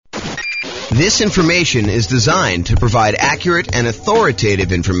This information is designed to provide accurate and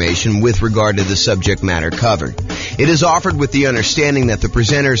authoritative information with regard to the subject matter covered. It is offered with the understanding that the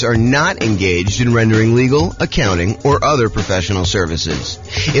presenters are not engaged in rendering legal, accounting, or other professional services.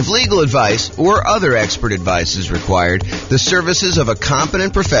 If legal advice or other expert advice is required, the services of a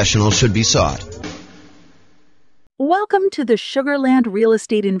competent professional should be sought. Welcome to the Sugar Land Real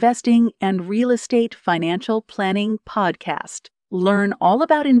Estate Investing and Real Estate Financial Planning Podcast. Learn all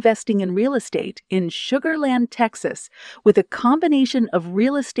about investing in real estate in Sugar Land, Texas, with a combination of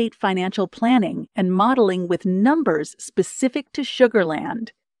real estate financial planning and modeling with numbers specific to Sugar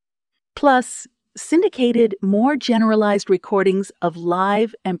Land. Plus, syndicated, more generalized recordings of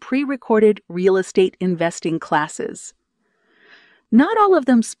live and pre-recorded real estate investing classes. Not all of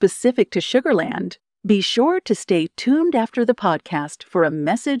them specific to Sugar Land. Be sure to stay tuned after the podcast for a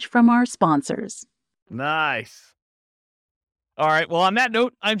message from our sponsors. Nice. All right. Well, on that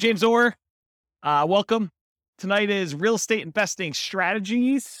note, I'm James Orr. Welcome. Tonight is Real Estate Investing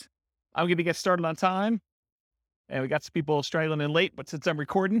Strategies. I'm going to get started on time. And we got some people straggling in late, but since I'm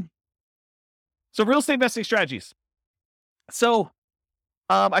recording. So Real Estate Investing Strategies. So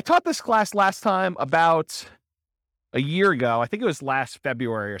I taught this class last time about a year ago. I think it was last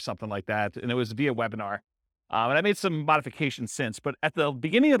February or something like that. And it was via webinar. And I made some modifications since. But at the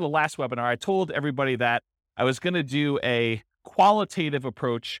beginning of the last webinar, I told everybody that I was going to do a qualitative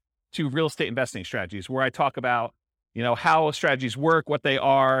approach to real estate investing strategies, where I talk about, how strategies work, what they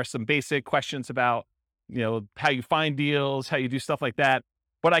are, some basic questions about, how you find deals, how you do stuff like that.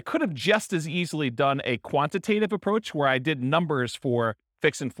 But I could have just as easily done a quantitative approach where I did numbers for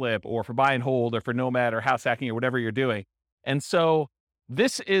fix and flip or for buy and hold or for nomad or house hacking or whatever you're doing. And so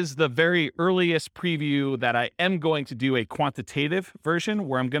this is the very earliest preview that I am going to do a quantitative version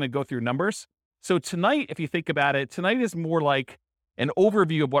where I'm going to go through numbers. So tonight, if you think about it, tonight is more like an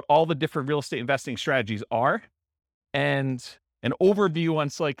overview of what all the different real estate investing strategies are and an overview on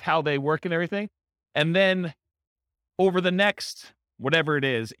like how they work and everything. And then over the next, whatever it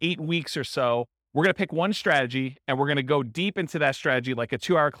is, 8 weeks or so, we're going to pick one strategy and we're going to go deep into that strategy, like a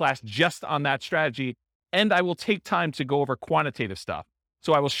 2-hour class just on that strategy. And I will take time to go over quantitative stuff.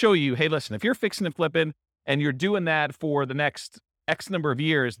 So I will show you, hey, listen, if you're fixing and flipping and you're doing that for the next X number of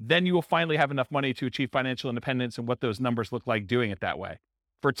years, then you will finally have enough money to achieve financial independence and what those numbers look like doing it that way.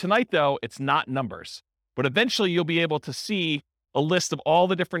 For tonight, though, it's not numbers, but eventually you'll be able to see a list of all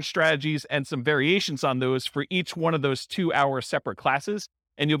the different strategies and some variations on those for each one of those 2-hour separate classes.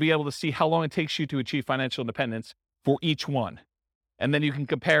 And you'll be able to see how long it takes you to achieve financial independence for each one. And then you can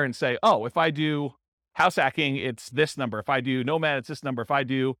compare and say, oh, if I do house hacking, it's this number. If I do nomad, it's this number. If I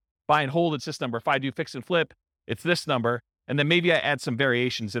do buy and hold, it's this number. If I do fix and flip, it's this number. And then maybe I add some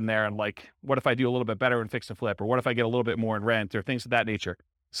variations in there and like, what if I do a little bit better in fix and flip? Or what if I get a little bit more in rent or things of that nature?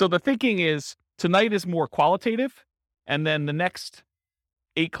 So the thinking is tonight is more qualitative. And then the next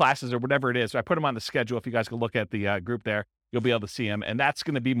 8 classes or whatever it is, I put them on the schedule. If you guys can look at the group there, you'll be able to see them. And that's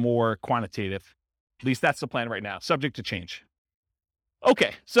going to be more quantitative. At least that's the plan right now, subject to change.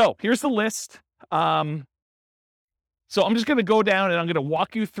 Okay, so here's the list. So I'm just going to go down and I'm going to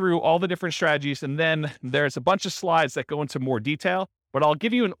walk you through all the different strategies. And then there's a bunch of slides that go into more detail, but I'll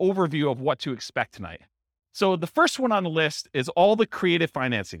give you an overview of what to expect tonight. So the first one on the list is all the creative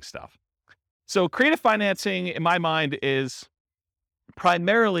financing stuff. So creative financing, in my mind, is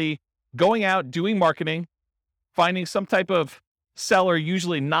primarily going out, doing marketing, finding some type of seller,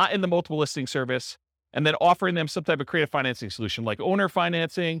 usually not in the multiple listing service, and then offering them some type of creative financing solution like owner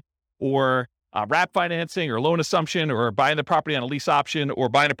financing or wrap financing or loan assumption or buying the property on a lease option or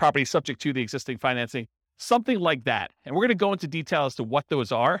buying a property subject to the existing financing, something like that. And we're going to go into detail as to what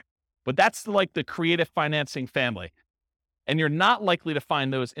those are, but that's like the creative financing family. And you're not likely to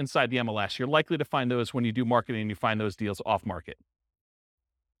find those inside the MLS. You're likely to find those when you do marketing and you find those deals off market.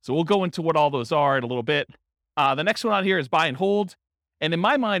 So we'll go into what all those are in a little bit. The next one on here is buy and hold. And in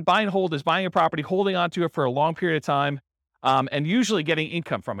my mind, buy and hold is buying a property, holding onto it for a long period of time, and usually getting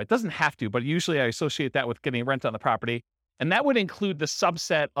income from it. It doesn't have to, but usually I associate that with getting rent on the property. And that would include the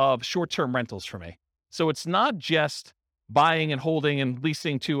subset of short-term rentals for me. So it's not just buying and holding and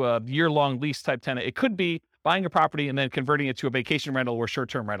leasing to a year-long lease type tenant. It could be buying a property and then converting it to a vacation rental or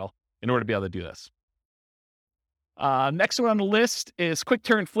short-term rental in order to be able to do this. Next one on the list is quick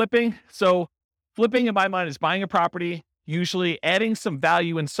turn flipping. So flipping in my mind is buying a property, usually adding some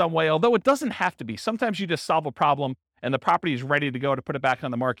value in some way, although it doesn't have to be. Sometimes you just solve a problem and the property is ready to go to put it back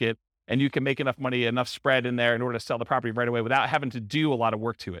on the market and you can make enough money, enough spread in there in order to sell the property right away without having to do a lot of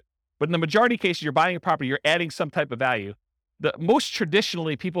work to it. But in the majority of cases, you're buying a property, you're adding some type of value. Most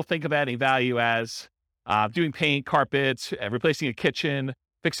traditionally, people think of adding value as doing paint, carpets, replacing a kitchen,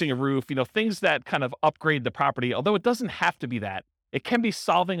 fixing a roof, things that kind of upgrade the property, although it doesn't have to be that. It can be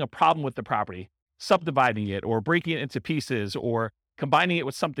solving a problem with the property, subdividing it or breaking it into pieces or combining it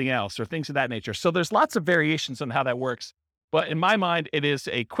with something else or things of that nature. So there's lots of variations on how that works. But in my mind, it is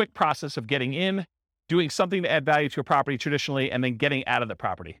a quick process of getting in, doing something to add value to a property traditionally, and then getting out of the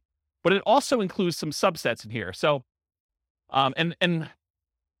property. But it also includes some subsets in here. So, and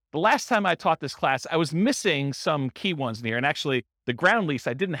the last time I taught this class, I was missing some key ones in here. And actually, the ground lease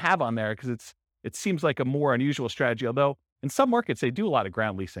I didn't have on there because it seems like a more unusual strategy, although in some markets, they do a lot of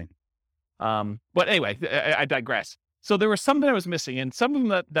ground leasing. But anyway, I digress. So there was some that I was missing, and some of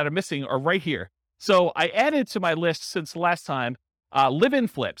them that are missing are right here. So I added to my list since the last time, live-in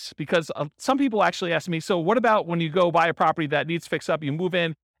flips, because some people actually ask me, so what about when you go buy a property that needs fix up, you move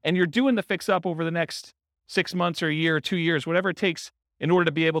in, and you're doing the fix up over the next 6 months or a year or 2 years, whatever it takes in order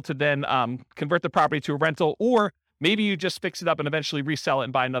to be able to then convert the property to a rental, or maybe you just fix it up and eventually resell it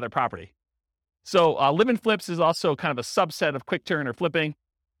and buy another property. So live-in flips is also kind of a subset of quick turn or flipping.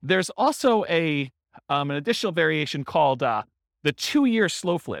 There's also an additional variation called the 2-year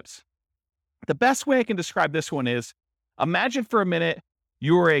slow flips. The best way I can describe this one is, imagine for a minute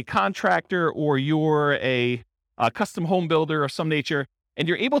you're a contractor or you're a custom home builder of some nature, and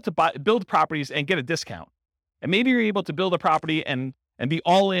you're able to build properties and get a discount. And maybe you're able to build a property and be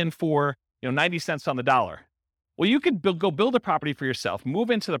all in for 90 cents on the dollar. Well, you could go build a property for yourself, move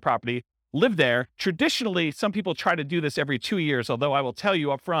into the property, live there. Traditionally, some people try to do this every 2 years, although I will tell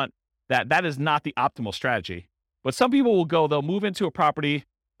you up front that that is not the optimal strategy. But some people will they'll move into a property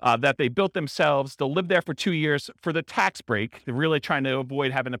that they built themselves. They'll live there for 2 years for the tax break. They're really trying to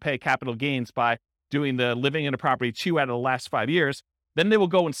avoid having to pay capital gains by doing the living in a property 2 out of the last 5 years. Then they will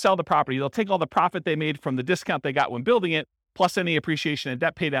go and sell the property. They'll take all the profit they made from the discount they got when building it, plus any appreciation and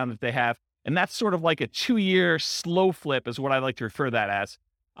debt pay down that they have. And that's sort of like a 2-year slow flip is what I like to refer that as.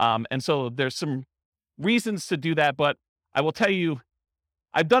 And so there's some reasons to do that, but I will tell you,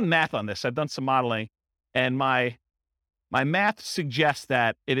 I've done math on this. I've done some modeling, and my math suggests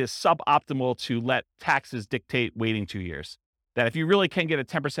that it is suboptimal to let taxes dictate waiting 2 years. That if you really can get a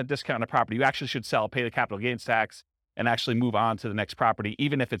 10% discount on a property, you actually should sell, pay the capital gains tax, and actually move on to the next property,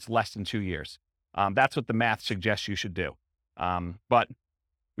 even if it's less than 2 years. That's what the math suggests you should do. But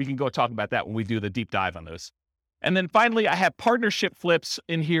we can go talk about that when we do the deep dive on those. And then finally, I have partnership flips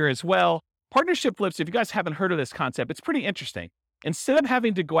in here as well. Partnership flips, if you guys haven't heard of this concept, it's pretty interesting. Instead of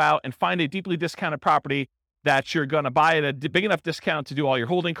having to go out and find a deeply discounted property that you're going to buy at a big enough discount to do all your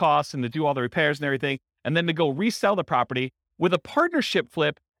holding costs and to do all the repairs and everything, and then to go resell the property, with a partnership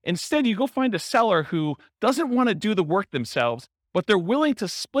flip, instead you go find a seller who doesn't want to do the work themselves, but they're willing to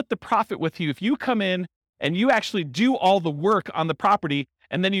split the profit with you if you come in and you actually do all the work on the property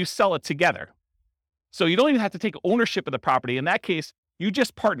and then you sell it together. So you don't even have to take ownership of the property. In that case, you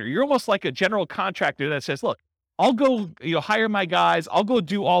just partner. You're almost like a general contractor that says, look, I'll go, hire my guys. I'll go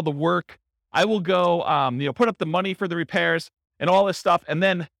do all the work. I will go, put up the money for the repairs and all this stuff. And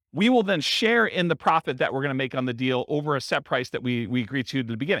then we will then share in the profit that we're going to make on the deal over a set price that we agreed to at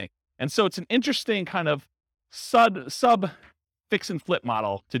the beginning. And so it's an interesting kind of sub fix and flip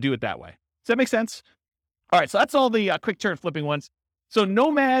model to do it that way. Does that make sense? All right. So that's all the quick turn flipping ones. So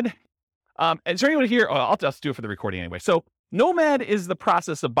Nomad, is there anyone here? Oh, I'll just do it for the recording anyway. So Nomad is the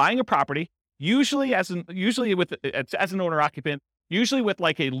process of buying a property, usually as an owner occupant, usually with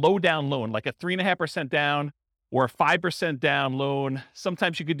like a low down loan, like a 3.5% down or a 5% down loan.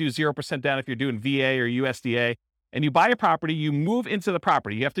 Sometimes you could do 0% down if you're doing VA or USDA. And you buy a property, you move into the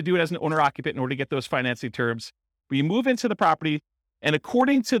property. You have to do it as an owner occupant in order to get those financing terms. But you move into the property, and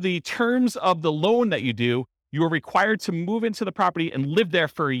according to the terms of the loan that you do, you are required to move into the property and live there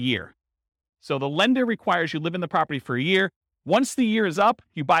for a year. So the lender requires you live in the property for a year. Once the year is up,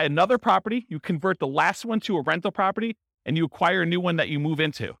 you buy another property, you convert the last one to a rental property, and you acquire a new one that you move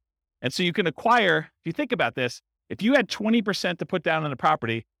into. And so you can acquire, if you think about this, if you had 20% to put down on a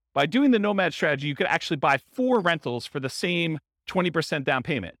property, by doing the Nomad strategy, you could actually buy 4 rentals for the same 20% down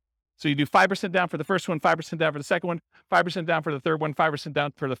payment. So you do 5% down for the first one, 5% down for the second one, 5% down for the third one, 5%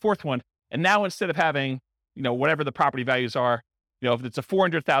 down for the fourth one. And now instead of having, whatever the property values are, if it's a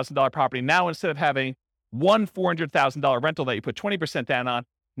 $400,000 property, now instead of having one $400,000 rental that you put 20% down on,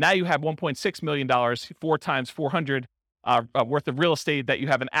 now you have $1.6 million, 4 times 400 worth of real estate that you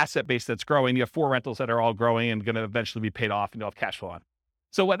have an asset base that's growing. You have 4 rentals that are all growing and going to eventually be paid off and you'll have cash flow on.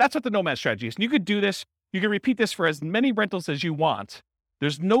 So that's what the Nomad strategy is. And you could do this. You can repeat this for as many rentals as you want.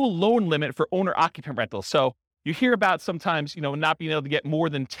 There's no loan limit for owner-occupant rentals. So you hear about sometimes, not being able to get more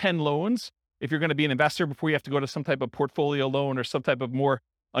than 10 loans if you're going to be an investor before you have to go to some type of portfolio loan or some type of more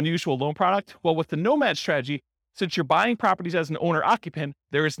unusual loan product. Well, with the Nomad strategy, since you're buying properties as an owner-occupant,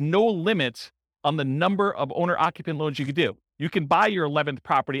 there is no limit on the number of owner-occupant loans you could do. You can buy your 11th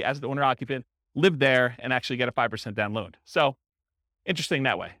property as an owner-occupant, live there, and actually get a 5% down loan. So interesting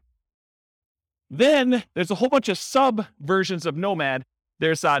that way. Then there's a whole bunch of sub versions of Nomad.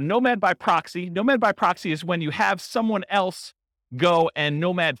 There's Nomad by proxy. Nomad by proxy is when you have someone else go and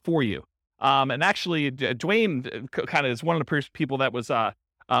Nomad for you. And actually, Dwayne kind of is one of the people that was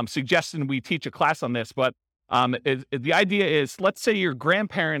suggesting we teach a class on this. But the idea is, let's say your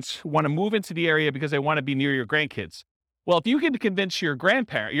grandparents want to move into the area because they want to be near your grandkids. Well, if you can convince your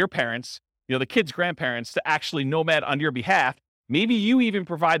parents, the kids' grandparents, to actually Nomad on your behalf, maybe you even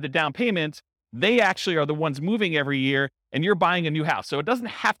provide the down payment. They actually are the ones moving every year, and you're buying a new house. So it doesn't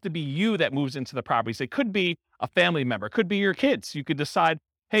have to be you that moves into the properties. It could be a family member. It could be your kids. You could decide,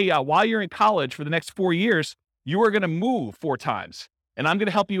 hey, while you're in college for the next 4 years, you are going to move 4 times. And I'm going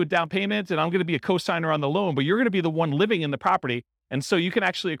to help you with down payment, and I'm going to be a co-signer on the loan, but you're going to be the one living in the property. And so you can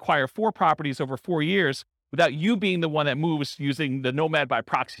actually acquire 4 properties over 4 years without you being the one that moves using the Nomad by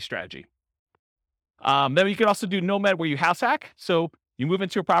proxy strategy. Then you can also do Nomad where you house hack. So you move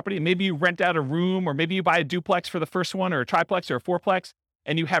into a property, and maybe you rent out a room, or maybe you buy a duplex for the first one, or a triplex, or a fourplex,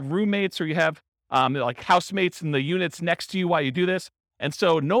 and you have roommates, or you have like housemates in the units next to you while you do this. And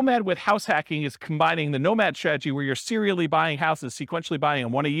so Nomad with house hacking is combining the Nomad strategy where you're serially buying houses, sequentially buying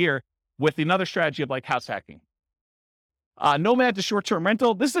them 1 a year, with another strategy of like house hacking. Nomad to short-term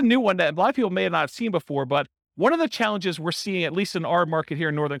rental. This is a new one that a lot of people may have not seen before, but one of the challenges we're seeing, at least in our market here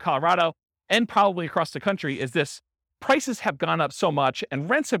in Northern Colorado, and probably across the country, is this: prices have gone up so much and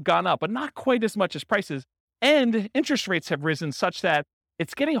rents have gone up, but not quite as much as prices. And interest rates have risen such that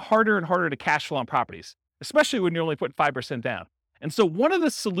it's getting harder and harder to cash flow on properties, especially when you're only putting 5% down. And so one of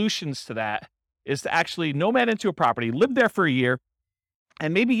the solutions to that is to actually Nomad into a property, live there for a year,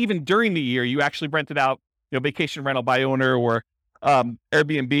 and maybe even during the year, you actually rent it out, vacation rental by owner, or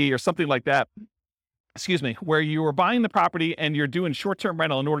Airbnb or something like that. Where you are buying the property and you're doing short-term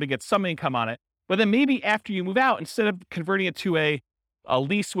rental in order to get some income on it. But then maybe after you move out, instead of converting it to a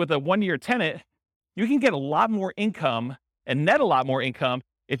lease with a 1-year tenant, you can get a lot more income and net a lot more income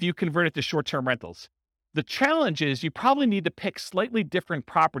if you convert it to short-term rentals. The challenge is you probably need to pick slightly different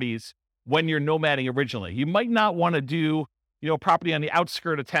properties when you're nomading originally. You might not want to do, property on the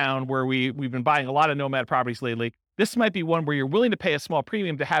outskirt of town where we've been buying a lot of nomad properties lately. This might be one where you're willing to pay a small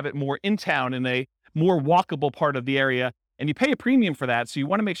premium to have it more in town in a more walkable part of the area. And you pay a premium for that. So you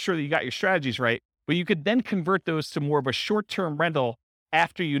want to make sure that you got your strategies right, but you could then convert those to more of a short-term rental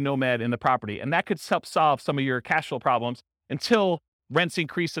after you nomad in the property. And that could help solve some of your cash flow problems until rents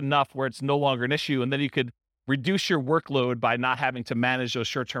increase enough where it's no longer an issue. And then you could reduce your workload by not having to manage those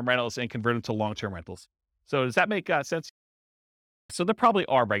short-term rentals and convert them to long-term rentals. So does that make sense? So there probably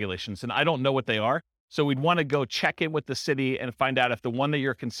are regulations, and I don't know what they are. So we'd want to go check in with the city and find out if the one that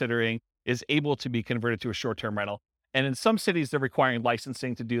you're considering is able to be converted to a short-term rental. And in some cities, they're requiring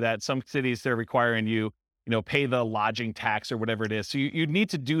licensing to do that. Some cities, they're requiring you, pay the lodging tax or whatever it is. So you need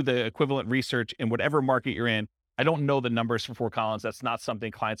to do the equivalent research in whatever market you're in. I don't know the numbers for Fort Collins. That's not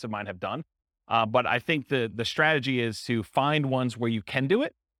something clients of mine have done. But I think the strategy is to find ones where you can do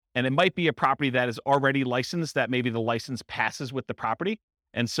it. And it might be a property that is already licensed, that maybe the license passes with the property.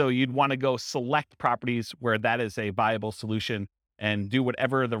 And so you'd want to go select properties where that is a viable solution and do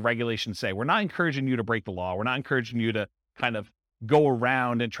whatever the regulations say. We're not encouraging you to break the law. We're not encouraging you to kind of go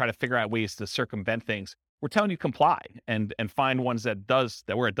around and try to figure out ways to circumvent things. We're telling you comply and find ones that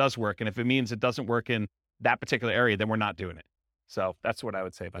where it does work. And if it means it doesn't work in that particular area, then we're not doing it. So that's what I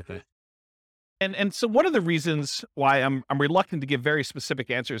would say about that. And so one of the reasons why I'm reluctant to give very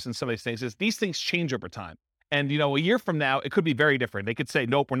specific answers in some of these things is these things change over time. And, a year from now, it could be very different. They could say,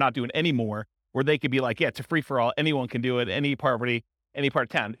 nope, we're not doing any more. Or they could be like, yeah, it's a free for all. Anyone can do it. Any property, any part of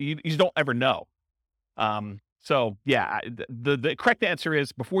town. You just don't ever know. So yeah, the correct answer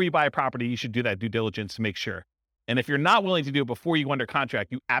is before you buy a property, you should do that due diligence to make sure. And if you're not willing to do it before you go under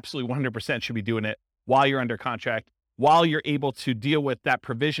contract, you absolutely 100% should be doing it while you're under contract, while you're able to deal with that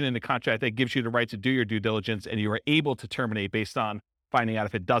provision in the contract that gives you the right to do your due diligence, and you are able to terminate based on finding out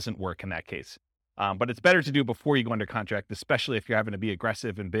if it doesn't work in that case. But it's better to do before you go under contract, especially if you're having to be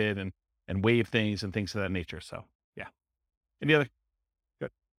aggressive and bid and waive things and things of that nature. So yeah. Any other?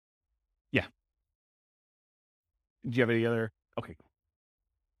 Good. Yeah. Do you have any other? Okay.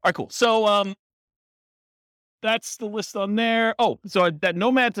 All right, cool. So that's the list on there. Oh, so that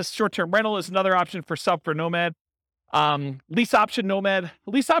Nomad to short-term rental is another option for Nomad. Lease option Nomad.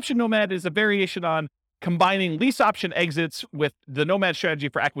 Lease option Nomad is a variation on combining lease option exits with the Nomad strategy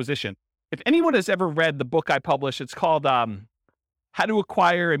for acquisition. If anyone has ever read the book I published, it's called how to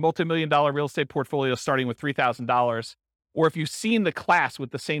acquire a multi-million-dollar real estate portfolio starting with $3,000, or if you've seen the class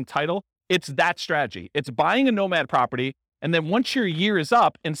with the same title, it's that strategy. It's buying a nomad property, and then once your year is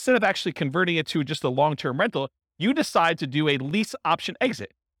up, instead of actually converting it to just a long-term rental, you decide to do a lease option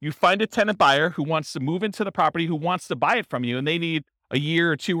exit. You find a tenant buyer who wants to move into the property, who wants to buy it from you, and they need a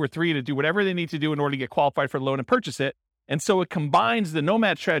year or 2 or 3 to do whatever they need to do in order to get qualified for the loan and purchase it. And so it combines the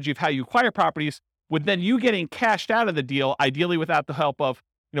nomad strategy of how you acquire properties with then you getting cashed out of the deal, ideally without the help of,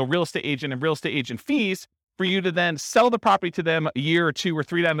 real estate agent and real estate agent fees, for you to then sell the property to them a year or 2 or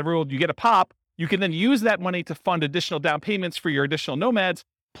 3 down the road. You get a pop. You can then use that money to fund additional down payments for your additional nomads,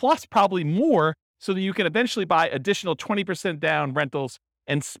 plus probably more, so that you can eventually buy additional 20% down rentals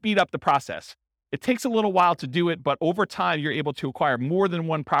and speed up the process. It takes a little while to do it, but over time, you're able to acquire more than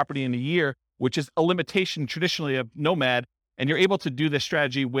one property in a year, which is a limitation traditionally of nomad. And you're able to do this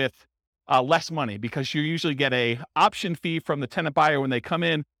strategy with less money, because you usually get a option fee from the tenant buyer when they come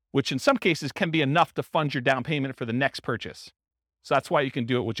in, which in some cases can be enough to fund your down payment for the next purchase. So that's why you can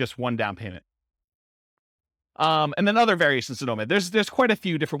do it with just one down payment. And then other variations of nomad. There's quite a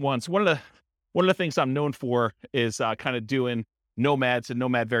few different ones. One of the things I'm known for is kind of doing nomads and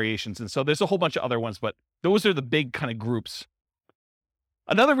nomad variations. And so there's a whole bunch of other ones, but those are the big kind of groups.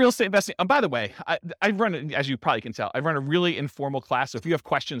 Another real estate investing. And by the way, I run, as you probably can tell, I run a really informal class. So if you have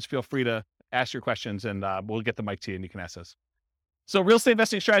questions, feel free to ask your questions, and we'll get the mic to you and you can ask us. So real estate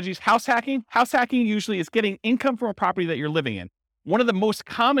investing strategies, house hacking. House hacking usually is getting income from a property that you're living in. One of the most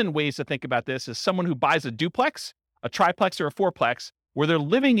common ways to think about this is someone who buys a duplex, a triplex, or a fourplex, where they're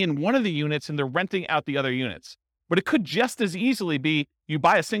living in one of the units and they're renting out the other units. But it could just as easily be you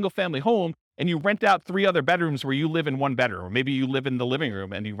buy a single family home and you rent out 3 other bedrooms where you live in 1 bedroom, or maybe you live in the living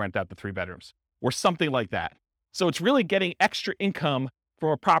room and you rent out the 3 bedrooms, or something like that. So it's really getting extra income from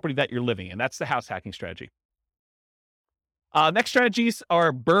a property that you're living in. That's the house hacking strategy. Next strategies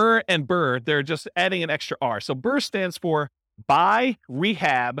are BRRRR and BRRRR. They're just adding an extra R. So BRRRR stands for buy,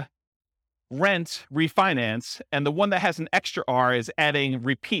 rehab, rent, refinance. And the one that has an extra R is adding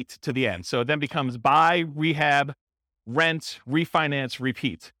repeat to the end. So it then becomes buy, rehab, rent, refinance,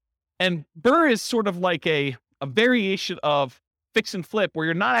 repeat. And BRRRR is sort of like a variation of fix and flip, where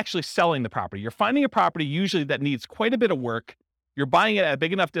you're not actually selling the property. You're finding a property usually that needs quite a bit of work. You're buying it at a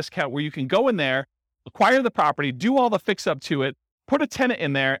big enough discount where you can go in there, acquire the property, do all the fix up to it, put a tenant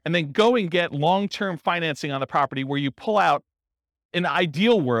in there, and then go and get long-term financing on the property, where you pull out, in an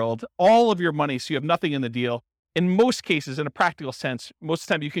ideal world, all of your money so you have nothing in the deal. In most cases, in a practical sense, most of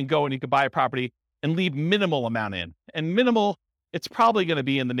the time you can go and you can buy a property and leave minimal amount in. And minimal, it's probably going to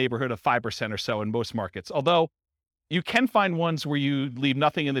be in the neighborhood of 5% or so in most markets. Although you can find ones where you leave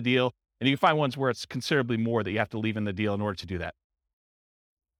nothing in the deal, and you can find ones where it's considerably more that you have to leave in the deal in order to do that.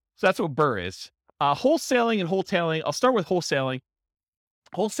 So that's what BRRRR is. Wholesaling and wholetailing. I'll start with wholesaling.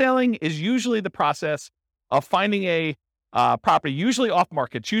 Wholesaling is usually the process of finding a property, usually off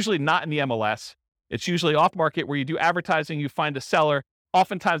market. It's usually not in the MLS. It's usually off market, where you do advertising, you find a seller,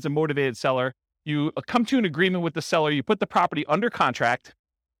 oftentimes a motivated seller. You come to an agreement with the seller, you put the property under contract,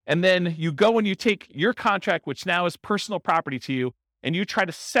 and then you go and you take your contract, which now is personal property to you, and you try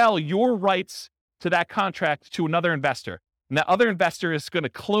to sell your rights to that contract to another investor. And that other investor is going to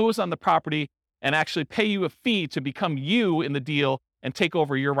close on the property and actually pay you a fee to become you in the deal and take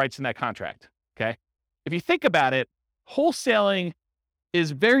over your rights in that contract. Okay. If you think about it, wholesaling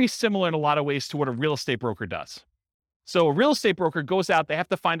is very similar in a lot of ways to what a real estate broker does. So a real estate broker goes out, they have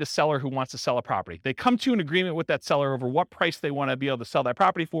to find a seller who wants to sell a property. They come to an agreement with that seller over what price they want to be able to sell that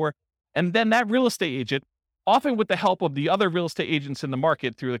property for. And then that real estate agent, often with the help of the other real estate agents in the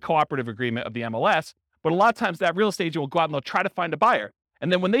market through the cooperative agreement of the MLS, but a lot of times that real estate agent will go out and they'll try to find a buyer.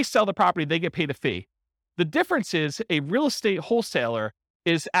 And then when they sell the property, they get paid a fee. The difference is a real estate wholesaler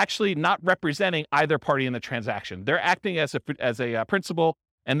is actually not representing either party in the transaction. They're acting as a principal,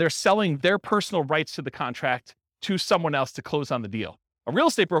 and they're selling their personal rights to the contract to someone else to close on the deal. A real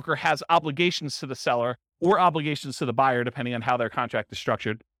estate broker has obligations to the seller or obligations to the buyer, depending on how their contract is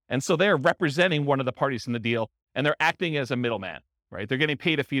structured. And so they're representing one of the parties in the deal, and they're acting as a middleman, right? They're getting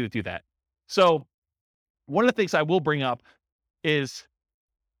paid a fee to do that. So one of the things I will bring up is,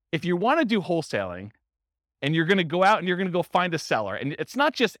 if you want to do wholesaling and you're going to go out and you're going to go find a seller, and it's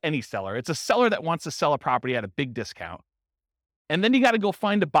not just any seller, it's a seller that wants to sell a property at a big discount. And then you got to go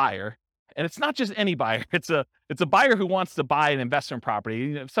find a buyer, and it's not just any buyer. It's a buyer who wants to buy an investment property,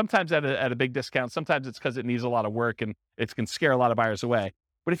 you know, sometimes at a big discount. Sometimes it's because it needs a lot of work and it can scare a lot of buyers away.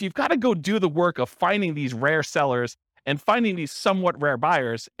 But if you've got to go do the work of finding these rare sellers and finding these somewhat rare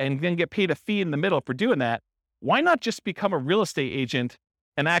buyers and then get paid a fee in the middle for doing that, why not just become a real estate agent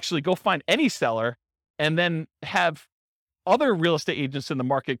and actually go find any seller and then have other real estate agents in the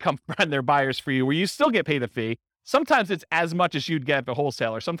market come find their buyers for you, where you still get paid a fee. Sometimes it's as much as you'd get at the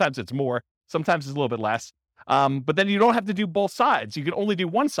wholesaler. Sometimes it's more. Sometimes it's a little bit less. But then you don't have to do both sides. You can only do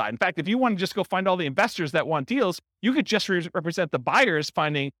one side. In fact, if you want to just go find all the investors that want deals, you could just represent the buyers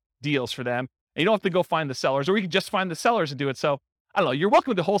finding deals for them. And you don't have to go find the sellers, or you can just find the sellers and do it. So I don't know. You're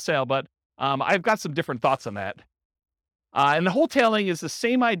welcome to wholesale, but I've got some different thoughts on that. And the wholetailing is the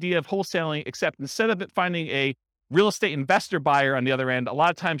same idea of wholesaling, except instead of it finding a real estate investor buyer on the other end, a lot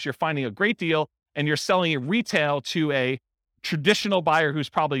of times you're finding a great deal and you're selling it retail to a traditional buyer who's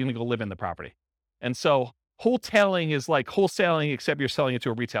probably going to go live in the property. And so wholetailing is like wholesaling, except you're selling it to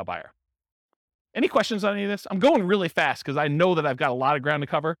a retail buyer. Any questions on any of this? I'm going really fast because I know that I've got a lot of ground to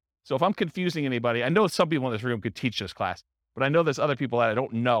cover. So if I'm confusing anybody, I know some people in this room could teach this class, but I know there's other people that I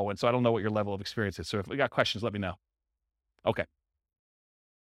don't know. And so I don't know what your level of experience is. So if we got questions, let me know. Okay.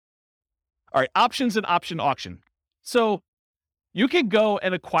 All right. Options and option auction. So you can go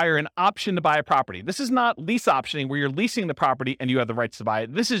and acquire an option to buy a property. This is not lease optioning where you're leasing the property and you have the rights to buy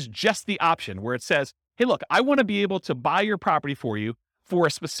it. This is just the option where it says, hey, look, I want to be able to buy your property for you for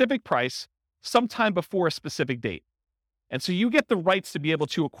a specific price sometime before a specific date. And so you get the rights to be able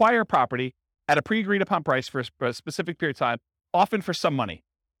to acquire property at a pre-agreed upon price for a specific period of time, often for some money.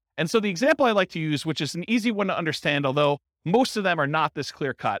 And so the example I like to use, which is an easy one to understand, although most of them are not this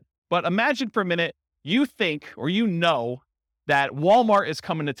clear cut, but imagine for a minute, you think, or you know that Walmart is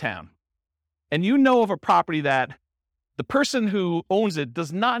coming to town, and you know of a property that the person who owns it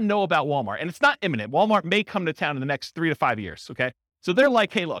does not know about Walmart, and it's not imminent. Walmart may come to town in the next 3 to 5 years, okay? So they're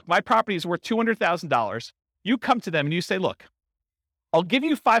like, hey, look, my property is worth $200,000. You come to them and you say, look, I'll give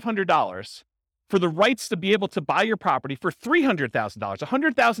you $500 for the rights to be able to buy your property for $300,000,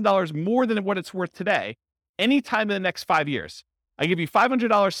 $100,000 more than what it's worth today, anytime in the next 5 years. I give you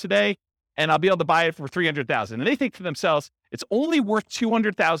 $500 today, and I'll be able to buy it for $300,000. And they think to themselves, it's only worth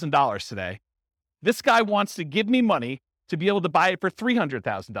 $200,000 today. This guy wants to give me money to be able to buy it for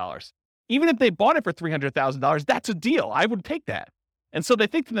 $300,000. Even if they bought it for $300,000, that's a deal. I would take that. And so they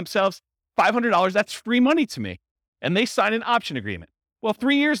think to themselves, $500, that's free money to me. And they sign an option agreement. Well,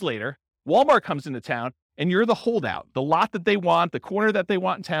 3 years later, Walmart comes into town and you're the holdout. The lot that they want, the corner that they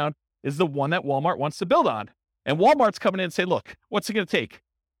want in town is the one that Walmart wants to build on. And Walmart's coming in and say, look, what's it going to take?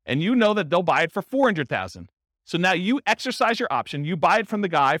 And you know that they'll buy it for $400,000. So now you exercise your option. You buy it from the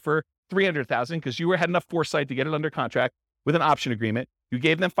guy for $300,000 because you had enough foresight to get it under contract with an option agreement. You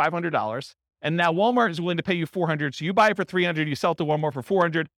gave them $500. And now Walmart is willing to pay you $400. So you buy it for $300, you sell it to Walmart for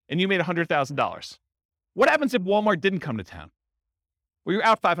 $400, and you made $100,000. What happens if Walmart didn't come to town? Well, you're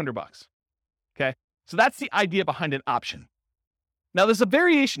out $500. Okay. So that's the idea behind an option. Now there's a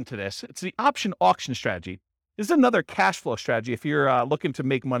variation to this. It's the option auction strategy. This is another cash flow strategy if you're looking to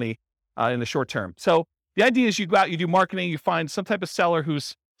make money in the short term. So the idea is you go out, you do marketing, you find some type of seller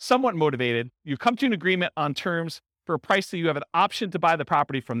who's somewhat motivated. You come to an agreement on terms for a price that you have an option to buy the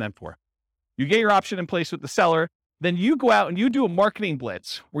property from them for. You get your option in place with the seller. Then you go out and you do a marketing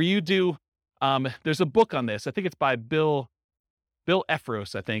blitz where you do, there's a book on this. I think it's by Bill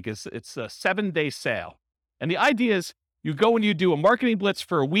Efros, I think. It's a 7-day sale. And the idea is you go and you do a marketing blitz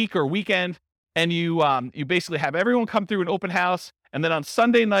for a week or a weekend, and you basically have everyone come through an open house. And then on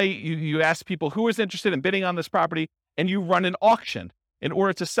Sunday night, you ask people who is interested in bidding on this property, and you run an auction in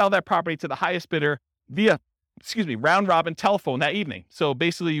order to sell that property to the highest bidder via, round robin telephone that evening. So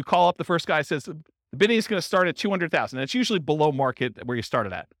basically you call up the first guy, says, the bidding is going to start at $200,000. And it's usually below market where you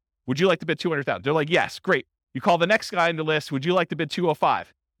started at. Would you like to bid $200,000? They're like, yes, great. You call the next guy in the list. Would you like to bid $205,000?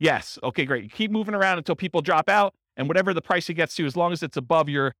 Yes. Okay, great. You keep moving around until people drop out, and whatever the price it gets to, as long as it's above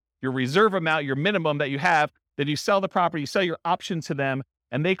your reserve amount, your minimum that you have, then you sell the property, you sell your option to them,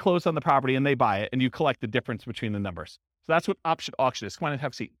 and they close on the property and they buy it, and you collect the difference between the numbers. So that's what option auction is. Come on and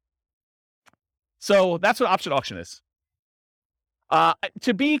have a seat. So that's what option auction is.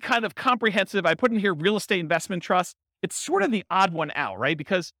 To be kind of comprehensive, I put in here real estate investment trust. It's sort of the odd one out, right?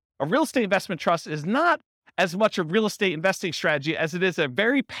 Because a real estate investment trust is not as much a real estate investing strategy as it is a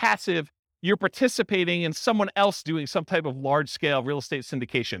very passive, you're participating in someone else doing some type of large scale real estate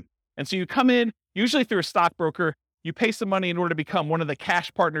syndication. And so you come in, usually through a stockbroker, you pay some money in order to become one of the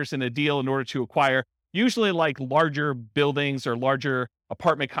cash partners in a deal in order to acquire, usually like larger buildings or larger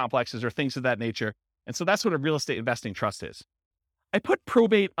apartment complexes or things of that nature. And so that's what a real estate investing trust is. I put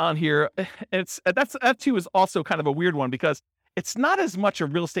probate on here. That too is also kind of a weird one because it's not as much a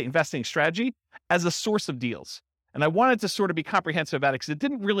real estate investing strategy as a source of deals. And I wanted to sort of be comprehensive about it because it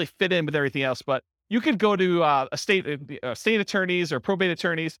didn't really fit in with everything else. But you could go to estate attorneys or probate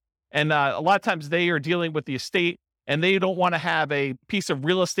attorneys, and a lot of times they are dealing with the estate and they don't want to have a piece of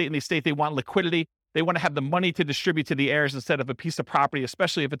real estate in the estate. They want liquidity. they want to have the money to distribute to the heirs instead of a piece of property,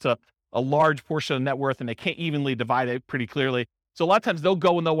 especially if it's a large portion of net worth and they can't evenly divide it pretty clearly. So a lot of times they'll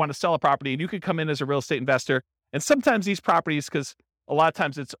go and they'll want to sell a property, and you could come in as a real estate investor. And sometimes these properties, because a lot of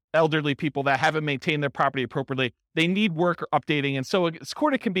times it's elderly people that haven't maintained their property appropriately, they need work or updating. And so a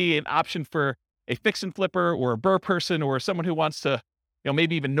sort of can be an option for a fix and flipper or a burr person or someone who wants to,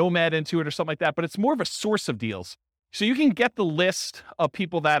 maybe even nomad into it or something like that. But it's more of a source of deals. So you can get the list of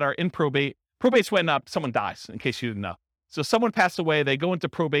people that are in probate. Probate's when someone dies, in case you didn't know. So someone passed away, they go into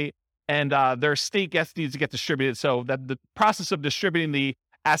probate, and their estate needs to get distributed. So that the process of distributing the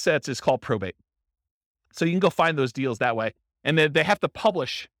assets is called probate. So you can go find those deals that way. And then they have to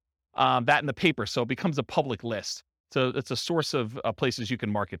publish that in the paper, so it becomes a public list. So it's a source of places you can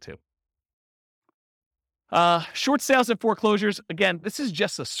market to. Short sales and foreclosures, again, this is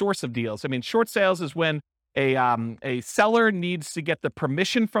just a source of deals. I mean, short sales is when a seller needs to get the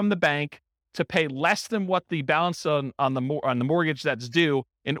permission from the bank to pay less than what the balance on the mortgage that's due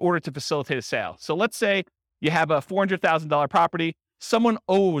in order to facilitate a sale. So let's say you have a $400,000 property, someone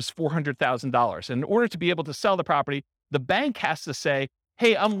owes $400,000. And in order to be able to sell the property, the bank has to say,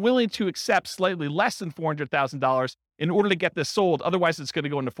 hey, I'm willing to accept slightly less than $400,000 in order to get this sold. Otherwise, it's going to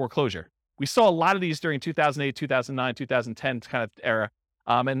go into foreclosure. We saw a lot of these during 2008, 2009, 2010 kind of era.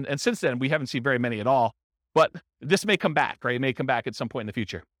 And since then, we haven't seen very many at all. But this may come back, right? It may come back at some point in the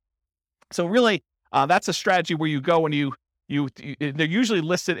future. So really, that's a strategy where you go and they're usually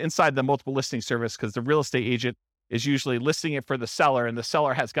listed inside the multiple listing service because the real estate agent is usually listing it for the seller, and the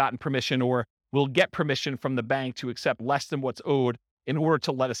seller has gotten permission or will get permission from the bank to accept less than what's owed in order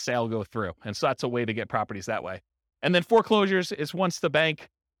to let a sale go through. And so that's a way to get properties that way. And then foreclosures is once the bank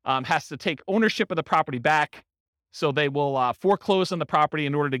has to take ownership of the property back. So they will foreclose on the property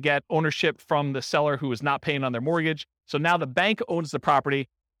in order to get ownership from the seller who is not paying on their mortgage. So now the bank owns the property.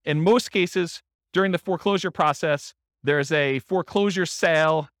 In most cases, during the foreclosure process, there's a foreclosure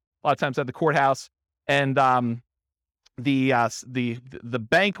sale, a lot of times at the courthouse, and the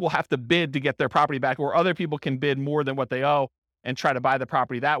bank will have to bid to get their property back, or other people can bid more than what they owe and try to buy the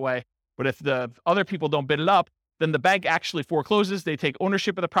property that way. But if the other people don't bid it up, then the bank actually forecloses, they take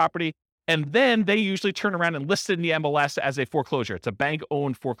ownership of the property, and then they usually turn around and list it in the MLS as a foreclosure. It's a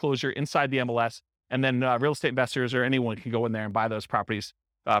bank-owned foreclosure inside the MLS, and then real estate investors or anyone can go in there and buy those properties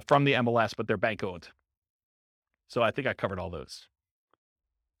from the MLS, but they're bank-owned. So I think I covered all those.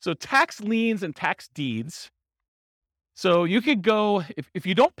 So tax liens and tax deeds. So you could go, if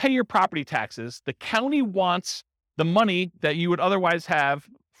you don't pay your property taxes, the county wants the money that you would otherwise have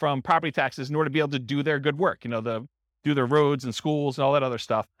from property taxes in order to be able to do their good work, do their roads and schools and all that other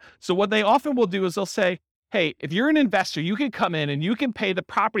stuff. So what they often will do is they'll say, hey, if you're an investor, you can come in and you can pay the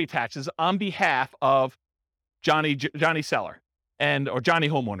property taxes on behalf of Johnny Seller or Johnny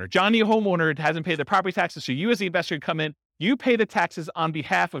Homeowner. Johnny Homeowner hasn't paid the property taxes, so you as the investor come in, you pay the taxes on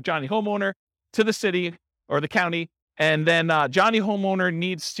behalf of Johnny Homeowner to the city or the county, and then Johnny Homeowner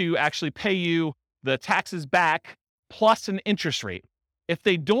needs to actually pay you the taxes back plus an interest rate. If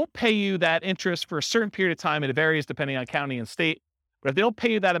they don't pay you that interest for a certain period of time, and it varies depending on county and state, but if they don't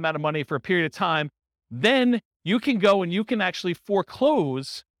pay you that amount of money for a period of time, then you can go and you can actually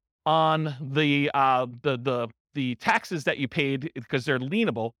foreclose on the taxes that you paid because they're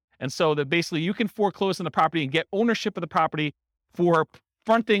lienable. And so that basically you can foreclose on the property and get ownership of the property for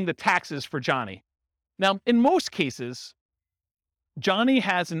fronting the taxes for Johnny. Now, in most cases, Johnny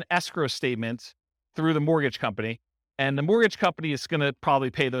has an escrow statement through the mortgage company, and the mortgage company is going to probably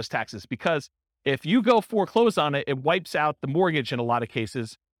pay those taxes because if you go foreclose on it, it wipes out the mortgage in a lot of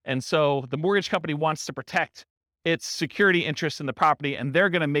cases. And so the mortgage company wants to protect its security interest in the property, and they're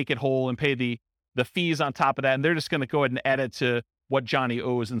going to make it whole and pay the fees on top of that. And they're just going to go ahead and add it to what Johnny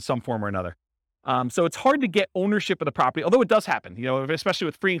owes in some form or another. So it's hard to get ownership of the property, although it does happen, especially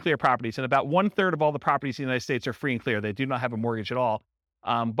with free and clear properties. And about 1/3 of all the properties in the United States are free and clear. They do not have a mortgage at all.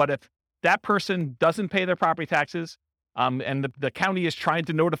 But if that person doesn't pay their property taxes, and the county is trying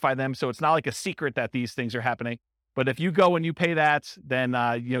to notify them, so it's not like a secret that these things are happening. But if you go and you pay that, then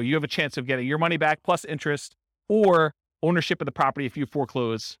you have a chance of getting your money back plus interest or ownership of the property if you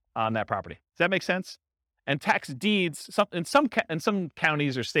foreclose on that property. Does that make sense? And tax deeds, in some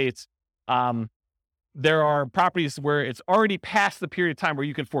counties or states, there are properties where it's already past the period of time where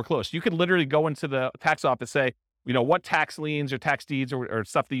you can foreclose. You could literally go into the tax office, say, what tax liens or tax deeds or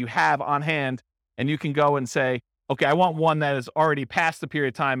stuff that you have on hand, and you can go and say, okay, I want one that is already past the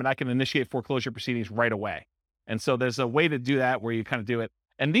period of time, and I can initiate foreclosure proceedings right away. And so there's a way to do that where you kind of do it.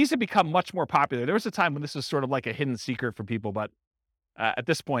 And these have become much more popular. There was a time when this was sort of like a hidden secret for people, but at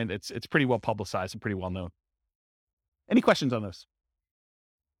this point, it's pretty well publicized and pretty well known. Any questions on this?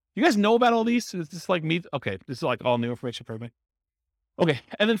 You guys know about all these? Is this like me? Okay, this is like all new information for everybody. Okay,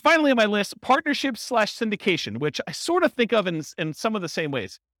 and then finally on my list, partnerships / syndication, which I sort of think of in some of the same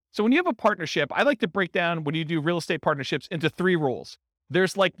ways. So when you have a partnership, I like to break down when you do real estate partnerships into 3 roles.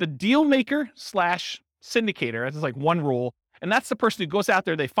 There's like the deal maker / syndicator. That's like one role. And that's the person who goes out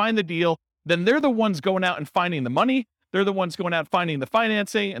there, they find the deal, then they're the ones going out and finding the money. They're the ones going out finding the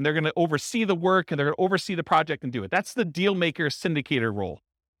financing, and they're going to oversee the work and they're going to oversee the project and do it. That's the deal maker syndicator role.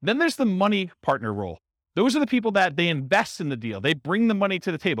 Then there's the money partner role. Those are the people that they invest in the deal. They bring the money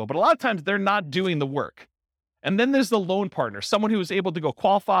to the table, but a lot of times they're not doing the work. And then there's the loan partner, someone who is able to go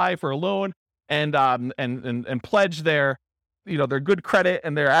qualify for a loan and pledge their good credit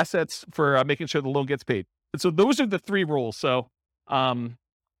and their assets for making sure the loan gets paid. And so those are the 3 roles. So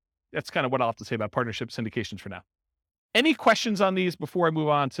that's kind of what I'll have to say about partnership syndications for now. Any questions on these before I move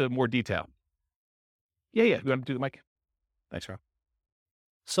on to more detail? Yeah. You want to do the mic? Thanks, Rob.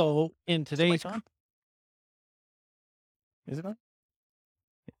 So in today's Is it on?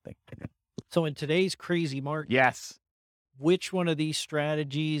 Yeah, So in today's crazy market, yes. Which one of these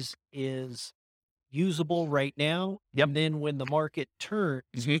strategies is usable right now? Yep. And then when the market turns,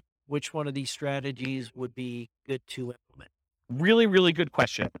 which one of these strategies would be good to implement? Really, really good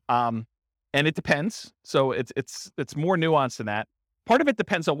question. And it depends. So it's more nuanced than that. Part of it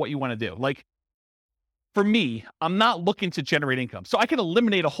depends on what you want to do. Like for me, I'm not looking to generate income. So I can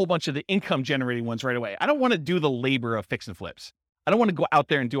eliminate a whole bunch of the income generating ones right away. I don't want to do the labor of fix and flips. I don't want to go out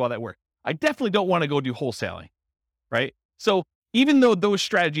there and do all that work. I definitely don't want to go do wholesaling, right? So even though those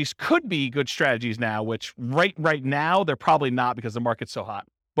strategies could be good strategies now, which right now, they're probably not because the market's so hot,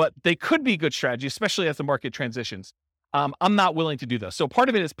 but they could be good strategies, especially as the market transitions. I'm not willing to do those. So part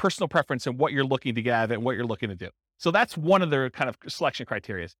of it is personal preference and what you're looking to get out of it and what you're looking to do. So that's one of their kind of selection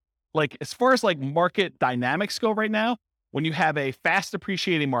criteria. Like as far as like market dynamics go right now, when you have a fast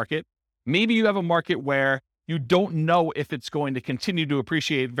appreciating market, maybe you have a market where you don't know if it's going to continue to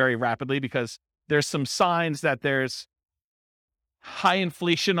appreciate very rapidly because there's some signs that there's high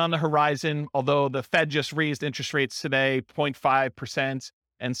inflation on the horizon, although the Fed just raised interest rates today, 0.5%.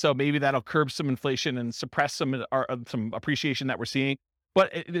 And so maybe that'll curb some inflation and suppress some appreciation that we're seeing. But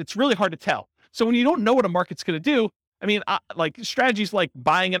it's really hard to tell. So when you don't know what a market's going to do, I mean, like strategies like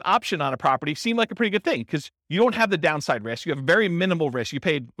buying an option on a property seem like a pretty good thing because you don't have the downside risk. You have very minimal risk. You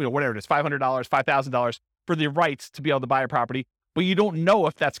paid, whatever it is, $500, $5,000 for the rights to be able to buy a property, but you don't know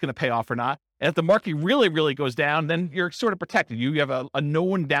if that's going to pay off or not. And if the market really, really goes down, then you're sort of protected. You have a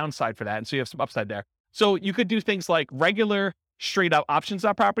known downside for that. And so you have some upside there. So you could do things like regular straight up options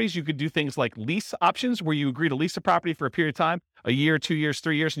on properties. You could do things like lease options where you agree to lease a property for a period of time, a year, 2 years,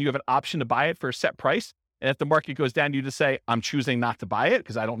 3 years, and you have an option to buy it for a set price. And if the market goes down, you just say, I'm choosing not to buy it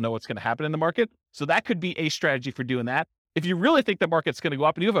because I don't know what's going to happen in the market. So that could be a strategy for doing that. If you really think the market's going to go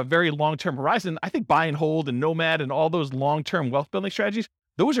up and you have a very long-term horizon, I think buy and hold and nomad and all those long-term wealth building strategies,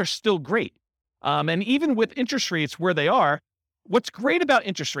 those are still great. And even with interest rates where they are, what's great about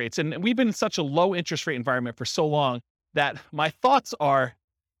interest rates, and we've been in such a low interest rate environment for so long that my thoughts are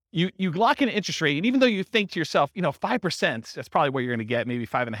you lock in an interest rate. And even though you think to yourself, 5%, that's probably what you're going to get, maybe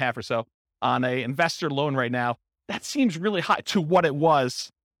 5.5 or so on a investor loan right now, that seems really high to what it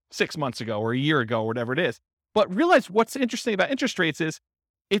was 6 months ago or a year ago or whatever it is. But realize what's interesting about interest rates is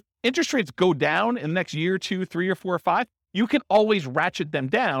if interest rates go down in the next year, 2, 3, or 4, or 5, you can always ratchet them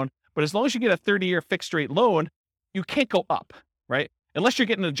down. But as long as you get a 30-year fixed rate loan, you can't go up, right? Unless you're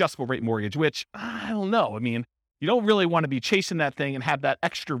getting an adjustable rate mortgage, which I don't know. I mean, you don't really want to be chasing that thing and have that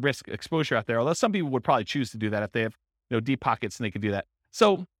extra risk exposure out there. Although some people would probably choose to do that if they have deep pockets and they could do that.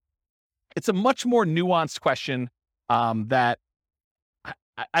 So it's a much more nuanced question that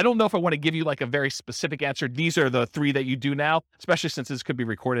I don't know if I want to give you like a very specific answer. These are the 3 that you do now, especially since this could be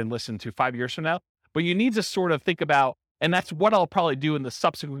recorded and listened to 5 years from now. But you need to sort of think about, and that's what I'll probably do in the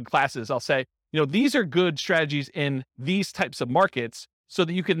subsequent classes. I'll say, these are good strategies in these types of markets so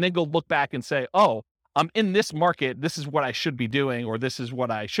that you can then go look back and say, oh, I'm in this market. This is what I should be doing, or this is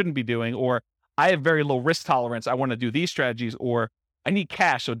what I shouldn't be doing, or I have very low risk tolerance. I want to do these strategies, or I need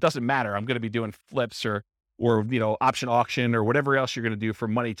cash, so it doesn't matter. I'm going to be doing flips or option auction or whatever else you're going to do for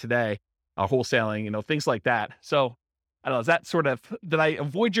money today, wholesaling, things like that. So I don't know, is that sort of, did I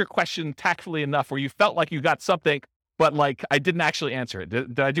avoid your question tactfully enough where you felt like you got something, but like I didn't actually answer it?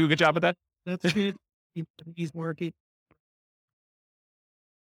 Did I do a good job at that? That's good. He's working.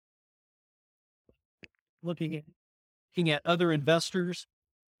 Looking at other investors,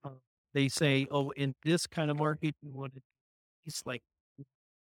 they say, oh, in this kind of market, you want to, it's like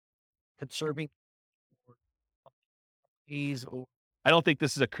conserving or fees. Or I don't think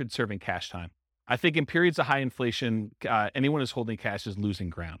this is a conserving cash time. I think in periods of high inflation, anyone who's holding cash is losing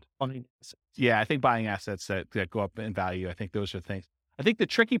ground. Yeah, I think buying assets that go up in value, I think those are things. I think the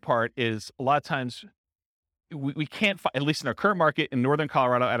tricky part is a lot of times we can't, at least in our current market in Northern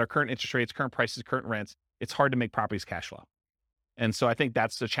Colorado, at our current interest rates, current prices, current rents, it's hard to make properties cash flow. And so I think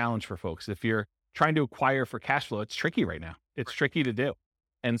that's the challenge for folks. If you're trying to acquire for cash flow, it's tricky right now. It's tricky to do.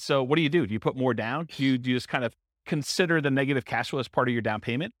 And so what do? Do you put more down? Do you just kind of consider the negative cash flow as part of your down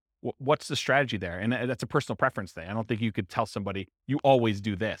payment? What's the strategy there? And that's a personal preference thing. I don't think you could tell somebody you always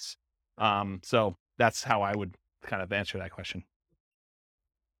do this. So that's how I would kind of answer that question.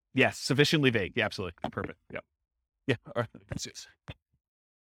 Yes, sufficiently vague. Yeah, absolutely. Perfect. Yep. Yeah. All right.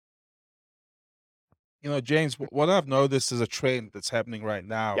 James, what I've noticed is a trend that's happening right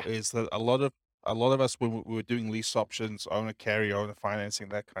now is that a lot of us, when we were doing lease options, owner carry, owner financing,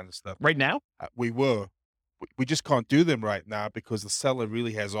 that kind of stuff. Right now? We just can't do them right now because the seller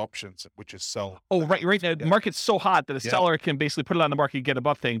really has options, which is sell. Oh, right now, the market's so hot that a seller can basically put it on the market and get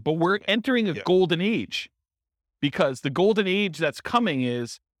above thing. But we're entering a golden age, because the golden age that's coming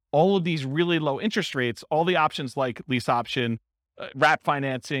is all of these really low interest rates, all the options like lease option, wrap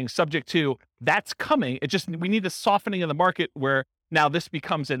financing, subject to, that's coming. We need the softening of the market where now this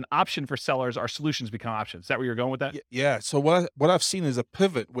becomes an option for sellers. Our solutions become options. Is that where you're going with that? Yeah. So what I've seen is a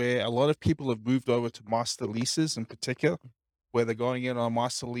pivot where a lot of people have moved over to master leases in particular, where they're going in on a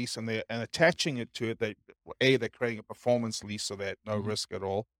master lease and attaching it to it. They're creating a performance lease so that no risk at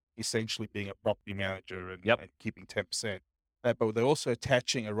all, essentially being a property manager and keeping 10%. But they're also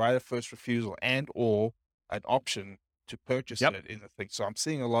attaching a right of first refusal and or an option to purchase it in the thing. So I'm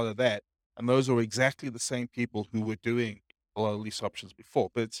seeing a lot of that. And those are exactly the same people who were doing a lot of lease options before.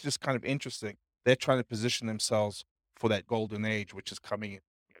 But it's just kind of interesting. They're trying to position themselves for that golden age, which is coming in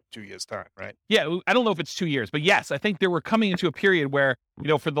 2 years' time, right? Yeah, I don't know if it's 2 years, but yes, I think we're coming into a period where,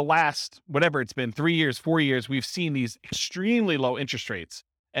 for the last, whatever it's been, 3 years, 4 years, we've seen these extremely low interest rates.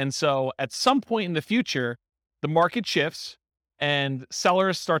 And so at some point in the future, the market shifts and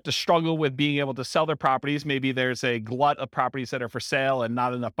sellers start to struggle with being able to sell their properties. Maybe there's a glut of properties that are for sale and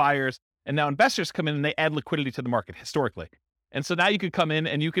not enough buyers. And now investors come in and they add liquidity to the market historically. And so now you could come in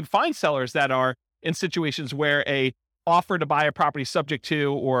and you can find sellers that are in situations where a offer to buy a property subject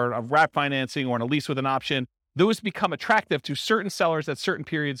to, or a wrap financing, or a lease with an option, those become attractive to certain sellers at certain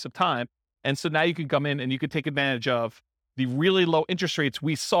periods of time. And so now you can come in and you can take advantage of the really low interest rates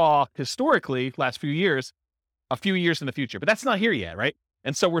we saw historically last few years, a few years in the future. But that's not here yet, right?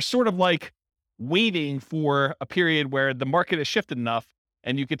 And so we're sort of like waiting for a period where the market has shifted enough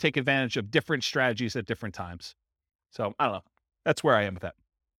and you can take advantage of different strategies at different times. So I don't know. That's where I am with that.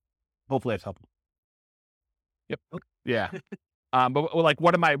 Hopefully that's helpful. Yep. Yeah. But like,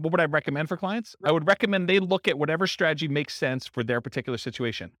 what would I recommend for clients? I would recommend they look at whatever strategy makes sense for their particular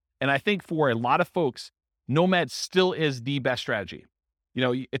situation. And I think for a lot of folks, Nomad still is the best strategy.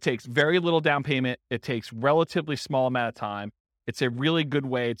 It takes very little down payment. It takes relatively small amount of time. It's a really good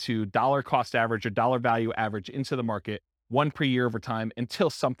way to dollar cost average or dollar value average into the market, one per year over time until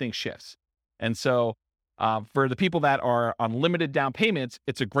something shifts. And so for the people that are on limited down payments,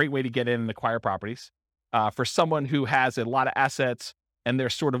 it's a great way to get in and acquire properties. For someone who has a lot of assets and they're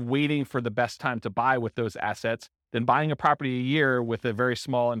sort of waiting for the best time to buy with those assets, then buying a property a year with a very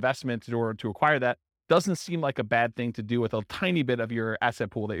small investment in order to acquire that doesn't seem like a bad thing to do with a tiny bit of your asset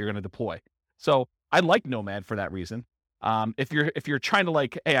pool that you're going to deploy. So I like Nomad for that reason. If you're trying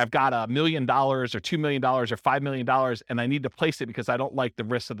to hey, I've got $1 million or $2 million or $5 million and I need to place it because I don't like the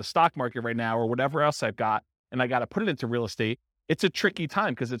risk of the stock market right now or whatever else I've got, and I got to put it into real estate, it's a tricky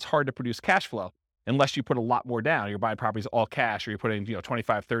time because it's hard to produce cash flow unless you put a lot more down. You're buying properties all cash, or you're putting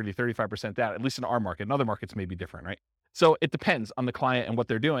 25, 30, 35% down, at least in our market. In other markets may be different, right? So it depends on the client and what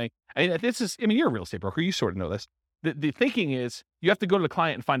they're doing. You're a real estate broker. You sort of know this. The thinking is you have to go to the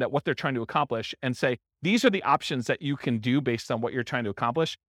client and find out what they're trying to accomplish and say, these are the options that you can do based on what you're trying to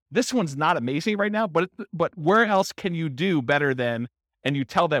accomplish. This one's not amazing right now, but where else can you do better than, and you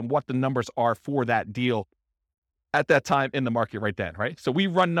tell them what the numbers are for that deal at that time in the market right then, right? So we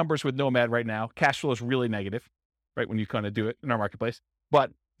run numbers with Nomad right now. Cash flow is really negative, right? When you kind of do it in our marketplace,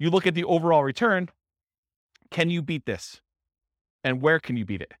 but you look at the overall return. Can you beat this? And where can you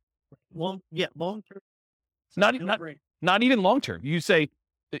beat it? Long term. Not even long term. You say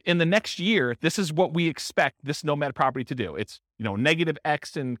in the next year, this is what we expect this Nomad property to do. It's, negative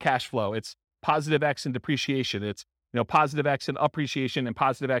X in cash flow. It's positive X in depreciation. It's, positive X in appreciation and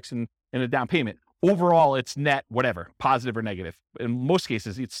positive X in a down payment. Overall, it's net, whatever, positive or negative. In most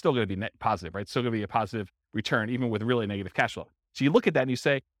cases, it's still going to be net positive, right? It's still going to be a positive return, even with really negative cash flow. So you look at that and you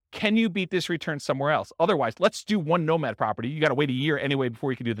say, can you beat this return somewhere else? Otherwise, let's do one Nomad property. You got to wait a year anyway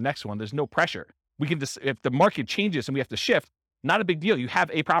before you can do the next one. There's no pressure. we can just, if the market changes and we have to shift, not a big deal. You have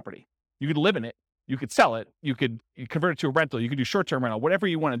a property. You could live in it. You could sell it. You convert it to a rental. You could do short-term rental, whatever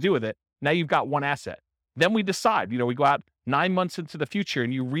you want to do with it. Now you've got one asset. Then we decide, we go out 9 months into the future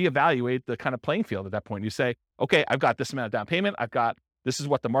and you reevaluate the kind of playing field at that point. You say, okay, I've got this amount of down payment. This is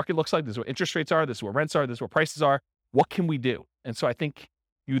what the market looks like. This is what interest rates are. This is what rents are. This is what prices are. What can we do? And so I think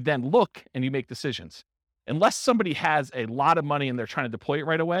you then look and you make decisions. Unless somebody has a lot of money and they're trying to deploy it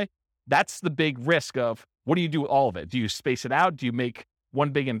right away, that's the big risk of what do you do with all of it? Do you space it out? Do you make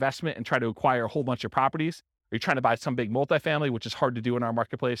one big investment and try to acquire a whole bunch of properties? Are you trying to buy some big multifamily, which is hard to do in our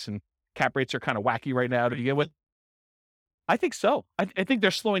marketplace and cap rates are kind of wacky right now to begin with? I think so. I think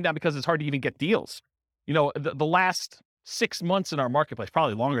they're slowing down because it's hard to even get deals. The last 6 months in our marketplace,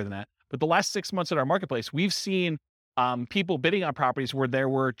 probably longer than that, but the last 6 months in our marketplace, we've seen people bidding on properties where there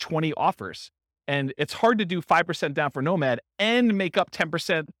were 20 offers. And it's hard to do 5% down for Nomad and make up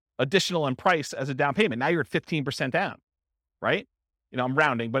 10% additional in price as a down payment. Now you're at 15% down, right? I'm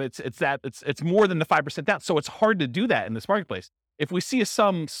rounding, but it's more than the 5% down. So it's hard to do that in this marketplace. If we see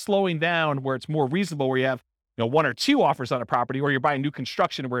some slowing down where it's more reasonable, where you have 1 or 2 offers on a property, or you're buying new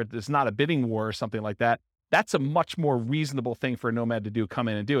construction where there's not a bidding war or something like that, that's a much more reasonable thing for a Nomad to do, come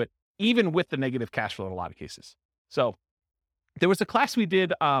in and do it, even with the negative cash flow in a lot of cases. So there was a class we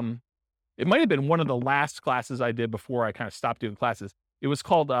did, it might have been one of the last classes I did before I kind of stopped doing classes. It was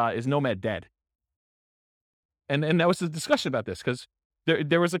called, Is Nomad Dead? And that was a discussion about this, because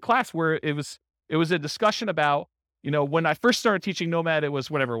there was a class where it was a discussion about, when I first started teaching Nomad, it was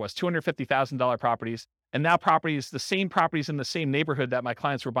whatever it was, $250,000 properties. And now the same properties in the same neighborhood that my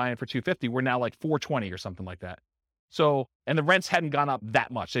clients were buying for $250 were now like $420 or something like that. So, and the rents hadn't gone up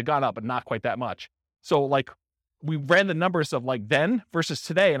that much. They'd gone up, but not quite that much. So we ran the numbers of then versus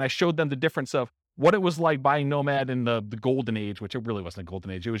today. And I showed them the difference of what it was like buying Nomad in the golden age, which it really wasn't a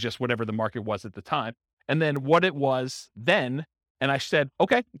golden age. It was just whatever the market was at the time. And then what it was then. And I said,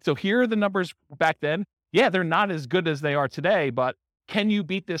 okay, so here are the numbers back then. Yeah, they're not as good as they are today, but can you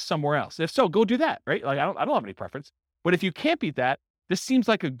beat this somewhere else? If so, go do that, right? I don't have any preference. But if you can't beat that, this seems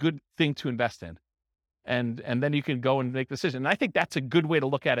like a good thing to invest in. And then you can go and make the decision. And I think that's a good way to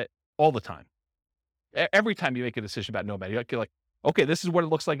look at it all the time. Every time you make a decision about Nomad, you're like, okay, this is what it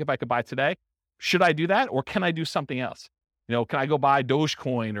looks like if I could buy today. Should I do that? Or can I do something else? Can I go buy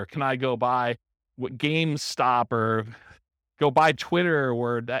Dogecoin, or can I go buy GameStop, or go buy Twitter,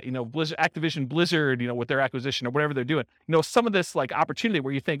 or that, Activision Blizzard, with their acquisition or whatever they're doing. Some of this opportunity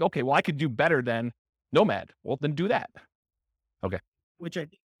where you think, okay, well, I could do better than Nomad. Well, then do that. Okay. Which I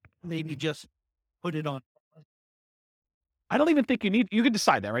maybe just put it on. I don't even think you can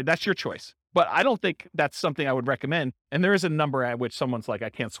decide that, right? That's your choice. But I don't think that's something I would recommend. And there is a number at which someone's like, I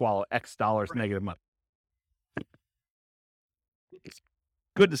can't swallow X dollars negative money.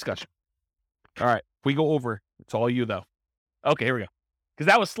 Good discussion. All right. If we go over, it's all you though. Okay, here we go. Because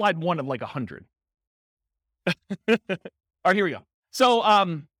that was slide 1 of 100. All right, here we go. So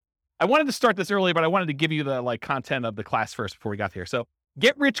I wanted to start this early, but I wanted to give you the content of the class first before we got here. So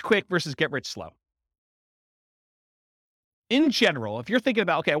get rich quick versus get rich slow. In general, if you're thinking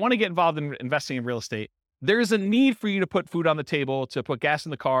about, okay, I want to get involved in investing in real estate, there's a need for you to put food on the table, to put gas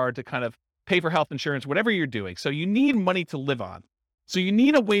in the car, to kind of pay for health insurance, whatever you're doing. So you need money to live on. So you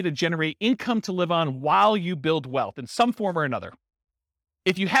need a way to generate income to live on while you build wealth in some form or another.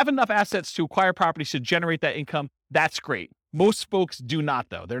 If you have enough assets to acquire properties to generate that income, that's great. Most folks do not,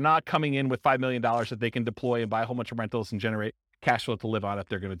 though. They're not coming in with $5 million that they can deploy and buy a whole bunch of rentals and generate cash flow to live on if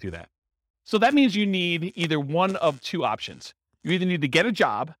they're going to do that. So that means you need either one of 2 options. You either need to get a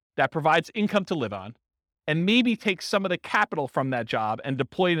job that provides income to live on, and maybe take some of the capital from that job and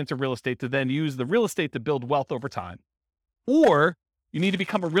deploy it into real estate to then use the real estate to build wealth over time. Or you need to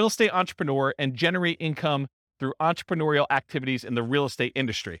become a real estate entrepreneur and generate income through entrepreneurial activities in the real estate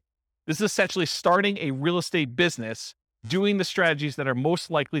industry. This is essentially starting a real estate business, doing the strategies that are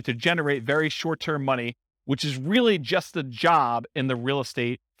most likely to generate very short-term money, which is really just a job in the real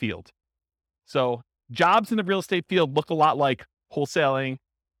estate field. So jobs in the real estate field look a lot like wholesaling,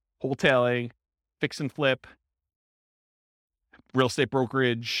 fix and flip, real estate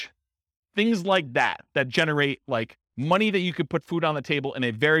brokerage, things like that generate money that you could put food on the table in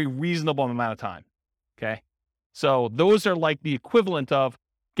a very reasonable amount of time. Okay. So those are the equivalent of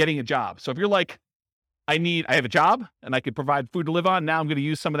getting a job. So if you're I have a job and I could provide food to live on. Now I'm going to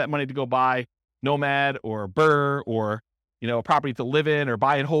use some of that money to go buy Nomad or Burr or, a property to live in or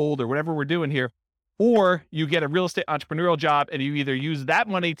buy and hold or whatever we're doing here. Or you get a real estate entrepreneurial job and you either use that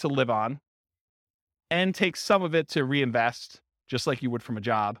money to live on and take some of it to reinvest, just like you would from a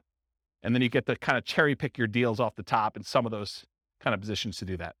job. And then you get to kind of cherry pick your deals off the top in some of those kind of positions to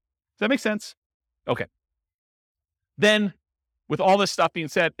do that. Does that make sense? Okay. Then, with all this stuff being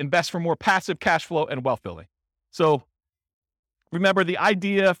said, invest for more passive cash flow and wealth building. So remember, the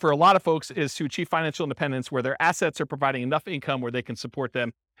idea for a lot of folks is to achieve financial independence where their assets are providing enough income where they can support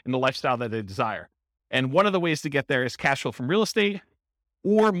them in the lifestyle that they desire. And one of the ways to get there is cash flow from real estate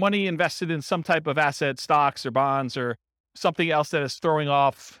or money invested in some type of asset, stocks or bonds or something else that is throwing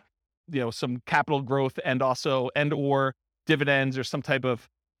off, some capital growth and or dividends or some type of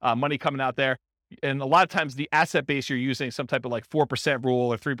money coming out there. And a lot of times the asset base you're using some type of like 4%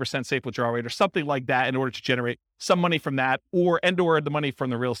 rule or 3% safe withdrawal rate or something like that in order to generate some money from that or the money from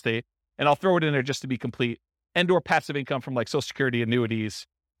the real estate. And I'll throw it in there just to be complete or passive income from like Social Security, annuities,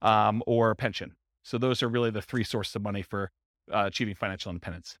 or pension. So those are really the three sources of money for achieving financial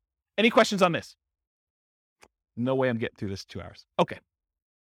independence. Any questions on this? No way I'm getting through this 2 hours. Okay.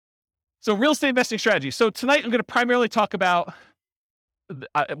 So real estate investing strategy. So tonight I'm going to primarily talk about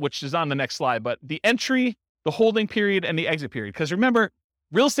which is on the next slide, but the entry, the holding period, and the exit period. Because remember,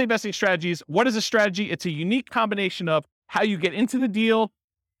 real estate investing strategies, what is a strategy? It's a unique combination of how you get into the deal,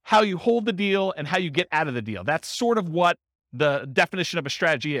 how you hold the deal, and how you get out of the deal. That's sort of what the definition of a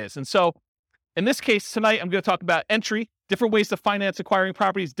strategy is. And so in this case, tonight, I'm going to talk about entry, different ways to finance acquiring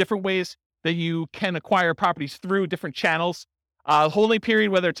properties, different ways that you can acquire properties through different channels, holding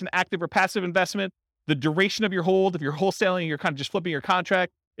period, whether it's an active or passive investment, the duration of your hold, if you're wholesaling, you're kind of just flipping your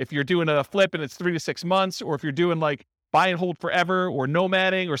contract. If you're doing a flip and it's 3 to 6 months, or if you're doing like buy and hold forever or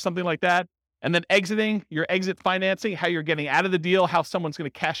nomading or something like that. And then exiting, your exit financing, how you're getting out of the deal, how someone's going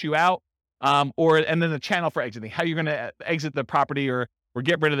to cash you out, and then the channel for exiting, how you're going to exit the property or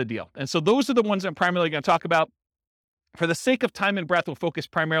get rid of the deal. And so those are the ones I'm primarily going to talk about. For the sake of time and breath, we'll focus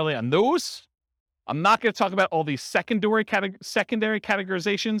primarily on those. I'm not going to talk about all these secondary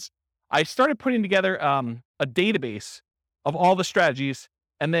categorizations. I started putting together a database of all the strategies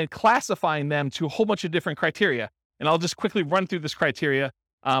and then classifying them to a whole bunch of different criteria. And I'll just quickly run through this criteria,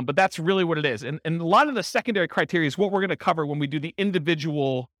 but that's really what it is. And a lot of the secondary criteria is what we're going to cover when we do the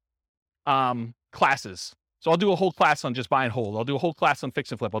individual classes. So I'll do a whole class on just buy and hold. I'll do a whole class on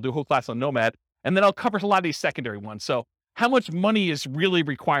fix and flip. I'll do a whole class on nomad. And then I'll cover a lot of these secondary ones. So how much money is really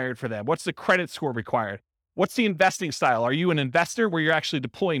required for them? What's the credit score required? What's the investing style? Are you an investor where you're actually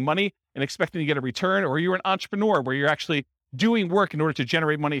deploying money and expecting to get a return? Or are you an entrepreneur where you're actually doing work in order to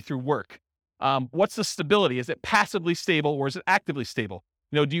generate money through work? What's the stability? Is it passively stable or is it actively stable?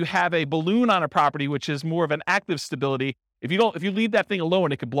 Do you have a balloon on a property, which is more of an active stability? If you leave that thing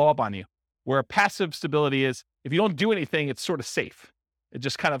alone, it could blow up on you. Where a passive stability is, if you don't do anything, it's sort of safe. It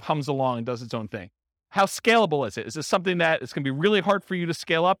just kind of hums along and does its own thing. How scalable is it? Is this something that is going to be really hard for you to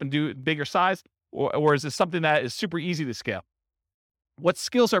scale up and do bigger size? Or is this something that is super easy to scale? What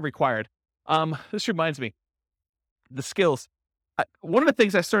skills are required? This reminds me, the skills. One of the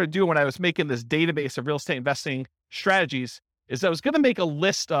things I started doing when I was making this database of real estate investing strategies is I was going to make a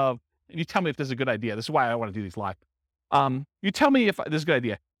list of, and you tell me if this is a good idea. This is why I want to do these live. You tell me if this is a good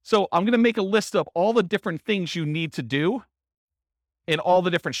idea. So I'm going to make a list of all the different things you need to do in all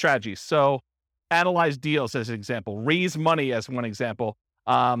the different strategies. So analyze deals as an example, raise money as one example,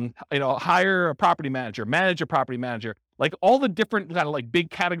 hire a property manager, manage a property manager, like all the different kind of like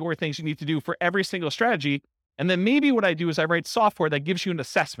big category things you need to do for every single strategy. And then maybe what I do is I write software that gives you an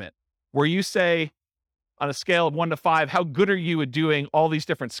assessment where you say on a scale of 1 to 5, how good are you at doing all these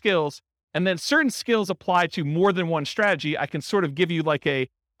different skills? And then certain skills apply to more than one strategy. I can sort of give you like a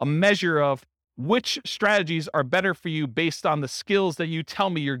measure of which strategies are better for you based on the skills that you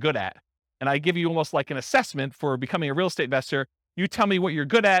tell me you're good at. And I give you almost like an assessment for becoming a real estate investor. You tell me what you're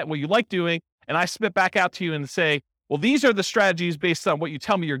good at, what you like doing, and I spit back out to you and say, well, these are the strategies based on what you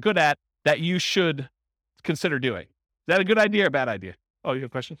tell me you're good at that you should consider doing. Is that a good idea or a bad idea? Oh, you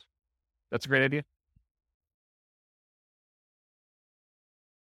have questions? That's a great idea.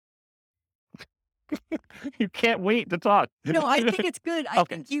 You can't wait to talk. No, I think it's good. I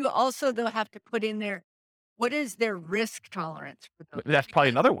Okay. think you also, though, have to put in there, what is their risk tolerance for those? That's probably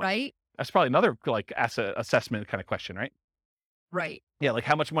another one. Right? That's probably another like asset assessment kind of question, right? Right. Yeah, like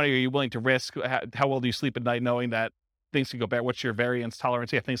how much money are you willing to risk? How well do you sleep at night knowing that things could go bad? What's your variance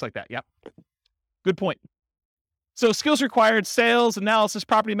tolerance? Yeah, things like that. Yep. Good point. So skills required, sales, analysis,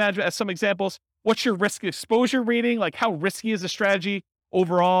 property management as some examples. What's your risk exposure rating? Like how risky is the strategy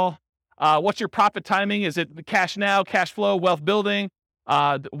overall? What's your profit timing? Is it cash now, cash flow, wealth building?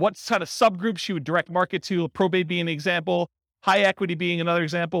 What kind of subgroups you would direct market to? Probate being an example, high equity being another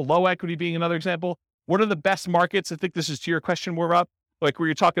example, low equity being another example. What are the best markets? I think this is to your question more up, like where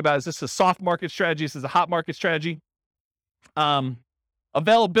you're talking about, is this a soft market strategy? Is this a hot market strategy?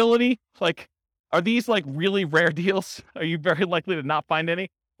 Availability, like, are these like really rare deals? Are you very likely to not find any?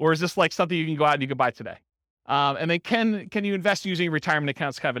 Or is this like something you can go out and you can buy today? And then can you invest using retirement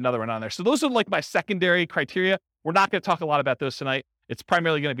accounts? Kind of another one on there. So those are like my secondary criteria. We're not going to talk a lot about those tonight. It's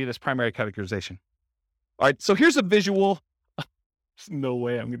primarily going to be this primary categorization. All right. So here's a visual. There's no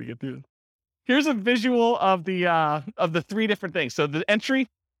way I'm going to get through this. Here's a visual of the three different things. So the entry,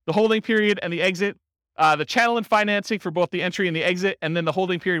 the holding period, and the exit. The channel and financing for both the entry and the exit, and then the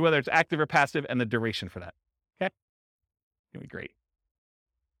holding period, whether it's active or passive, and the duration for that. Okay. Gonna be great.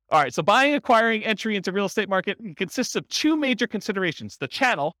 All right, so buying, acquiring, entry into real estate market consists of two major considerations: the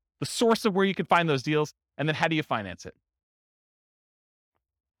channel, the source of where you can find those deals, and then how do you finance it?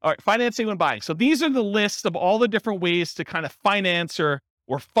 All right, financing when buying. So these are the lists of all the different ways to kind of finance or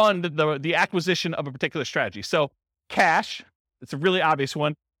fund the acquisition of a particular strategy. So cash, it's a really obvious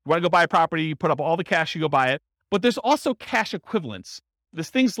one. You want to go buy a property, you put up all the cash, you go buy it. But there's also cash equivalents.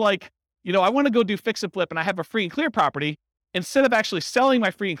 There's things like, I want to go do fix and flip and I have a free and clear property. Instead of actually selling my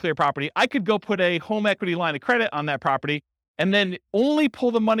free and clear property, I could go put a home equity line of credit on that property and then only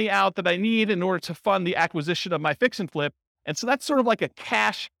pull the money out that I need in order to fund the acquisition of my fix and flip. And so that's sort of like a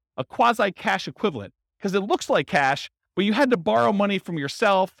quasi-cash equivalent, because it looks like cash, but you had to borrow money from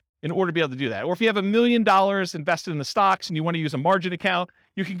yourself in order to be able to do that. Or if you have $1 million invested in the stocks and you want to use a margin account,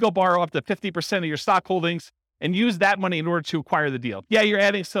 you can go borrow up to 50% of your stock holdings and use that money in order to acquire the deal. Yeah, you're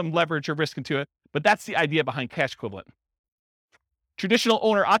adding some leverage or risk into it, but that's the idea behind cash equivalent. Traditional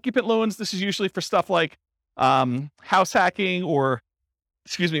owner-occupant loans, this is usually for stuff like house hacking or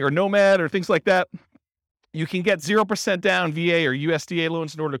Nomad or things like that. You can get 0% down VA or USDA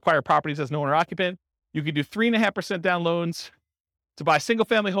loans in order to acquire properties as an owner-occupant. You can do 3.5% down loans to buy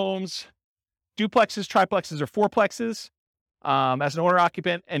single-family homes, duplexes, triplexes, or fourplexes as an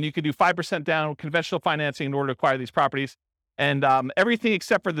owner-occupant, and you can do 5% down conventional financing in order to acquire these properties. And everything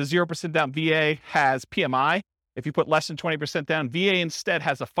except for the 0% down VA has PMI. If you put less than 20% down, VA instead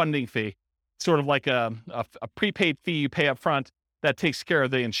has a funding fee, sort of like a prepaid fee you pay up front that takes care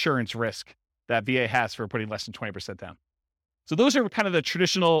of the insurance risk that VA has for putting less than 20% down. So those are kind of the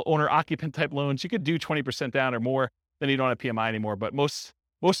traditional owner-occupant type loans. You could do 20% down or more, then you don't have PMI anymore, but most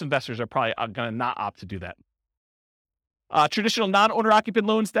investors are probably going to not opt to do that. Traditional non-owner-occupant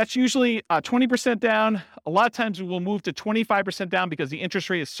loans, that's usually 20% down. A lot of times we will move to 25% down because the interest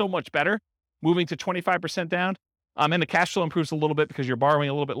rate is so much better, moving to 25% down. And the cash flow improves a little bit because you're borrowing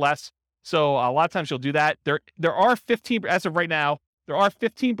a little bit less. So a lot of times you'll do that. There are 15, as of right now, there are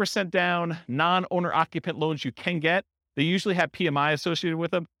 15% down non-owner-occupant loans you can get. They usually have PMI associated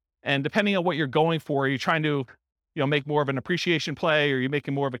with them. And depending on what you're going for, you're trying to make more of an appreciation play or you're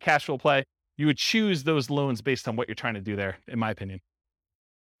making more of a cash flow play, you would choose those loans based on what you're trying to do there, in my opinion.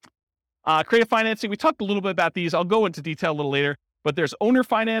 Creative financing, we talked a little bit about these. I'll go into detail a little later, but there's owner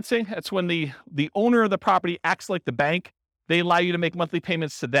financing. That's when the owner of the property acts like the bank. They allow you to make monthly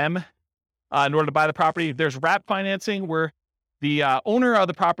payments to them in order to buy the property. There's wrap financing, where the owner of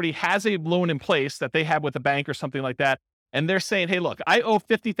the property has a loan in place that they have with a bank or something like that. And they're saying, hey, look, I owe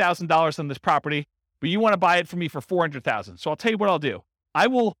 $50,000 on this property, but you want to buy it from me for $400,000. So I'll tell you what I'll do. I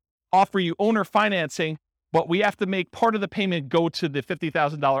will offer you owner financing, but we have to make part of the payment go to the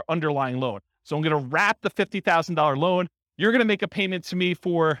 $50,000 underlying loan. So I'm going to wrap the $50,000 loan. You're going to make a payment to me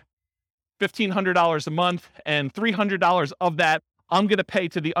for $1,500 a month, and $300 of that I'm going to pay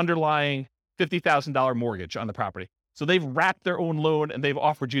to the underlying $50,000 mortgage on the property. So they've wrapped their own loan and they've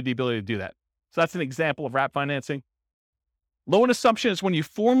offered you the ability to do that. So that's an example of wrap financing. Loan assumption is when you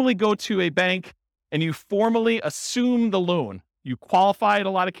formally go to a bank and you formally assume the loan. You qualify in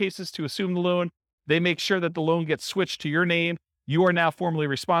a lot of cases to assume the loan. They make sure that the loan gets switched to your name. You are now formally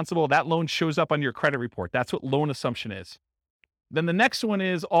responsible. That loan shows up on your credit report. That's what loan assumption is. Then the next one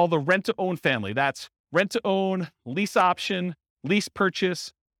is all the rent-to-own family. That's rent-to-own, lease option, lease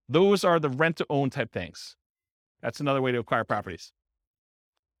purchase. Those are the rent-to-own type things. That's another way to acquire properties.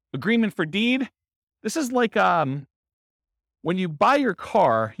 Agreement for deed. This is like when you buy your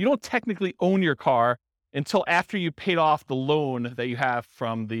car, you don't technically own your car until after you paid off the loan that you have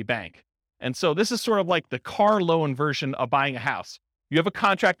from the bank. And so this is sort of like the car loan version of buying a house. You have a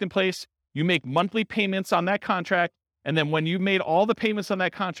contract in place, you make monthly payments on that contract, and then when you've made all the payments on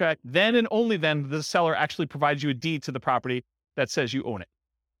that contract, then and only then the seller actually provides you a deed to the property that says you own it.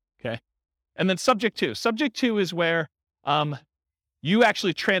 Okay. And then subject to. Subject to is where you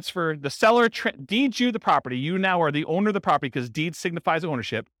actually transfer, the seller deeds you the property. You now are the owner of the property because deed signifies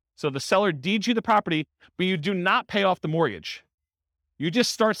ownership. So the seller deeds you the property, but you do not pay off the mortgage. You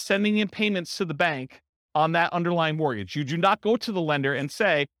just start sending in payments to the bank on that underlying mortgage. You do not go to the lender and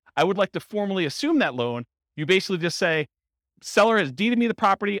say, I would like to formally assume that loan. You basically just say, seller has deeded me the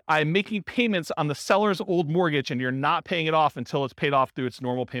property. I'm making payments on the seller's old mortgage, and you're not paying it off until it's paid off through its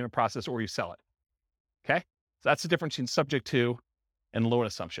normal payment process or you sell it. Okay? So that's the difference between subject to and loan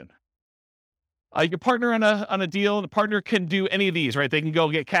assumption. You can partner on a deal. The partner can do any of these, right? They can go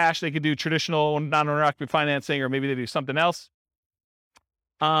get cash. They can do traditional non-owner-occupied financing, or maybe they do something else.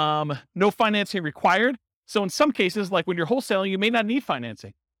 No financing required. So in some cases, like when you're wholesaling, you may not need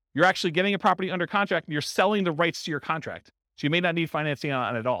financing. You're actually getting a property under contract and you're selling the rights to your contract. So you may not need financing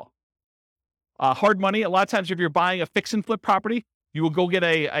on it at all. Hard money. A lot of times if you're buying a fix and flip property, you will go get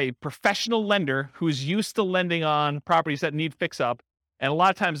a professional lender who's used to lending on properties that need fix up. And a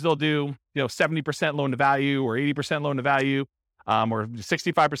lot of times they'll do, 70% loan to value or 80% loan to value, or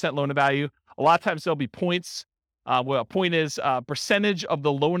 65% loan to value. A lot of times there'll be points. A point is a percentage of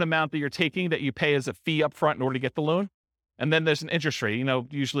the loan amount that you're taking that you pay as a fee up front in order to get the loan. And then there's an interest rate,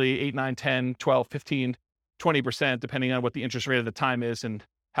 usually 8, 9, 10, 12, 15, 20%, depending on what the interest rate at the time is and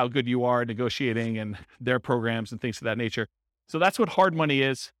how good you are negotiating and their programs and things of that nature. So that's what hard money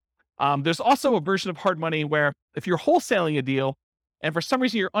is. There's also a version of hard money where if you're wholesaling a deal and for some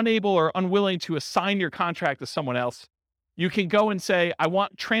reason you're unable or unwilling to assign your contract to someone else, you can go and say, I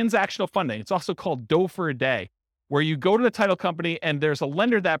want transactional funding. It's also called dough for a day, where you go to the title company and there's a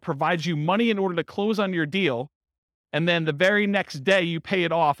lender that provides you money in order to close on your deal. And then the very next day you pay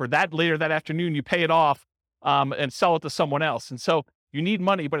it off, or later that afternoon, you pay it off and sell it to someone else. And so you need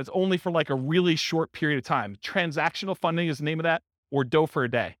money, but it's only for like a really short period of time. Transactional funding is the name of that, or dough for a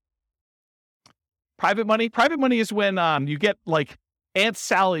day. Private money. Private money is when you get like Aunt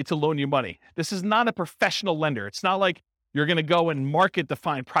Sally to loan you money. This is not a professional lender. It's not like you're going to go and market to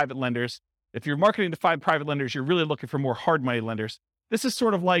find private lenders. If you're marketing to find private lenders, you're really looking for more hard money lenders. This is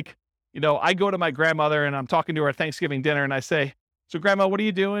sort of like, I go to my grandmother and I'm talking to her at Thanksgiving dinner and I say, so Grandma, what are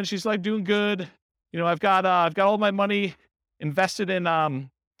you doing? She's like, doing good. I've got all my money invested in, CDs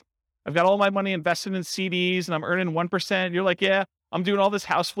and I'm earning 1%. You're like, yeah, I'm doing all this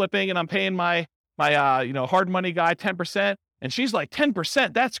house flipping and I'm paying my hard money guy 10%. And she's like,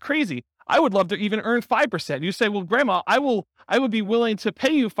 10%? That's crazy. I would love to even earn 5%. You say, well, Grandma, I would be willing to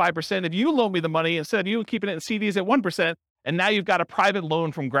pay you 5% if you loan me the money instead of you keeping it in CDs at 1%. And now you've got a private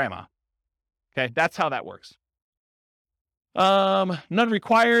loan from Grandma. Okay, that's how that works. None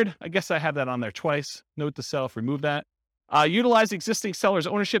required. I guess I have that on there twice. Note to self, remove that. Utilize existing seller's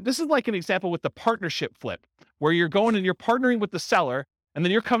ownership. This is like an example with the partnership flip, where you're going and you're partnering with the seller, and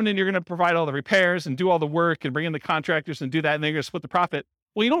then you're coming in, you're going to provide all the repairs and do all the work and bring in the contractors and do that, and then you're going to split the profit.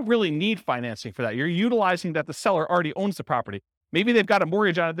 Well, you don't really need financing for that. You're utilizing that the seller already owns the property. Maybe they've got a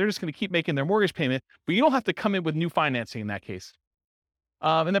mortgage on it. They're just going to keep making their mortgage payment, but you don't have to come in with new financing in that case.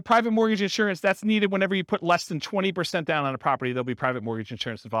 And then private mortgage insurance, that's needed whenever you put less than 20% down on a property. There'll be private mortgage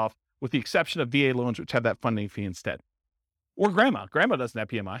insurance involved, with the exception of VA loans, which have that funding fee instead. Or Grandma. Grandma doesn't have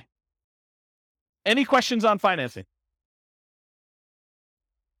PMI. Any questions on financing?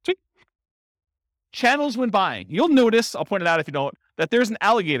 Sweet. Channels when buying. You'll notice, I'll point it out if you don't, that there's an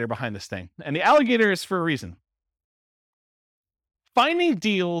alligator behind this thing. And the alligator is for a reason. Finding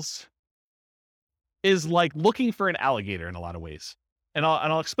deals is like looking for an alligator in a lot of ways. And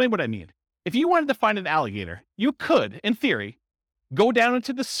I'll explain what I mean. If you wanted to find an alligator, you could, in theory, go down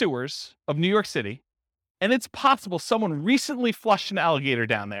into the sewers of New York City, and it's possible someone recently flushed an alligator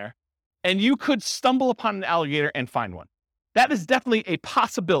down there, and you could stumble upon an alligator and find one. That is definitely a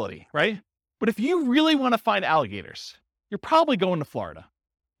possibility, right? But if you really want to find alligators, you're probably going to Florida.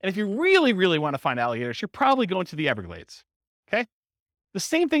 And if you really, really want to find alligators, you're probably going to the Everglades, okay? The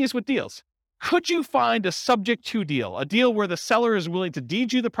same thing is with deals. Could you find a subject to deal, a deal where the seller is willing to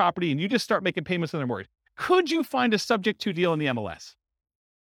deed you the property and you just start making payments on their mortgage? Could you find a subject to deal in the MLS?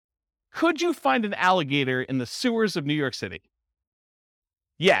 Could you find an alligator in the sewers of New York City?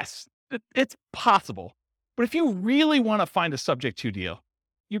 Yes, it's possible. But if you really want to find a subject to deal,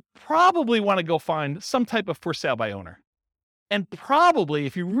 you probably want to go find some type of for sale by owner. And probably,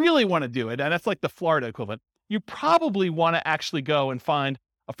 if you really want to do it, and that's like the Florida equivalent, you probably want to actually go and find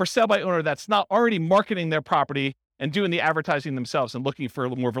a for sale by owner that's not already marketing their property and doing the advertising themselves and looking for a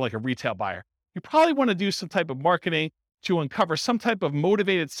little more of like a retail buyer. You probably want to do some type of marketing to uncover some type of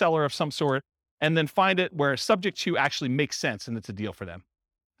motivated seller of some sort, and then find it where subject to actually makes sense and it's a deal for them.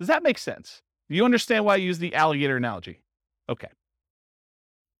 Does that make sense? Do you understand why I use the alligator analogy? Okay.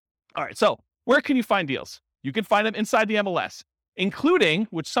 All right, so where can you find deals? You can find them inside the MLS, including,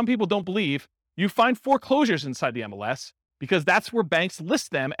 which some people don't believe, you find foreclosures inside the MLS, because that's where banks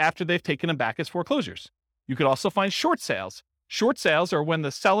list them after they've taken them back as foreclosures. You could also find short sales. Short sales are when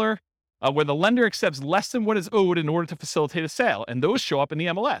where the lender accepts less than what is owed in order to facilitate a sale, and those show up in the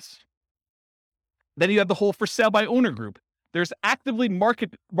MLS. Then you have the whole for sale by owner group. there's actively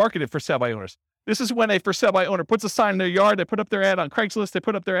marketed for sale by owners. This is when a for sale by owner puts a sign in their yard, they put up their ad on Craigslist, they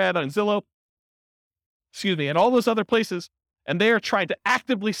put up their ad on Zillow, and all those other places, and they are trying to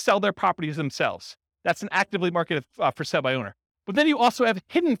actively sell their properties themselves. That's an actively marketed for sale by owner. But then you also have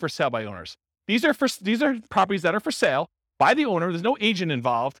hidden for sale by owners. These are properties that are for sale by the owner. There's no agent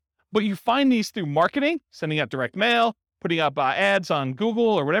involved, but you find these through marketing, sending out direct mail, putting up ads on Google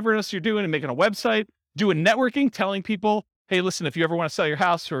or whatever else you're doing, and making a website, doing networking, telling people, hey, listen, if you ever want to sell your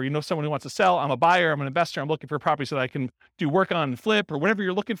house or you know someone who wants to sell, I'm a buyer, I'm an investor, I'm looking for a property so that I can do work on and flip or whatever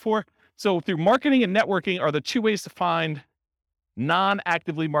you're looking for. So through marketing and networking are the two ways to find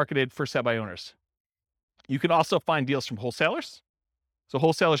non-actively marketed for sale by owners. You can also find deals from wholesalers. So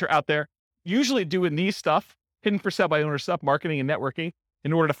wholesalers are out there usually doing these stuff, hidden for sale by owner stuff, marketing and networking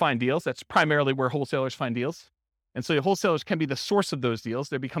in order to find deals. That's primarily where wholesalers find deals. And so the wholesalers can be the source of those deals.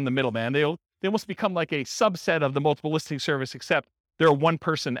 They become the middleman. They almost become like a subset of the multiple listing service, except they're a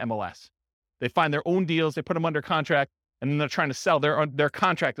one-person MLS. They find their own deals, they put them under contract, and then they're trying to sell their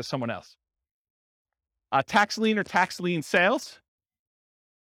contract to someone else. Tax lien or tax lien sales.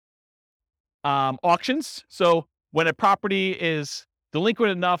 Auctions. So when a property is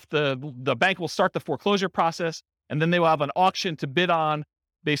delinquent enough, the bank will start the foreclosure process, and then they will have an auction to bid on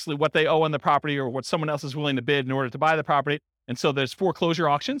basically what they owe on the property or what someone else is willing to bid in order to buy the property. And so there's foreclosure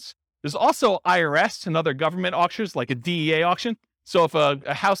auctions. There's also IRS and other government auctions, like a DEA auction. So if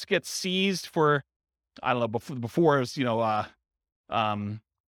a house gets seized for, I don't know, before it was,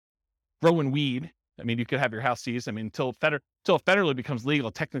 growing weed, I mean, you could have your house seized. I mean, until it federally becomes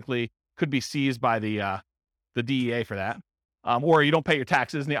legal, technically could be seized by the DEA for that. Or you don't pay your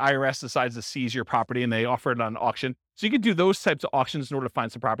taxes and the IRS decides to seize your property and they offer it on auction. So you could do those types of auctions in order to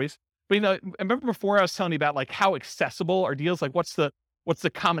find some properties. But, I remember before I was telling you about like how accessible are deals? Like what's the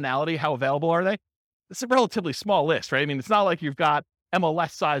commonality? How available are they? It's a relatively small list, right? I mean, it's not like you've got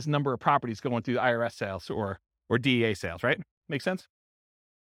MLS sized number of properties going through IRS sales or DEA sales, right? Make sense?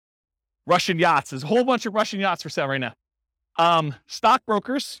 Russian yachts. There's a whole bunch of Russian yachts for sale right now.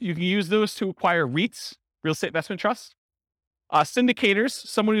 Stockbrokers, you can use those to acquire REITs, real estate investment trusts. Syndicators,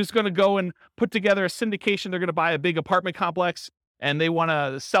 someone who's going to go and put together a syndication. They're going to buy a big apartment complex and they want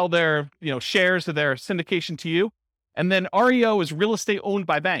to sell their, shares of their syndication to you. And then REO is real estate owned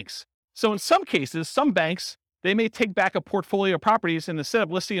by banks. So in some cases, some banks, they may take back a portfolio of properties and instead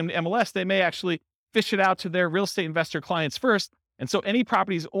of listing them in MLS, they may actually fish it out to their real estate investor clients first. And so any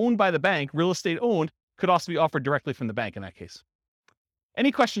properties owned by the bank, real estate owned, could also be offered directly from the bank in that case.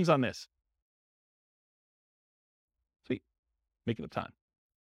 Any questions on this? Sweet. Making up time.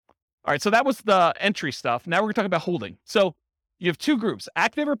 All right, so that was the entry stuff. Now we're going to talk about holding. So you have two groups,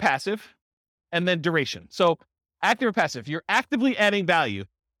 active or passive, and then duration. So active or passive, you're actively adding value,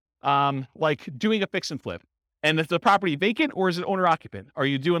 like doing a fix and flip. And is the property vacant or is it owner occupant? Are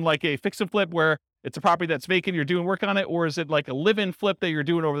you doing like a fix and flip where it's a property that's vacant, you're doing work on it, or is it like a live-in flip that you're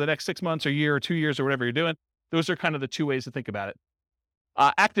doing over the next 6 months or year or 2 years or whatever you're doing? Those are kind of the two ways to think about it.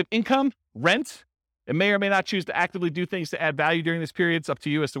 Active income, rent. It may or may not choose to actively do things to add value during this period. It's up to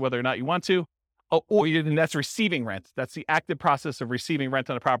you as to whether or not you want to. And that's receiving rent. That's the active process of receiving rent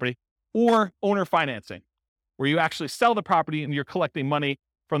on a property. Or owner financing, where you actually sell the property and you're collecting money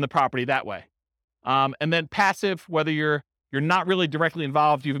from the property that way. And then passive, whether you're not really directly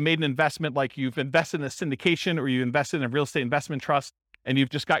involved, you've made an investment, like you've invested in a syndication or you invested in a real estate investment trust, and you've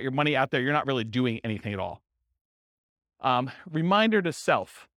just got your money out there. You're not really doing anything at all. Reminder to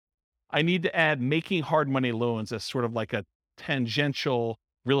self, I need to add making hard money loans as sort of like a tangential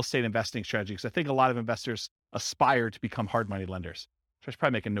real estate investing strategy, because I think a lot of investors aspire to become hard money lenders. So I should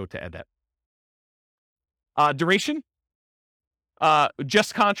probably make a note to add that. Duration.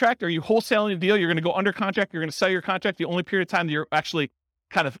 Just contract. Are you wholesaling a deal? You're going to go under contract. You're going to sell your contract. The only period of time that you're actually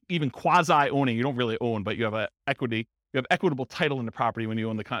kind of even quasi owning, you don't really own, but you have equitable title in the property when you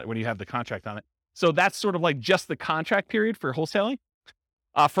own when you have the contract on it. So that's sort of like just the contract period for wholesaling.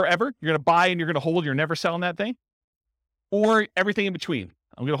 Forever. You're going to buy and you're going to hold. You're never selling that thing. Or everything in between.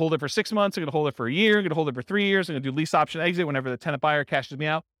 I'm going to hold it for 6 months. I'm going to hold it for a year. I'm going to hold it for 3 years. I'm going to do lease option exit whenever the tenant buyer cashes me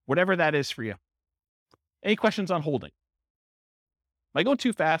out. Whatever that is for you. Any questions on holding? Am I going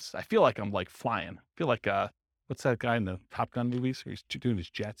too fast? I feel like I'm like flying. I feel like, what's that guy in the Top Gun movies where he's doing his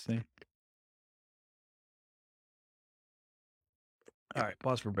jets thing? All right,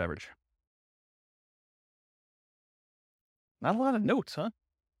 pause for beverage. Not a lot of notes, huh?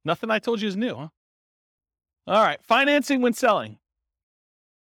 Nothing I told you is new, huh? All right, financing when selling.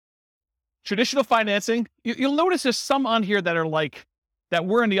 Traditional financing, you'll notice there's some on here that are like, that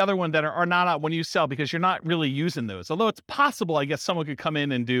were in the other one that are not out when you sell because you're not really using those. Although it's possible, I guess someone could come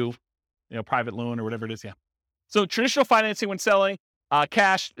in and do, private loan or whatever it is. Yeah. So traditional financing when selling,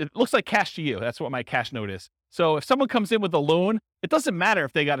 cash, it looks like cash to you. That's what my cash note is. So if someone comes in with a loan, it doesn't matter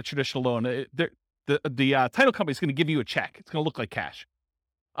if they got a traditional loan. The title company is going to give you a check. It's going to look like cash.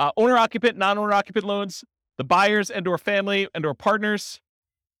 Owner-occupant, non-owner-occupant loans, the buyers and or family and or partners,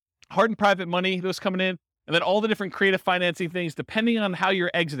 hard and private money, those coming in, and then all the different creative financing things, depending on how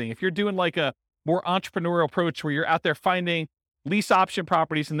you're exiting. If you're doing like a more entrepreneurial approach where you're out there finding lease option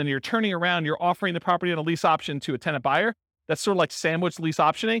properties and then you're turning around, you're offering the property on a lease option to a tenant buyer, that's sort of like sandwich lease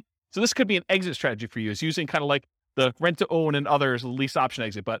optioning. So this could be an exit strategy for you. It's using kind of like the rent to own and others, lease option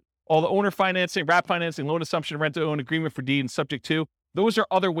exit, but all the owner financing, wrap financing, loan assumption, rent to own, agreement for deed, and subject to, those are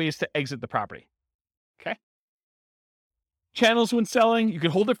other ways to exit the property. Okay. Channels when selling, you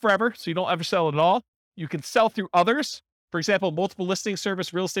can hold it forever, so you don't ever sell it at all. You can sell through others. For example, multiple listing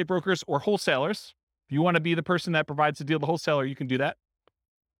service, real estate brokers, or wholesalers. If you want to be the person that provides the deal to the wholesaler, you can do that.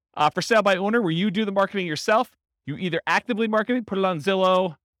 For sale by owner, where you do the marketing yourself, you either actively market it, put it on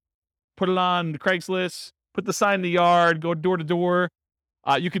Zillow, put it on Craigslist, put the sign in the yard, go door to door.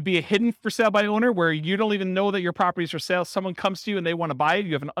 You could be a hidden for sale by owner where you don't even know that your property is for sale. Someone comes to you and they want to buy it.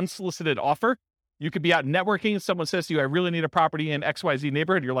 You have an unsolicited offer. You could be out networking. Someone says to you, I really need a property in XYZ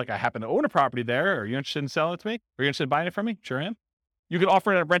neighborhood. You're like, I happen to own a property there. Are you interested in selling it to me? Are you interested in buying it from me? Sure am. You could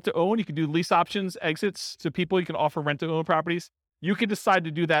offer it at rent to own. You can do lease options, exits to people. You can offer rent to own properties. You could decide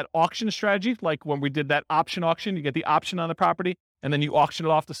to do that auction strategy. Like when we did that option auction, you get the option on the property and then you auction it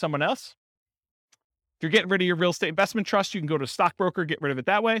off to someone else. If you're getting rid of your real estate investment trust, you can go to a stockbroker, get rid of it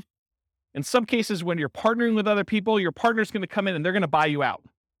that way. In some cases, when you're partnering with other people, your partner's going to come in and they're going to buy you out.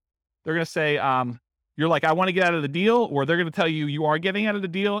 They're going to say, you're like, I want to get out of the deal, or they're going to tell you you are getting out of the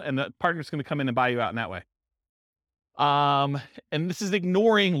deal, and the partner's going to come in and buy you out in that way. And this is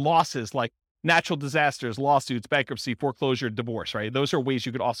ignoring losses like natural disasters, lawsuits, bankruptcy, foreclosure, divorce, right? Those are ways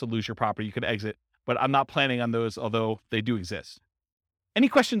you could also lose your property. You could exit, but I'm not planning on those, although they do exist. Any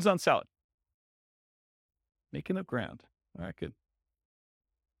questions on selling? Making up ground. All right, good.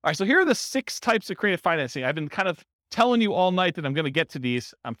 All right, so here are the 6 types of creative financing. I've been kind of telling you all night that I'm going to get to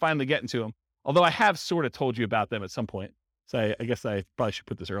these. I'm finally getting to them, although I have sort of told you about them at some point. So I guess I probably should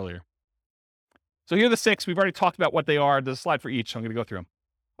put this earlier. So here are the 6. We've already talked about what they are. There's a slide for each, so I'm going to go through them.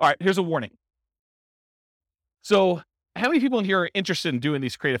 All right, here's a warning. So how many people in here are interested in doing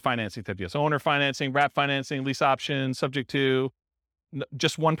these creative financing type deals? Owner financing, wrap financing, lease option, subject to,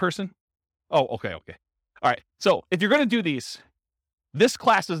 just one person? Oh, okay. All right, so if you're going to do these, this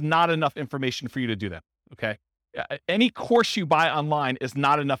class is not enough information for you to do them, okay? Any course you buy online is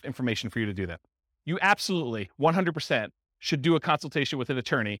not enough information for you to do that. You absolutely, 100%, should do a consultation with an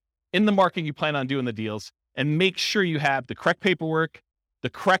attorney in the market you plan on doing the deals and make sure you have the correct paperwork, the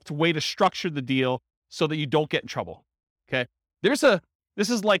correct way to structure the deal so that you don't get in trouble, okay? There's a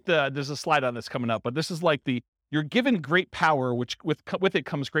slide on this coming up, but this is like you're given great power, which with it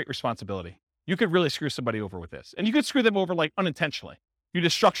comes great responsibility. You could really screw somebody over with this. And you could screw them over like unintentionally. You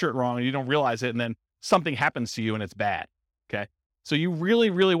just structure it wrong and you don't realize it, and then something happens to you and it's bad, okay? So you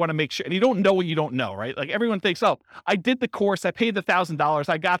really, really want to make sure, and you don't know what you don't know, right? Like everyone thinks, oh, I did the course, I paid the $1,000,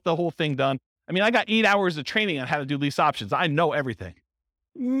 I got the whole thing done. I mean, I got 8 hours of training on how to do lease options. I know everything.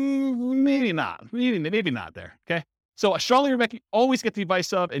 Maybe not, maybe not there, okay? So I strongly recommend you always get the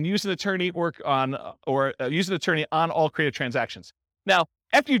advice of and use an attorney use an attorney on all creative transactions. Now,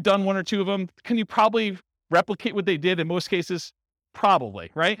 after you've done 1 or 2 of them, can you probably replicate what they did in most cases? Probably,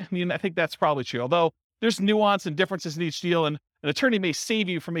 right? I mean, I think that's probably true. Although there's nuance and differences in each deal, and an attorney may save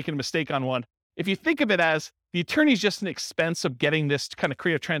you from making a mistake on one. If you think of it as the attorney is just an expense of getting this kind of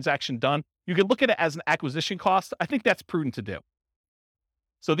creative transaction done, you can look at it as an acquisition cost. I think that's prudent to do.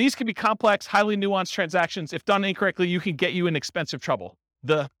 So these can be complex, highly nuanced transactions. If done incorrectly, you can get you in expensive trouble.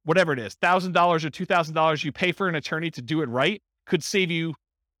 Whatever it is, $1,000 or $2,000 you pay for an attorney to do it right could save you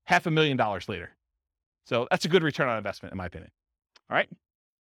 $500,000 later. So that's a good return on investment, in my opinion. All right.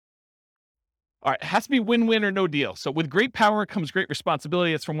 It has to be win-win or no deal. So with great power comes great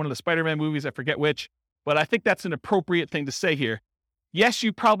responsibility. It's from one of the Spider-Man movies. I forget which, but I think that's an appropriate thing to say here. Yes,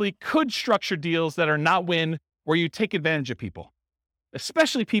 you probably could structure deals that are not win, where you take advantage of people,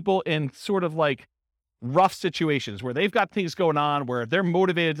 especially people in sort of like rough situations where they've got things going on, where they're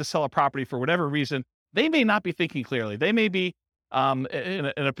motivated to sell a property for whatever reason. They may not be thinking clearly. They may be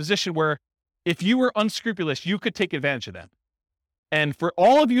in a position where if you were unscrupulous, you could take advantage of them. And for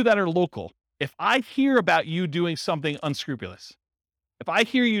all of you that are local, if I hear about you doing something unscrupulous, if I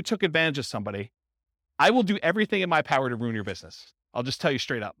hear you took advantage of somebody, I will do everything in my power to ruin your business. I'll just tell you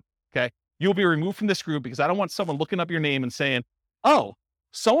straight up, okay? You'll be removed from this group because I don't want someone looking up your name and saying, oh,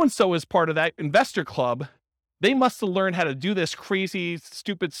 so-and-so is part of that investor club. They must have learned how to do this crazy,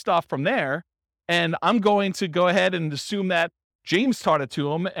 stupid stuff from there. And I'm going to go ahead and assume that James taught it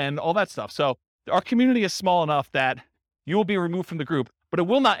to him and all that stuff. So our community is small enough that you will be removed from the group, but it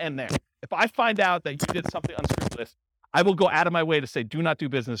will not end there. If I find out that you did something unscrupulous, I will go out of my way to say, do not do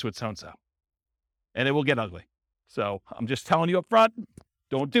business with so-and-so. And it will get ugly. So I'm just telling you up front,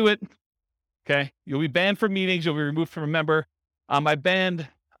 don't do it. Okay. You'll be banned from meetings. You'll be removed from a member. I banned,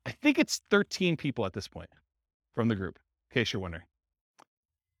 I think it's 13 people at this point from the group, in case you're wondering.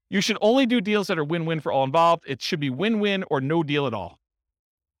 You should only do deals that are win-win for all involved. It should be win-win or no deal at all.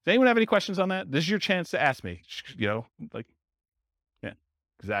 Does anyone have any questions on that? This is your chance to ask me. Yeah,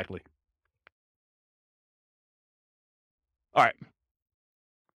 exactly. All right.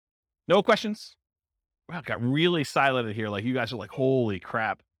 No questions? Wow, it got really silent in here. Like, you guys are like, holy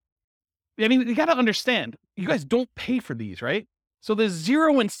crap. I mean, you got to understand, you guys don't pay for these, right? So there's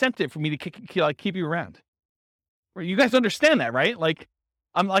zero incentive for me to keep you around. You guys understand that, right? Like,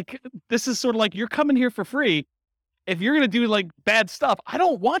 I'm like, this is sort of like, you're coming here for free. If you're going to do like bad stuff, I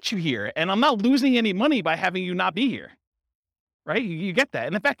don't want you here. And I'm not losing any money by having you not be here. Right? You get that.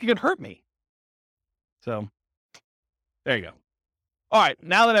 And in fact, you could hurt me. So there you go. All right.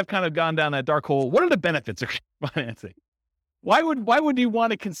 Now that I've kind of gone down that dark hole, what are the benefits of financing? Why would you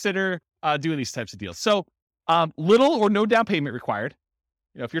want to consider doing these types of deals? So little or no down payment required.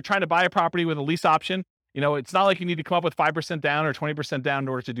 If you're trying to buy a property with a lease option, it's not like you need to come up with 5% down or 20% down in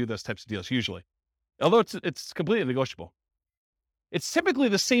order to do those types of deals usually. Although it's completely negotiable. It's typically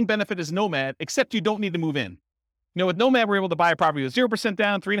the same benefit as Nomad, except you don't need to move in. With Nomad, we're able to buy a property with 0%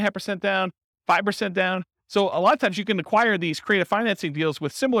 down, 3.5% down, 5% down. So a lot of times you can acquire these creative financing deals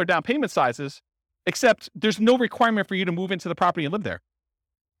with similar down payment sizes, except there's no requirement for you to move into the property and live there.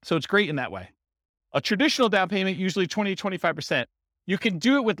 So it's great in that way. A traditional down payment, usually 20 to 25%. You can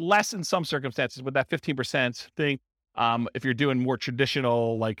do it with less in some circumstances with that 15% thing. If you're doing more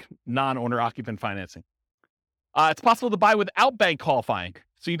traditional, like non-owner occupant financing. It's possible to buy without bank qualifying.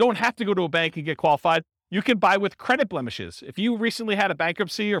 So you don't have to go to a bank and get qualified. You can buy with credit blemishes. If you recently had a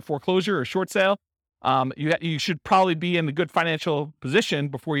bankruptcy or foreclosure or short sale, you should probably be in a good financial position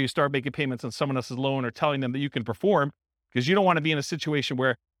before you start making payments on someone else's loan or telling them that you can perform, because you don't want to be in a situation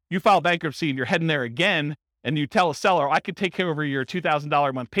where you file bankruptcy and you're heading there again and you tell a seller, I could take over your $2,000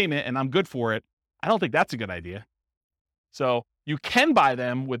 a month payment and I'm good for it. I don't think that's a good idea. So you can buy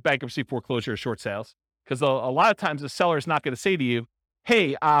them with bankruptcy, foreclosure, or short sales, because a lot of times the seller is not going to say to you,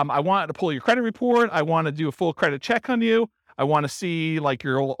 hey, I want to pull your credit report. I want to do a full credit check on you. I want to see like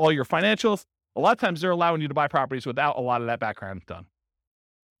all your financials. A lot of times they're allowing you to buy properties without a lot of that background done.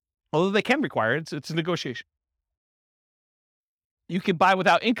 Although they can require it, it's a negotiation. You can buy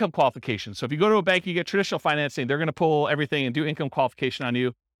without income qualification. So if you go to a bank, you get traditional financing, they're going to pull everything and do income qualification on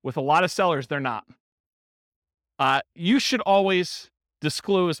you. With a lot of sellers, they're not. You should always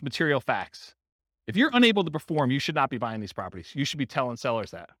disclose material facts. If you're unable to perform, you should not be buying these properties. You should be telling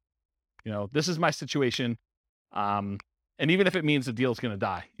sellers that, this is my situation. And even if it means the deal is going to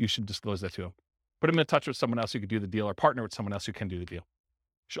die, you should disclose that to them. Put them in touch with someone else who could do the deal or partner with someone else who can do the deal.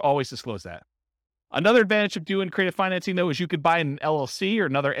 You should always disclose that. Another advantage of doing creative financing, though, is you could buy an LLC or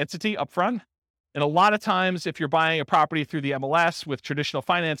another entity up front. And a lot of times, if you're buying a property through the MLS with traditional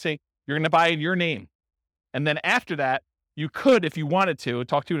financing, you're going to buy in your name. And then after that, you could, if you wanted to,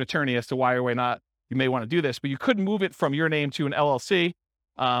 talk to an attorney as to why or why not you may want to do this, but you could move it from your name to an LLC.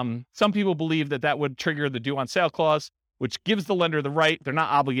 Some people believe that would trigger the due on sale clause, which gives the lender the right, they're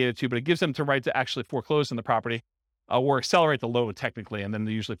not obligated to, but it gives them the right to actually foreclose on the property or accelerate the loan technically, and then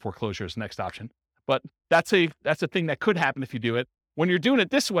usually foreclosure is the next option. But that's a thing that could happen if you do it. When you're doing it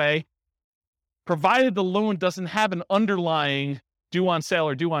this way, provided the loan doesn't have an underlying due on sale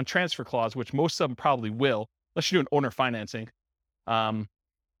or due on transfer clause, which most of them probably will, unless you're doing owner financing.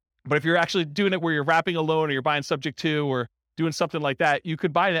 But if you're actually doing it where you're wrapping a loan or you're buying subject to or doing something like that, you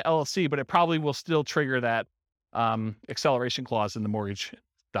could buy an LLC, but it probably will still trigger that acceleration clause in the mortgage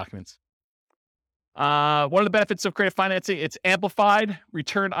documents. One of the benefits of creative financing, it's amplified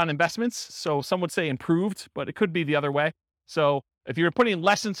return on investments. So some would say improved, but it could be the other way. So if you're putting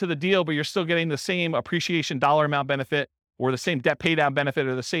less into the deal, but you're still getting the same appreciation dollar amount benefit or the same debt pay down benefit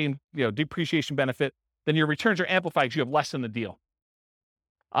or the same depreciation benefit, then your returns are amplified because you have less in the deal.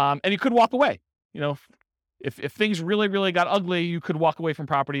 And you could walk away. If things really, really got ugly, you could walk away from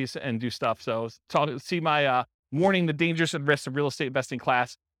properties and do stuff. So see my warning the dangers and risks of real estate investing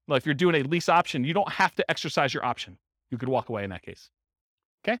class. Well, if you're doing a lease option, you don't have to exercise your option. You could walk away in that case.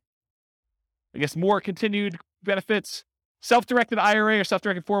 Okay. I guess more continued benefits, self-directed IRA or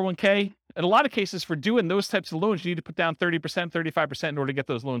self-directed 401k. In a lot of cases for doing those types of loans, you need to put down 30%, 35% in order to get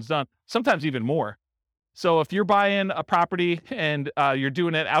those loans done. Sometimes even more. So if you're buying a property and you're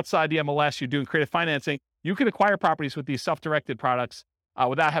doing it outside the MLS, you're doing creative financing, you can acquire properties with these self-directed products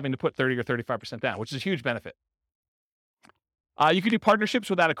without having to put 30 or 35% down, which is a huge benefit. You can do partnerships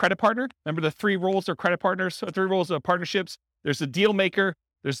without a credit partner. Remember the 3 roles of credit partners, 3 roles of partnerships. There's the deal maker,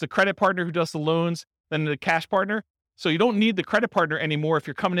 there's the credit partner who does the loans, then the cash partner. So you don't need the credit partner anymore if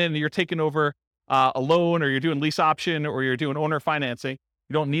you're coming in and you're taking over a loan, or you're doing lease option, or you're doing owner financing.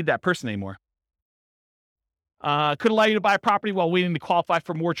 You don't need that person anymore. Could allow you to buy a property while waiting to qualify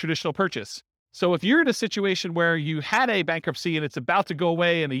for more traditional purchase. So if you're in a situation where you had a bankruptcy and it's about to go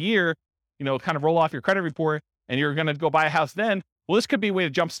away in a year, kind of roll off your credit report, and you're going to go buy a house then, well, this could be a way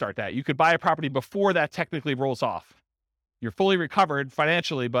to jumpstart that. You could buy a property before that technically rolls off. You're fully recovered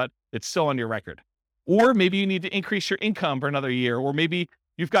financially, but it's still on your record. Or maybe you need to increase your income for another year, or maybe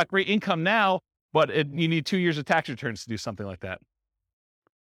you've got great income now, but you need 2 years of tax returns to do something like that.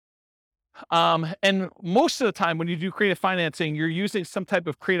 And most of the time when you do creative financing, you're using some type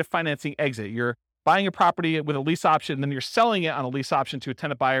of creative financing exit. You're buying a property with a lease option, then you're selling it on a lease option to a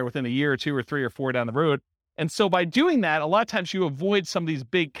tenant buyer within a year or 2 or 3 or 4 down the road. And so by doing that, a lot of times you avoid some of these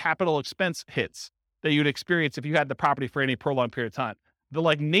big capital expense hits that you'd experience if you had the property for any prolonged period of time. The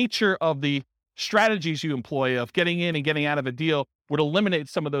nature of the strategies you employ of getting in and getting out of a deal would eliminate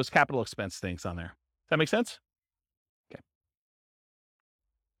some of those capital expense things on there. Does that make sense? Okay.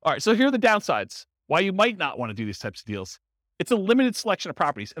 All right, so here are the downsides, why you might not want to do these types of deals. It's a limited selection of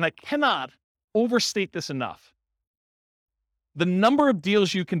properties, and I cannot overstate this enough. The number of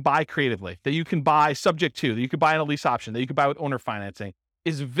deals you can buy creatively, that you can buy subject to, that you can buy on a lease option, that you can buy with owner financing,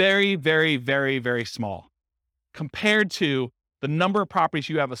 is very, very, very, very small compared to the number of properties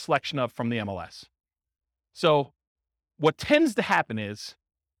you have a selection of from the MLS. So what tends to happen is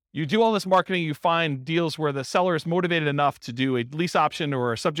you do all this marketing, you find deals where the seller is motivated enough to do a lease option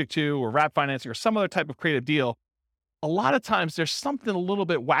or a subject to or wrap financing or some other type of creative deal. A lot of times there's something a little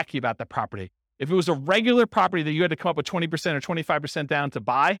bit wacky about that property. If it was a regular property that you had to come up with 20% or 25% down to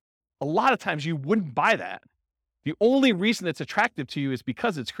buy, a lot of times you wouldn't buy that. The only reason it's attractive to you is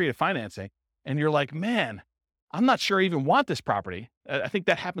because it's creative financing. And you're like, man, I'm not sure I even want this property. I think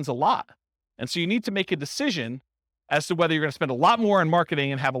that happens a lot. And so you need to make a decision as to whether you're going to spend a lot more on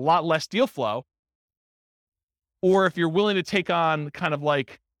marketing and have a lot less deal flow, or if you're willing to take on kind of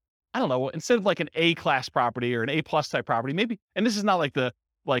instead of an A-class property or an A-plus type property, maybe, and this is not the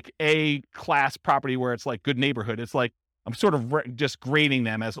A-class property where it's good neighborhood. It's I'm sort of just grading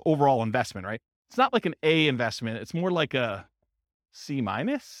them as overall investment, right? It's not like an A investment. It's more like a C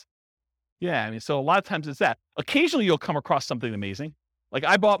minus. Yeah, so a lot of times it's that. Occasionally you'll come across something amazing.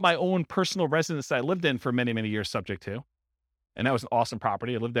 I bought my own personal residence that I lived in for many, many years subject to, and that was an awesome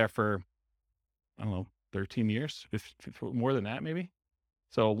property. I lived there for, 13 years, more than that maybe.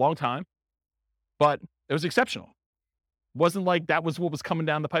 So a long time, but it was exceptional. It wasn't like that was what was coming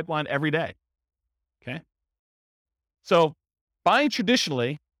down the pipeline every day. Okay. So buying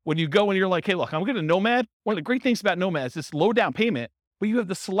traditionally, when you go and you're like, hey, look, I'm going to Nomad. One of the great things about Nomad is this low down payment, but you have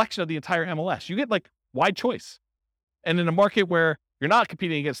the selection of the entire MLS. You get wide choice. And in a market where you're not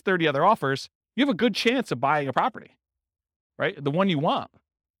competing against 30 other offers, you have a good chance of buying a property, right? The one you want.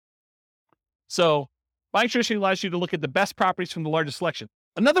 So buying traditionally allows you to look at the best properties from the largest selection.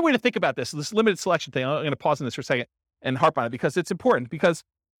 Another way to think about this limited selection thing, I'm going to pause on this for a second and harp on it because it's important, because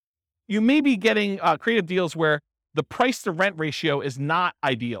you may be getting creative deals where the price to rent ratio is not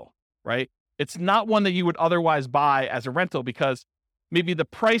ideal, right? It's not one that you would otherwise buy as a rental because maybe the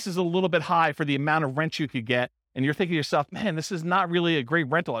price is a little bit high for the amount of rent you could get. And you're thinking to yourself, man, this is not really a great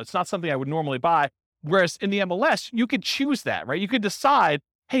rental. It's not something I would normally buy. Whereas in the MLS, you could choose that, right? You could decide,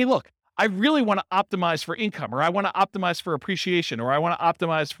 hey, look, I really want to optimize for income, or I want to optimize for appreciation, or I want to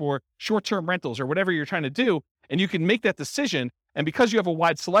optimize for short-term rentals, or whatever you're trying to do. And you can make that decision. And because you have a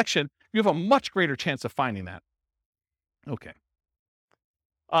wide selection, you have a much greater chance of finding that. Okay.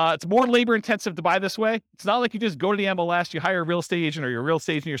 It's more labor intensive to buy this way. It's not like you just go to the MLS, you hire a real estate agent or you're a real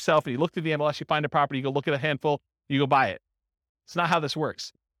estate agent yourself, and you look through the MLS, you find a property, you go look at a handful, you go buy it. It's not how this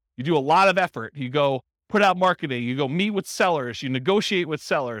works. You do a lot of effort. You go put out marketing, you go meet with sellers, you negotiate with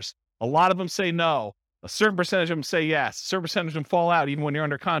sellers. A lot of them say no. A certain percentage of them say yes. A certain percentage of them fall out even when you're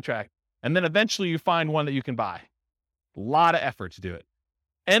under contract. And then eventually you find one that you can buy. A lot of effort to do it.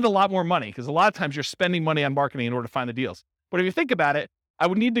 And a lot more money, because a lot of times you're spending money on marketing in order to find the deals. But if you think about it, I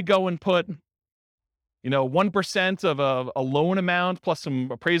would need to go and put, 1% of a loan amount plus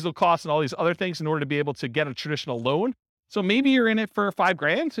some appraisal costs and all these other things in order to be able to get a traditional loan. So maybe you're in it for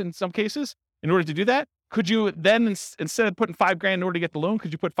 $5,000 in some cases. In order to do that, could you then, instead of putting $5,000 in order to get the loan,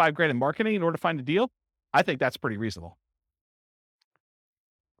 could you put $5,000 in marketing in order to find a deal? I think that's pretty reasonable.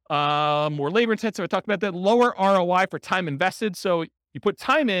 More labor intensive. I talked about that. Lower ROI for time invested. So you put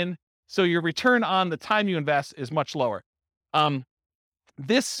time in, so your return on the time you invest is much lower.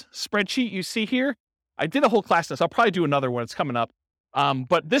 This spreadsheet you see here, I did a whole class on this. I'll probably do another one. It's coming up.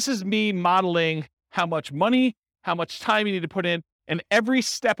 But this is me modeling how much money, how much time you need to put in, and every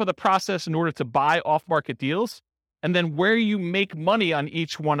step of the process in order to buy off-market deals, and then where you make money on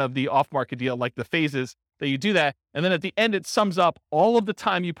each one of the off-market deal, like the phases that you do that. And then at the end, it sums up all of the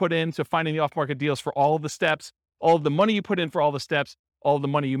time you put into finding the off-market deals for all of the steps, all of the money you put in for all the steps, all of the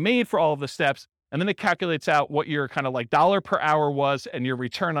money you made for all of the steps. And then it calculates out what your kind of like dollar per hour was and your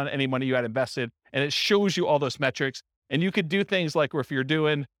return on any money you had invested. And it shows you all those metrics. And you could do things like, if you're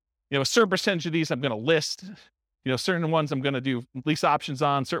doing, a certain percentage of these I'm going to list, certain ones I'm going to do lease options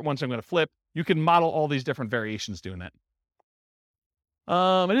on, certain ones I'm going to flip. You can model all these different variations doing that.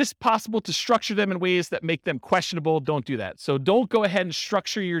 It is possible to structure them in ways that make them questionable. Don't do that. So don't go ahead and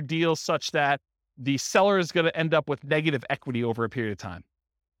structure your deal such that the seller is going to end up with negative equity over a period of time,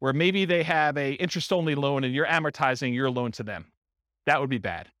 where maybe they have a interest-only loan and you're amortizing your loan to them. That would be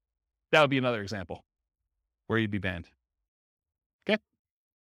bad. That would be another example where you'd be banned. Okay?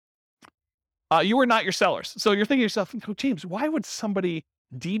 You are not your sellers. So you're thinking to yourself, James, why would somebody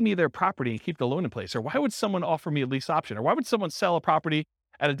deed me their property and keep the loan in place? Or why would someone offer me a lease option? Or why would someone sell a property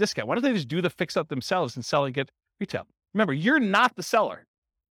at a discount? Why don't they just do the fix up themselves and sell and get retail? Remember, you're not the seller.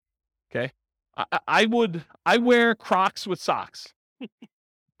 Okay? I wear Crocs with socks.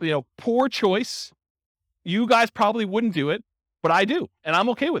 Poor choice. You guys probably wouldn't do it, but I do, and I'm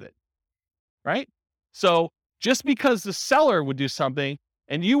okay with it. Right? So just because the seller would do something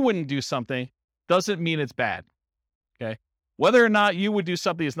and you wouldn't do something doesn't mean it's bad. Okay? Whether or not you would do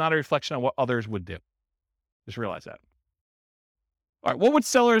something is not a reflection on what others would do. Just realize that. All right, why would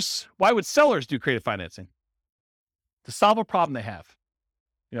sellers do creative financing? To solve a problem they have.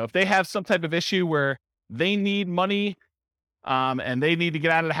 If they have some type of issue where they need money and they need to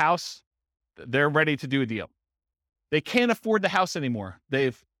get out of the house, they're ready to do a deal. They can't afford the house anymore.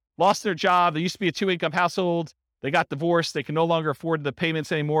 They've lost their job. They used to be a 2-income household. They got divorced. They can no longer afford the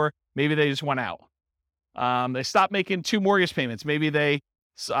payments anymore. Maybe they just want out. They stopped making 2 mortgage payments. Maybe they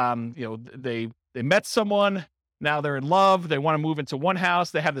met someone. Now they're in love. They want to move into one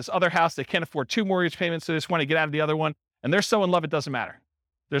house. They have this other house. They can't afford 2 mortgage payments. So they just want to get out of the other one. And they're so in love, it doesn't matter.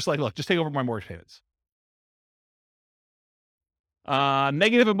 They're just like, look, just take over my mortgage payments.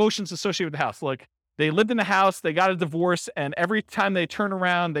 Negative emotions associated with the house. Look, they lived in the house, they got a divorce, and every time they turn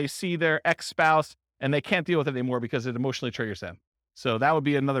around, they see their ex-spouse, and they can't deal with it anymore because it emotionally triggers them. So that would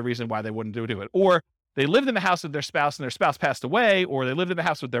be another reason why they wouldn't do it. Or they lived in the house with their spouse, and their spouse passed away, or they lived in the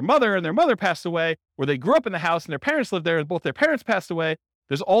house with their mother, and their mother passed away, or they grew up in the house, and their parents lived there, and both their parents passed away.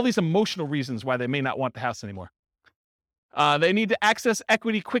 There's all these emotional reasons why they may not want the house anymore. They need to access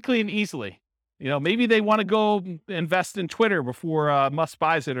equity quickly and easily. Maybe they want to go invest in Twitter before Musk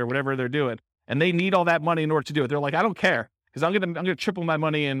buys it or whatever they're doing, and they need all that money in order to do it. They're like, I don't care because I'm gonna triple my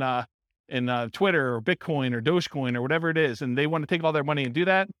money in Twitter or Bitcoin or Dogecoin or whatever it is, and they want to take all their money and do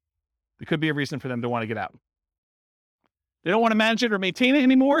that. It could be a reason for them to want to get out. They don't want to manage it or maintain it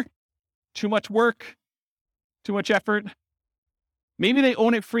anymore. Too much work, too much effort. Maybe they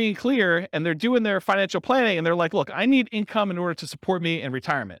own it free and clear and they're doing their financial planning and they're like, look, I need income in order to support me in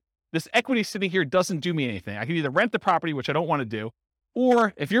retirement. This equity sitting here doesn't do me anything. I can either rent the property, which I don't want to do,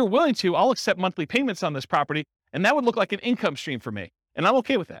 or if you're willing to, I'll accept monthly payments on this property, and that would look like an income stream for me. And I'm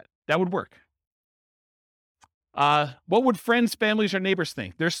okay with that. That would work. What would friends, families, or neighbors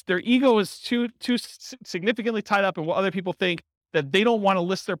think? Their ego is too significantly tied up in what other people think that they don't want to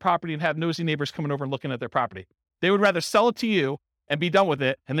list their property and have nosy neighbors coming over and looking at their property. They would rather sell it to you and be done with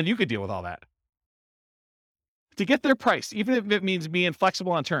it, and then you could deal with all that. To get their price, even if it means being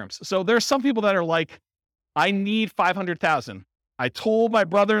flexible on terms. So there are some people that are like, I need $500,000. I told my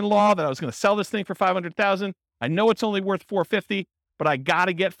brother-in-law that I was going to sell this thing for $500,000. I know it's only worth $450, but I got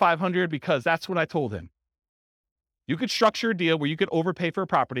to get $500 because that's what I told him. You could structure a deal where you could overpay for a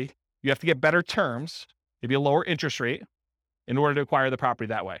property. You have to get better terms, maybe a lower interest rate in order to acquire the property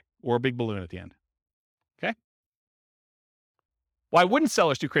that way, or a big balloon at the end. Okay? Why wouldn't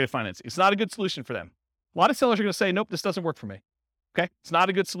sellers do creative financing? It's not a good solution for them. A lot of sellers are going to say, nope, this doesn't work for me. Okay? It's not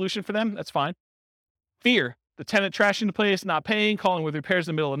a good solution for them. That's fine. Fear, the tenant trashing the place, not paying, calling with repairs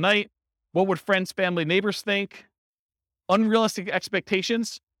in the middle of the night. What would friends, family, neighbors think? Unrealistic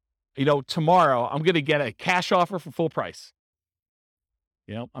expectations. Tomorrow I'm going to get a cash offer for full price.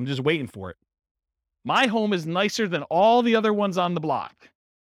 I'm just waiting for it. My home is nicer than all the other ones on the block.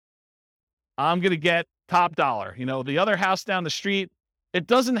 I'm going to get top dollar. The other house down the street, it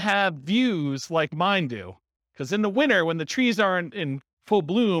doesn't have views like mine do. Because in the winter, when the trees are in full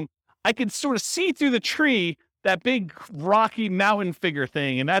bloom, I can sort of see through the tree that big rocky mountain figure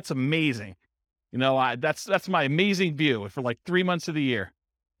thing, and that's amazing. That's my amazing view for like 3 months of the year,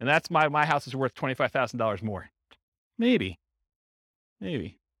 and that's my house is worth $25,000 more. Maybe.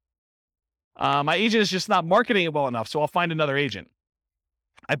 My agent is just not marketing it well enough, so I'll find another agent.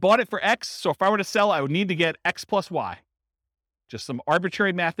 I bought it for X, so if I were to sell, I would need to get X plus Y. Just some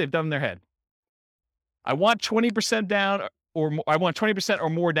arbitrary math they've done in their head. I want 20% down, or I want 20% or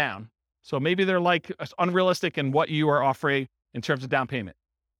more down. So maybe they're like unrealistic in what you are offering in terms of down payment.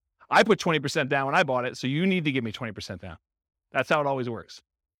 I put 20% down when I bought it, so you need to give me 20% down. That's how it always works.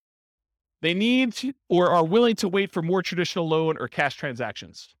 They need to, or are willing to wait for more traditional loan or cash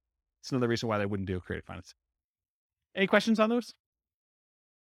transactions. It's another reason why they wouldn't do creative finance. Any questions on those?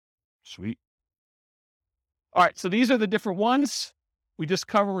 Sweet. All right, so these are the different ones we just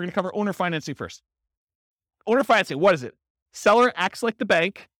covered. We're going to cover owner financing first. Owner financing, what is it? Seller acts like the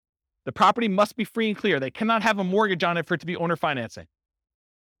bank. The property must be free and clear. They cannot have a mortgage on it for it to be owner financing.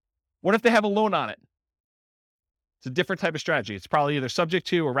 What if they have a loan on it? It's a different type of strategy. It's probably either subject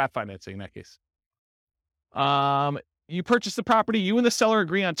to or wrap financing in that case. You purchase the property. You and the seller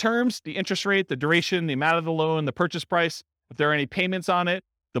agree on terms, the interest rate, the duration, the amount of the loan, the purchase price, if there are any payments on it,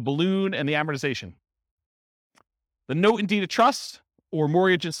 the balloon, and the amortization. The note and deed of trust or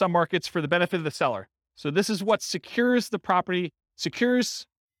mortgage in some markets for the benefit of the seller. So this is what secures the property, secures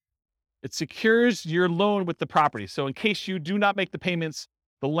your loan with the property. So in case you do not make the payments,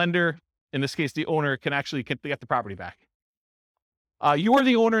 the lender, in this case, the owner, can actually get the property back. You are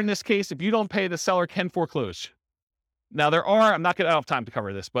the owner in this case. If you don't pay, the seller can foreclose. Now I don't have time to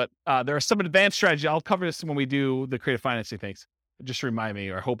cover this, but there are some advanced strategies. I'll cover this when we do the creative financing things. Just remind me,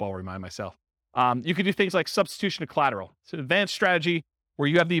 or I hope I'll remind myself. You can do things like substitution of collateral. It's an advanced strategy where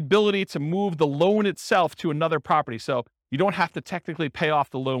you have the ability to move the loan itself to another property. So you don't have to technically pay off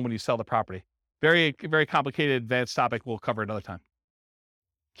the loan when you sell the property. Very, very complicated, advanced topic. We'll cover another time.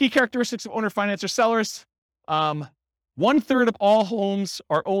 Key characteristics of owner finance or sellers. 1/3 of all homes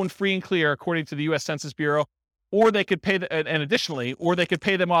are owned free and clear, according to the U.S. Census Bureau, or they could pay, or they could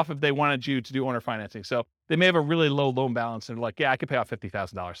pay them off if they wanted you to do owner financing. So they may have a really low loan balance and they're like, yeah, I could pay off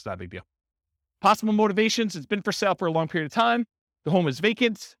 $50,000. It's not a big deal. Possible motivations. It's been for sale for a long period of time. The home is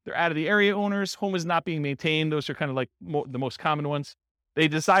vacant. They're out of the area owners. Home is not being maintained. Those are kind of like the most common ones. They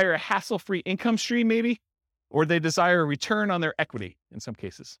desire a hassle-free income stream, maybe, or they desire a return on their equity in some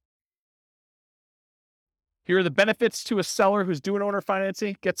cases. Here are the benefits to a seller who's doing owner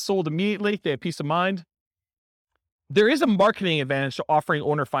financing. Gets sold immediately. They have peace of mind. There is a marketing advantage to offering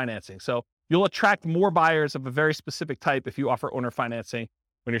owner financing. So you'll attract more buyers of a very specific type if you offer owner financing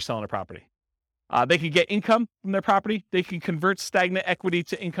when you're selling a property. They can get income from their property. They can convert stagnant equity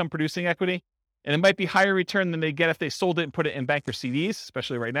to income producing equity. And it might be higher return than they get if they sold it and put it in bank or CDs,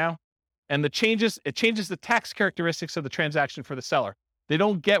 especially right now. And it changes the tax characteristics of the transaction for the seller. They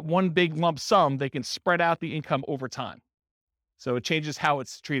don't get one big lump sum. They can spread out the income over time. So it changes how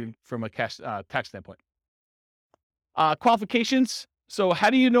it's treated from a cash tax standpoint. Qualifications. So how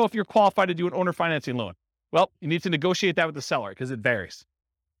do you know if you're qualified to do an owner financing loan? Well, you need to negotiate that with the seller because it varies.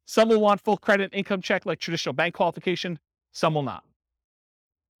 Some will want full credit income check like traditional bank qualification. Some will not.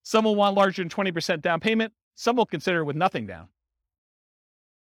 Some will want larger than 20% down payment. Some will consider with nothing down.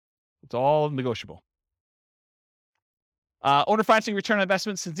 It's all negotiable. Owner financing return on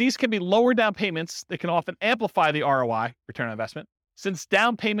investment. Since these can be lower down payments, they can often amplify the ROI, return on investment, since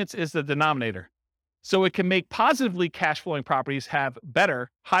down payments is the denominator. So it can make positively cash flowing properties have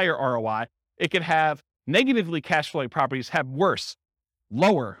better, higher ROI. It can have negatively cash flowing properties have worse,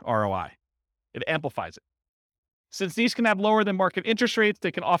 lower ROI. It amplifies it. Since these can have lower than market interest rates,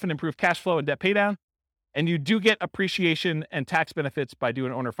 they can often improve cash flow and debt paydown. And you do get appreciation and tax benefits by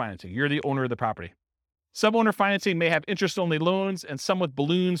doing owner financing. You're the owner of the property. Some owner financing may have interest-only loans and some with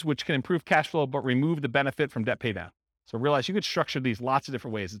balloons, which can improve cash flow but remove the benefit from debt paydown. So realize you could structure these lots of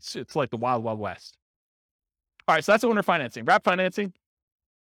different ways. It's like the wild, wild west. All right, so that's owner financing. Wrap financing.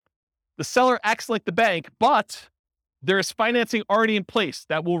 The seller acts like the bank, but there is financing already in place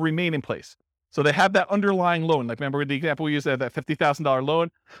that will remain in place. So they have that underlying loan. Like remember the example we used, that $50,000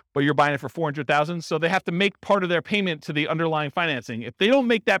 loan, but you're buying it for $400,000. So they have to make part of their payment to the underlying financing. If they don't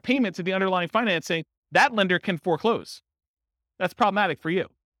make that payment to the underlying financing, that lender can foreclose. That's problematic for you.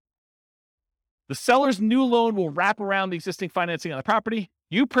 The seller's new loan will wrap around the existing financing on the property.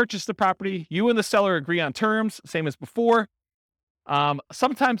 You purchase the property. You and the seller agree on terms, same as before.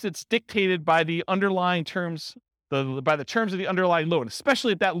 Sometimes it's dictated by the underlying terms, by the terms of the underlying loan,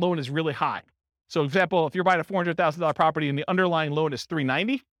 especially if that loan is really high. So, example, if you're buying a $400,000 property and the underlying loan is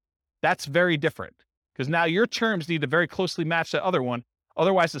 $390,000, that's very different because now your terms need to very closely match that other one,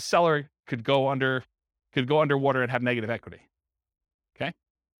 Otherwise, the seller could go underwater and have negative equity. Okay.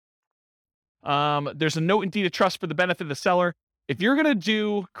 There's a note in deed of trust for the benefit of the seller. If you're going to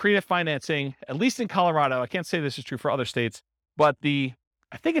do creative financing, at least in Colorado, I can't say this is true for other states, but I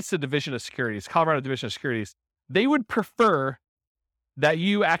think it's the Division of Securities, Colorado Division of Securities, they would prefer that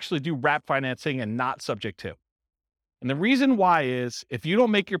you actually do wrap financing and not subject to. And the reason why is if you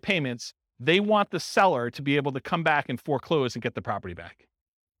don't make your payments, they want the seller to be able to come back and foreclose and get the property back.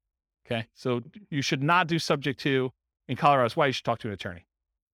 Okay. So you should not do subject to in Colorado. That's why you should talk to an attorney.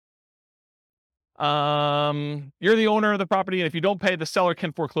 You're the owner of the property, and if you don't pay, the seller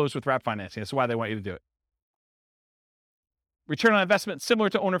can foreclose with wrap financing. That's why they want you to do it. Return on investment, similar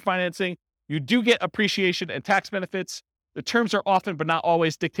to owner financing. You do get appreciation and tax benefits. The terms are often, but not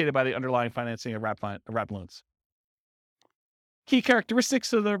always, dictated by the underlying financing of wrap loans. Key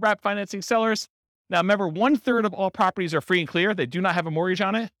characteristics of the wrap financing sellers. Now, remember, 1/3 of all properties are free and clear. They do not have a mortgage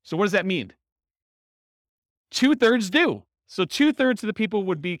on it. So what does that mean? 2/3 do. So 2/3 of the people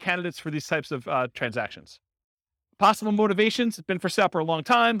would be candidates for these types of transactions. Possible motivations: it's been for sale for a long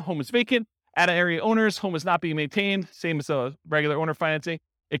time, home is vacant, out-of-area owners, home is not being maintained, same as a regular owner financing.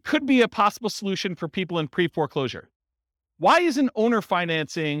 It could be a possible solution for people in pre-foreclosure. Why isn't owner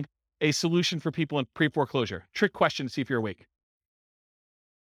financing a solution for people in pre-foreclosure? Trick question to see if you're awake.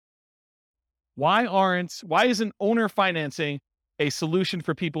 Why isn't owner financing a solution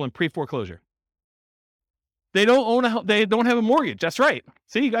for people in pre-foreclosure? They don't have a mortgage. That's right.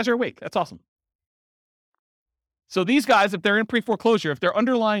 See, you guys are awake. That's awesome. So these guys, if they're in pre-foreclosure, if their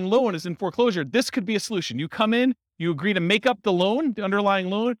underlying loan is in foreclosure, this could be a solution. You come in, you agree to make up the loan, the underlying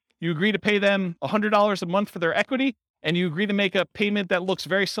loan, you agree to pay them $100 a month for their equity, and you agree to make a payment that looks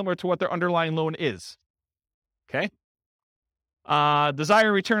very similar to what their underlying loan is. Okay?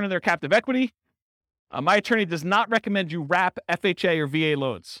 Desire return of their captive equity. My attorney does not recommend you wrap FHA or VA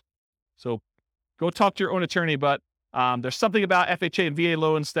loans. So go talk to your own attorney, but there's something about FHA and VA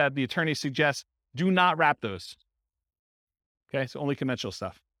loans that the attorney suggests do not wrap those. Okay, so only conventional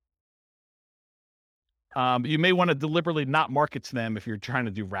stuff. You may want to deliberately not market to them if you're trying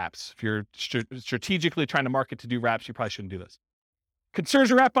to do wraps. If you're strategically trying to market to do wraps, you probably shouldn't do this.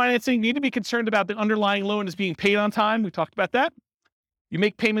 Concerns with wrap financing: you need to be concerned about the underlying loan is being paid on time. We talked about that. You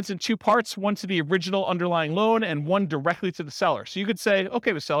make payments in 2 parts, one to the original underlying loan and one directly to the seller. So you could say,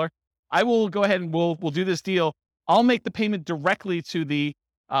 okay, with seller, I will go ahead and we'll do this deal. I'll make the payment directly to the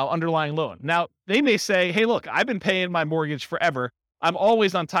underlying loan. Now, they may say, hey, look, I've been paying my mortgage forever. I'm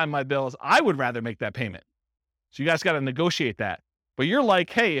always on time with my bills. I would rather make that payment. So you guys got to negotiate that. But you're like,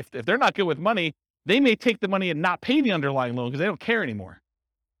 hey, if they're not good with money, they may take the money and not pay the underlying loan because they don't care anymore.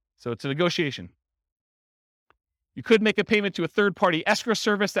 So it's a negotiation. You could make a payment to a third-party escrow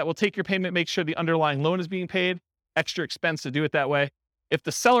service that will take your payment, make sure the underlying loan is being paid. Extra expense to do it that way. If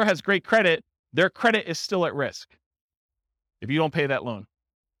the seller has great credit, their credit is still at risk if you don't pay that loan.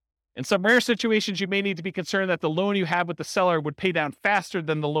 In some rare situations, you may need to be concerned that the loan you have with the seller would pay down faster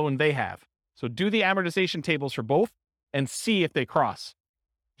than the loan they have. So do the amortization tables for both and see if they cross.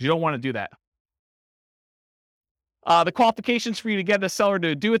 You don't want to do that. The qualifications for you to get the seller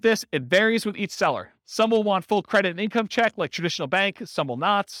to do with this, it varies with each seller. Some will want full credit and income check like traditional bank. Some will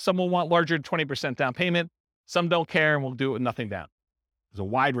not. Some will want larger than 20% down payment. Some don't care and will do it with nothing down. There's a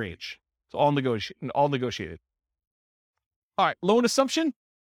wide range. It's all negotiated. All right, loan assumption.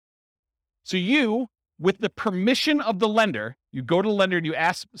 So you, with the permission of the lender, you go to the lender and you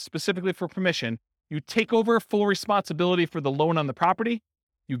ask specifically for permission. You take over full responsibility for the loan on the property.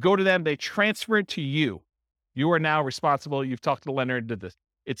 You go to them, they transfer it to you. You are now responsible. You've talked to the lender and did this.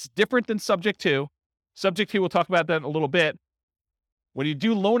 It's different than subject to. Subject to, we'll talk about that in a little bit. When you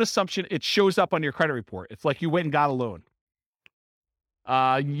do loan assumption, it shows up on your credit report. It's like you went and got a loan.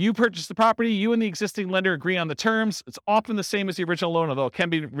 You purchase the property, you and the existing lender agree on the terms. It's often the same as the original loan, although it can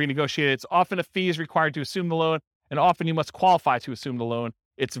be renegotiated. It's often a fee is required to assume the loan, and often you must qualify to assume the loan.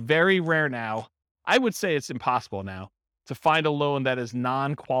 It's very rare now. I would say it's impossible now to find a loan that is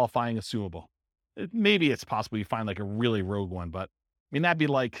non-qualifying assumable. Maybe it's possible you find like a really rogue one, but I mean, that'd be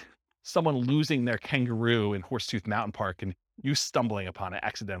like someone losing their kangaroo in Horsetooth Mountain Park and you stumbling upon it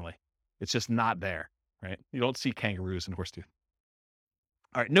accidentally. It's just not there, right? You don't see kangaroos in Horsetooth.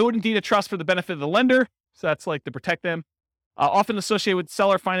 All right, note and deed of trust for the benefit of the lender. So that's like to protect them. Often associated with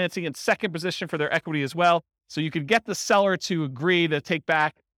seller financing in second position for their equity as well. So you could get the seller to agree to take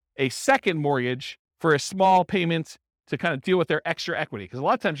back a second mortgage for a small payment to kind of deal with their extra equity. Because a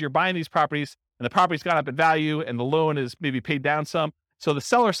lot of times you're buying these properties and the property's gone up in value and the loan is maybe paid down some. So the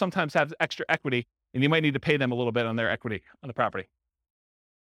seller sometimes has extra equity and you might need to pay them a little bit on their equity on the property.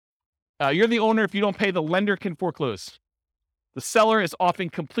 You're the owner. If you don't pay, the lender can foreclose. The seller is often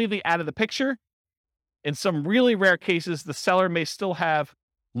completely out of the picture. In some really rare cases, the seller may still have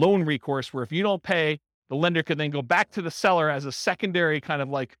loan recourse where if you don't pay, the lender could then go back to the seller as a secondary kind of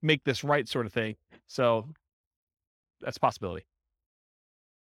like make this right sort of thing. So that's a possibility.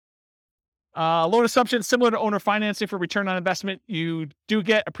 Loan assumption, similar to owner financing for return on investment, you do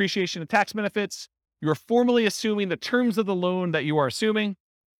get appreciation and tax benefits. You're formally assuming the terms of the loan that you are assuming.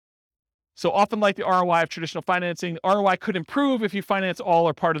 So often like the ROI of traditional financing, ROI could improve if you finance all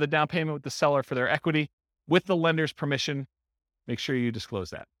or part of the down payment with the seller for their equity with the lender's permission. Make sure you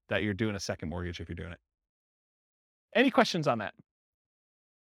disclose that you're doing a second mortgage if you're doing it. Any questions on that?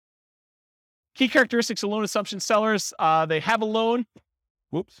 Key characteristics of loan assumption sellers, they have a loan.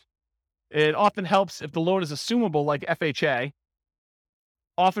 Whoops. It often helps if the loan is assumable like FHA.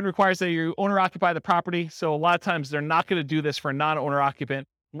 Often requires that you owner occupy the property. So a lot of times they're not going to do this for a non-owner occupant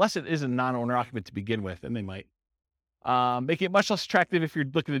unless it is a non-owner occupant to begin with, and they might. Making it much less attractive if you're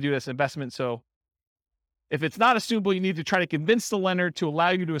looking to do this investment. So if it's not assumable, you need to try to convince the lender to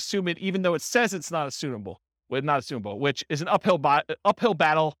allow you to assume it, even though it says it's not assumable, which is an uphill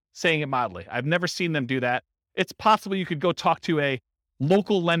battle, saying it mildly. I've never seen them do that. It's possible you could go talk to a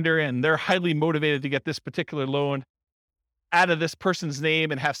local lender and they're highly motivated to get this particular loan out of this person's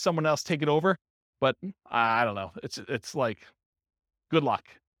name and have someone else take it over. But I don't know. It's like, good luck.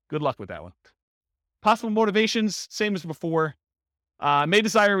 Good luck with that one. Possible motivations, same as before. May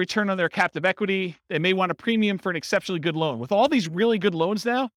desire a return on their captive equity. They may want a premium for an exceptionally good loan. With all these really good loans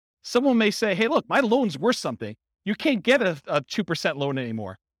now, someone may say, hey, look, my loan's worth something. You can't get a 2% loan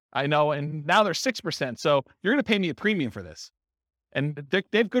anymore. I know, and now they're 6%. So you're going to pay me a premium for this. And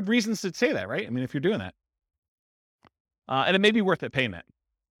they have good reasons to say that, right? I mean, if you're doing that. And it may be worth it paying that.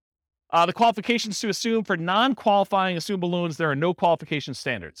 The qualifications to assume for non-qualifying assumable loans, there are no qualification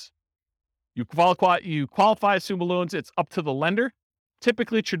standards. You qualify assumable loans, it's up to the lender,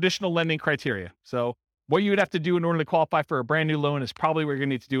 typically traditional lending criteria. So what you would have to do in order to qualify for a brand new loan is probably what you're going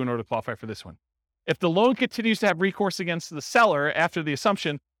to need to do in order to qualify for this one. If the loan continues to have recourse against the seller after the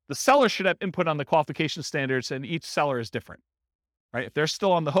assumption, the seller should have input on the qualification standards, and each seller is different, right? If they're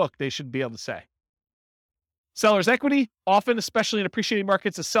still on the hook, they should be able to say. Seller's equity, often, especially in appreciating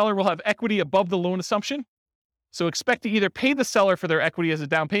markets, a seller will have equity above the loan assumption. So expect to either pay the seller for their equity as a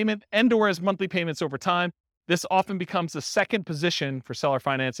down payment and or as monthly payments over time. This often becomes the second position for seller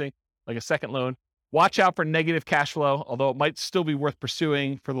financing, like a second loan. Watch out for negative cash flow, although it might still be worth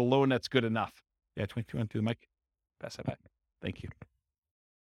pursuing for the loan that's good enough. Yeah, 22 on through the mic. Pass that back. Thank you.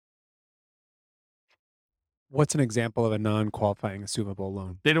 What's an example of a non-qualifying assumable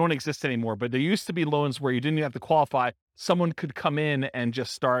loan? They don't exist anymore, but there used to be loans where you didn't even have to qualify. Someone could come in and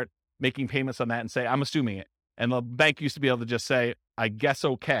just start making payments on that and say, I'm assuming it. And the bank used to be able to just say, I guess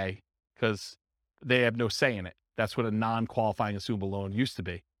okay, because they have no say in it. That's what a non-qualifying assumable loan used to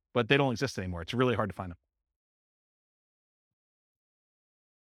be, but they don't exist anymore. It's really hard to find them.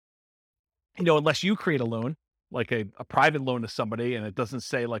 You know, unless you create a loan, like a private loan to somebody, and it doesn't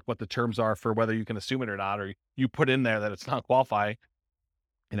say like what the terms are for whether you can assume it or not, or you put in there that it's not qualifying,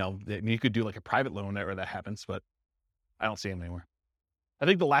 you know, you could do like a private loan where that happens, but I don't see them anymore. I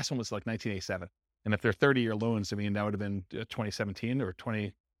think the last one was like 1987. And if they're 30-year loans, I mean, that would have been 2017 or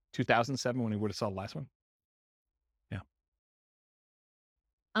 2007 when we would have saw the last one.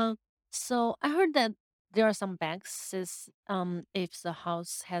 Yeah. So I heard that there are some banks if the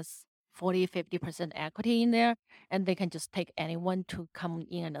house has 40-50% equity in there, and they can just take anyone to come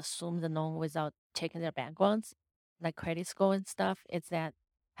in and assume the loan without checking their backgrounds, like credit score and stuff. Is that?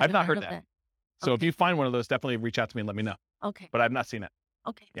 have I've you not heard heard of that. that? So if Okay. you find one of those, definitely reach out to me and let me know, Okay. but I've not seen it.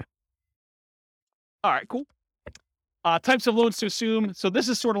 Okay. All right, cool. Types of loans to assume. So this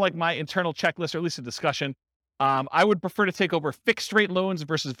is sort of like my internal checklist, or at least a discussion. I would prefer to take over fixed rate loans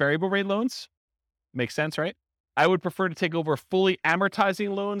versus variable rate loans. Makes sense, right? I would prefer to take over fully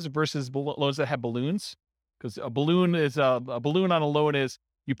amortizing loans versus loans that have balloons, because a balloon on a loan is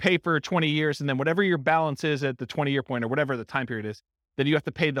you pay for 20 years, and then whatever your balance is at the 20-year point or whatever the time period is, then you have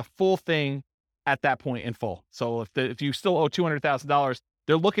to pay the full thing at that point in full. So if you still owe $200,000,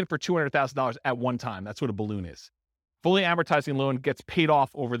 they're looking for $200,000 at one time. That's what a balloon is. Fully amortizing loan gets paid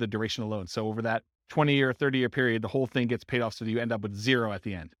off over the duration of the loan. So over that 20-year, 30-year period, the whole thing gets paid off, so that you end up with zero at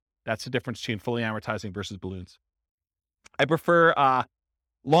the end. That's the difference between fully amortizing versus balloons. I prefer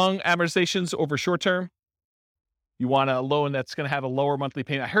long amortizations over short term. You want a loan that's going to have a lower monthly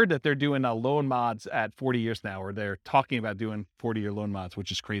payment. I heard that they're doing loan mods at 40 years now, or they're talking about doing 40-year loan mods,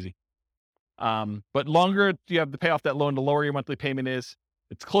 which is crazy. But longer you have to pay off that loan, the lower your monthly payment is.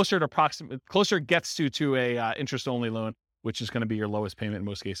 It's closer it gets to a interest-only loan, which is going to be your lowest payment in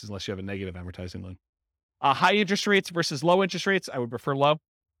most cases, unless you have a negative amortizing loan. High interest rates versus low interest rates, I would prefer low.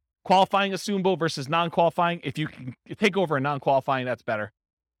 Qualifying assumable versus non-qualifying. If you can take over a non-qualifying, that's better.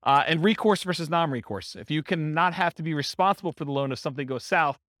 And recourse versus non-recourse. If you cannot have to be responsible for the loan if something goes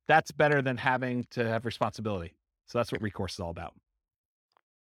south, that's better than having to have responsibility. So that's what recourse is all about.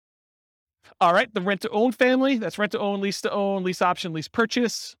 All right, the rent-to-own family. That's rent-to-own, lease-to-own, lease option, lease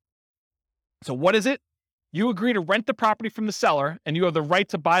purchase. So what is it? You agree to rent the property from the seller, and you have the right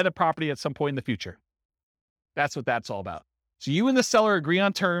to buy the property at some point in the future. That's what that's all about. So you and the seller agree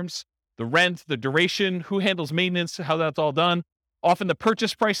on terms, the rent, the duration, who handles maintenance, how that's all done. Often the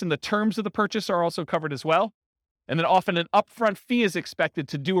purchase price and the terms of the purchase are also covered as well. And then often an upfront fee is expected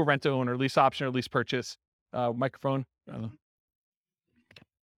to do a rent-to-own or lease option or lease purchase. Microphone. I'm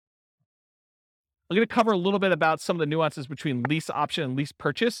going to cover a little bit about some of the nuances between lease option and lease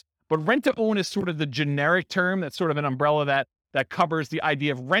purchase. But rent-to-own is sort of the generic term. That's sort of an umbrella that covers the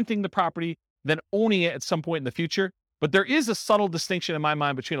idea of renting the property, then owning it at some point in the future. But there is a subtle distinction in my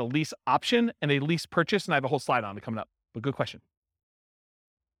mind between a lease option and a lease purchase, and I have a whole slide on it coming up. But good question.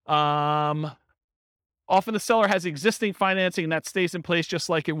 Often the seller has existing financing, and that stays in place just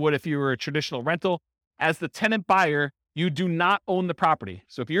like it would if you were a traditional rental. As the tenant buyer, you do not own the property.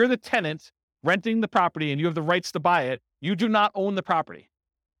 So if you're the tenant renting the property and you have the rights to buy it, you do not own the property.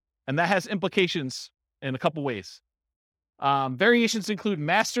 And that has implications in a couple ways. Variations include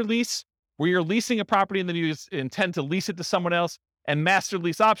master lease, where you're leasing a property and then you intend to lease it to someone else, and master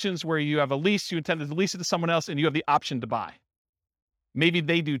lease options, where you have a lease, you intend to lease it to someone else, and you have the option to buy. Maybe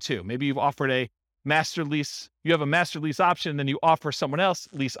they do too. Maybe you've offered a master lease, you have a master lease option, then you offer someone else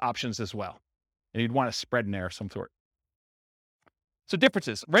lease options as well. And you'd want a spread in there of some sort. So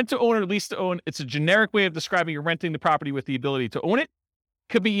differences. Rent to own or lease to own, it's a generic way of describing you're renting the property with the ability to own it.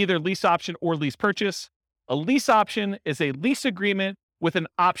 Could be either lease option or lease purchase. A lease option is a lease agreement with an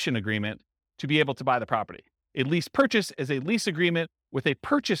option agreement to be able to buy the property. A lease purchase is a lease agreement with a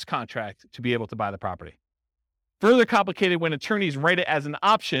purchase contract to be able to buy the property. Further complicated when attorneys write it as an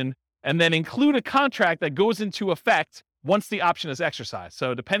option and then include a contract that goes into effect once the option is exercised.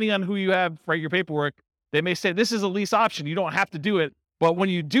 So depending on who you have write your paperwork, they may say, this is a lease option. You don't have to do it. But when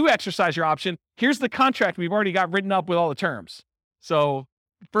you do exercise your option, here's the contract we've already got written up with all the terms. So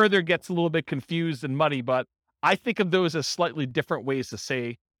further gets a little bit confused and muddy, but I think of those as slightly different ways to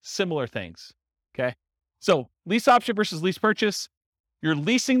say similar things. Okay. So lease option versus lease purchase. You're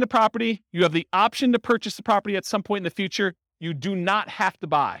leasing the property. You have the option to purchase the property at some point in the future. You do not have to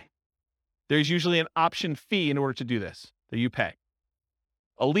buy. There's usually an option fee in order to do this that you pay.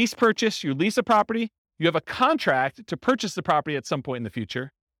 A lease purchase, you lease a property. You have a contract to purchase the property at some point in the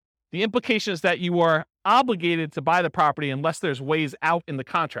future. The implication is that you are obligated to buy the property unless there's ways out in the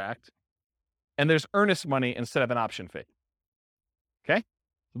contract, and there's earnest money instead of an option fee. Okay?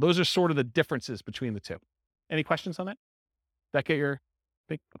 So those are sort of the differences between the two. Any questions on that? Did that get your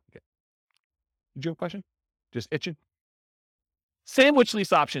big? Okay. Did you have a question? Just itching? Sandwich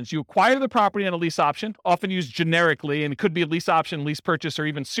lease options. You acquire the property on a lease option, often used generically, and it could be a lease option, lease purchase, or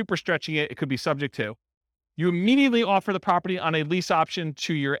even super stretching it, it could be subject to. You immediately offer the property on a lease option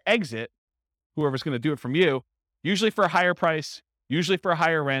to your exit, whoever's going to do it from you, usually for a higher price, usually for a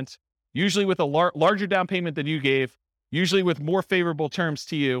higher rent, usually with a larger down payment than you gave, usually with more favorable terms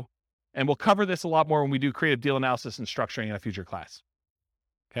to you. And we'll cover this a lot more when we do creative deal analysis and structuring in a future class.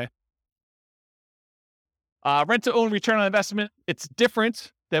 Okay. Rent to own return on investment. It's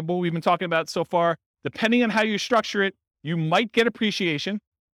different than what we've been talking about so far. Depending on how you structure it, you might get appreciation.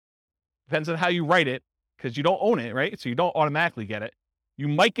 Depends on how you write it, because you don't own it, right? So you don't automatically get it. You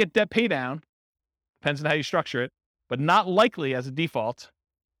might get debt pay down. Depends on how you structure it, but not likely as a default.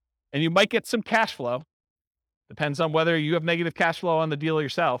 And you might get some cash flow. Depends on whether you have negative cash flow on the deal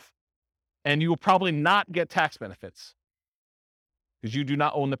yourself. And you will probably not get tax benefits because you do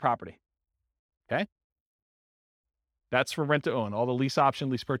not own the property. Okay? That's for rent to own. All the lease option,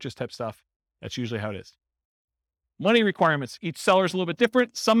 lease purchase type stuff. That's usually how it is. Money requirements. Each seller is a little bit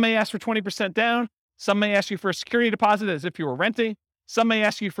different. Some may ask for 20% down. Some may ask you for a security deposit as if you were renting. Some may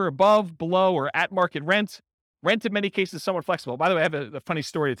ask you for above, below, or at market rent. Rent in many cases is somewhat flexible. By the way, I have a funny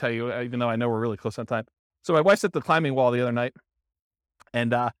story to tell you, even though I know we're really close on time. So my wife's at the climbing wall the other night,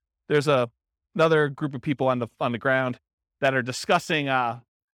 and there's another group of people on the ground that are discussing. The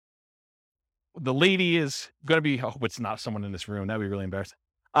lady is going to be. I hope it's not someone in this room. That'd be really embarrassing.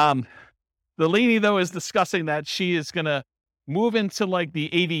 The lady though is discussing that she is going to move into like the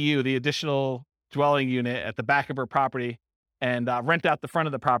ADU, the additional dwelling unit at the back of her property, and rent out the front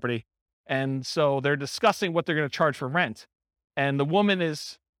of the property. And so they're discussing what they're going to charge for rent. And the woman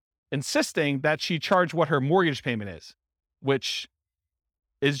is insisting that she charge what her mortgage payment is, which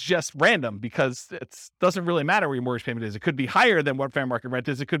is just random because it doesn't really matter where your mortgage payment is. It could be higher than what fair market rent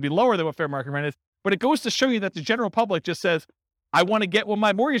is. It could be lower than what fair market rent is. But it goes to show you that the general public just says, I want to get what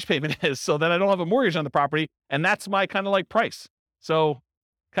my mortgage payment is so that I don't have a mortgage on the property. And that's my kind of like price. So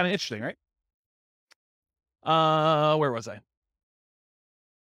kind of interesting, right? Where was I?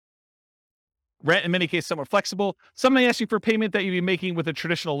 Rent, in many cases, somewhat flexible. Some may ask you for payment that you'd be making with a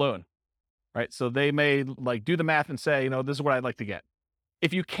traditional loan, right? So they may like do the math and say, this is what I'd like to get.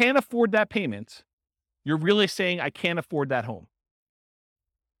 If you can't afford that payment, you're really saying, I can't afford that home,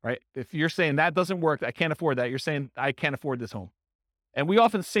 right? If you're saying that doesn't work, I can't afford that, you're saying, I can't afford this home. And we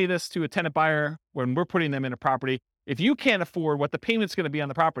often say this to a tenant buyer when we're putting them in a property. If you can't afford what the payment's going to be on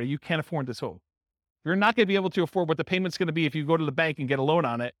the property, you can't afford this home. You're not going to be able to afford what the payment's going to be if you go to the bank and get a loan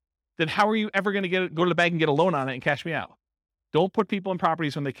on it. Then how are you ever going to go to the bank and get a loan on it and cash me out? Don't put people in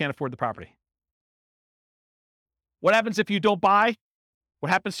properties when they can't afford the property. What happens if you don't buy? What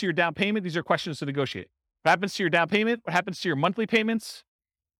happens to your down payment? These are questions to negotiate. What happens to your down payment? What happens to your monthly payments?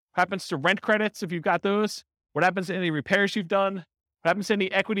 What happens to rent credits if you've got those? What happens to any repairs you've done? What happens to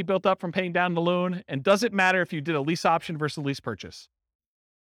any equity built up from paying down the loan? And does it matter if you did a lease option versus a lease purchase?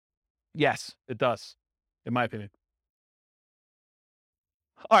 Yes, it does, in my opinion.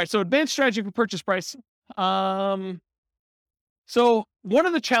 All right, so advanced strategy for purchase price. So one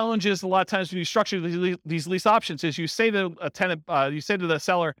of the challenges a lot of times when you structure these lease options is you say to a tenant, you say to the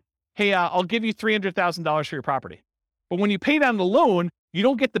seller, hey, I'll give you $300,000 for your property. But when you pay down the loan, you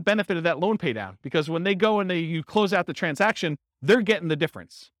don't get the benefit of that loan pay down because when they go and you close out the transaction, they're getting the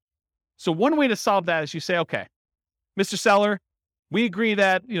difference. So one way to solve that is you say, okay, Mr. Seller, we agree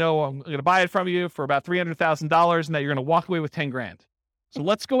that, I'm going to buy it from you for about $300,000 and that you're going to walk away with 10 grand. So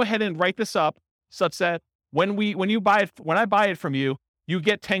let's go ahead and write this up such that when I buy it from you, you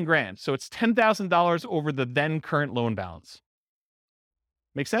get 10 grand. So it's $10,000 over the then current loan balance.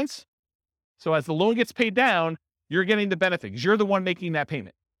 Make sense? So as the loan gets paid down, you're getting the benefit because you're the one making that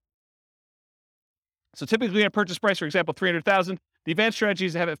payment. So typically a purchase price, for example, $300,000, the advanced strategy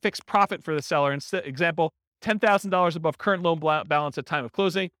is to have a fixed profit for the seller. Example, $10,000 above current loan balance at time of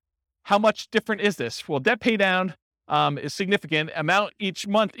closing. How much different is this? Well, debt pay down is significant. Amount each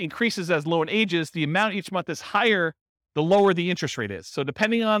month increases as loan ages. The amount each month is higher, the lower the interest rate is. So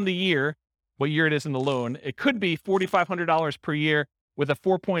depending on the year, what year it is in the loan, it could be $4,500 per year with a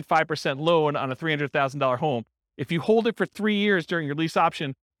 4.5% loan on a $300,000 home. If you hold it for 3 years during your lease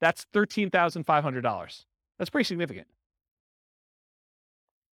option, that's $13,500. That's pretty significant.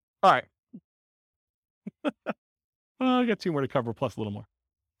 All right. Well, I got 2 more to cover, plus a little more.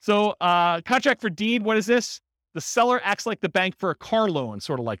 So contract for deed, what is this? The seller acts like the bank for a car loan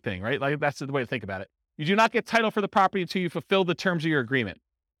sort of like thing, right? Like that's the way to think about it. You do not get title for the property until you fulfill the terms of your agreement.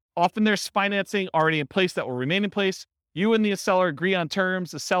 Often there's financing already in place that will remain in place. You and the seller agree on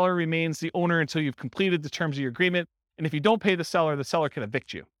terms. The seller remains the owner until you've completed the terms of your agreement. And if you don't pay the seller can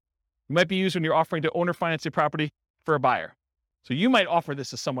evict you. It might be used when you're offering to owner finance your property for a buyer. So you might offer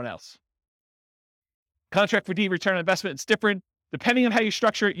this to someone else. Contract for deed return on investment, it's different. Depending on how you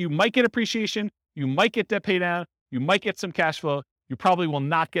structure it, you might get appreciation, you might get debt pay down, you might get some cash flow. You probably will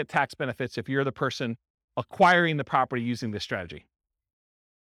not get tax benefits if you're the person acquiring the property using this strategy.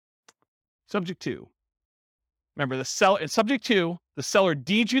 Subject 2. Remember, the seller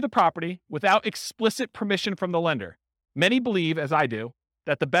deeds you the property without explicit permission from the lender. Many believe, as I do,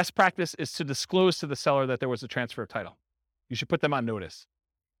 that the best practice is to disclose to the seller that there was a transfer of title. You should put them on notice.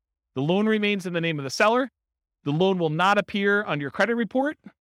 The loan remains in the name of the seller. The loan will not appear on your credit report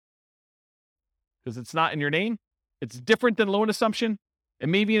because it's not in your name. It's different than loan assumption. It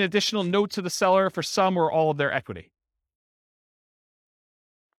may be an additional note to the seller for some or all of their equity.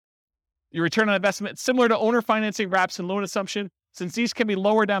 Your return on investment, similar to owner financing, wraps and loan assumption. Since these can be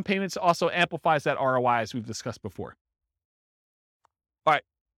lower down payments, also amplifies that ROI as we've discussed before. All right,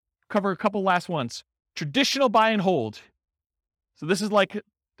 cover a couple last ones. Traditional buy and hold. So this is like,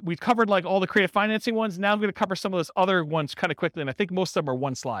 we covered like all the creative financing ones. Now I'm going to cover some of those other ones kind of quickly. And I think most of them are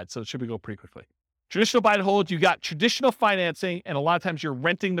one slide, so it should go pretty quickly. Traditional buy and hold, you got traditional financing, and a lot of times you're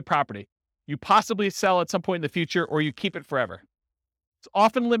renting the property. You possibly sell at some point in the future, or you keep it forever. It's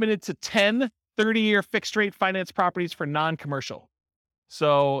often limited to 10 30-year fixed rate finance properties for non-commercial.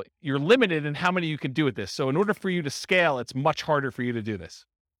 So you're limited in how many you can do with this. So in order for you to scale, it's much harder for you to do this.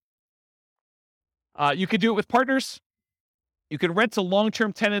 You could do it with partners. You can rent to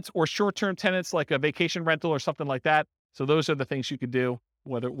long-term tenants or short-term tenants like a vacation rental or something like that. So those are the things you could do,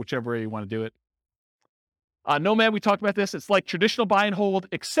 whichever way you want to do it. Nomad, we talked about this. It's like traditional buy and hold,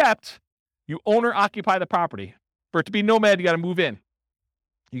 except you owner occupy the property. For it to be Nomad, you got to move in.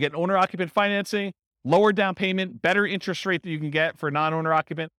 You get owner occupant financing. Lower down payment, better interest rate that you can get for a non-owner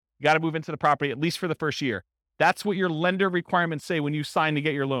occupant. You got to move into the property at least for the first year. That's what your lender requirements say when you sign to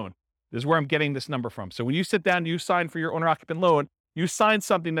get your loan. This is where I'm getting this number from. So when you sit down and you sign for your owner occupant loan, you sign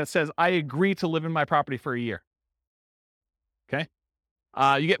something that says, I agree to live in my property for a year. Okay.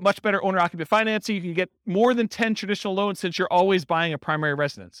 You get much better owner occupant financing. You can get more than 10 traditional loans since you're always buying a primary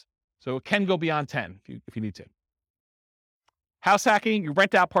residence. So it can go beyond 10 if you need to. House hacking, you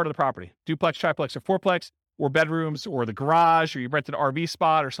rent out part of the property, duplex, triplex, or fourplex, or bedrooms, or the garage, or you rent an RV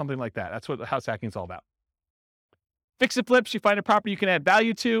spot or something like that. That's what the house hacking is all about. Fix and flips, you find a property you can add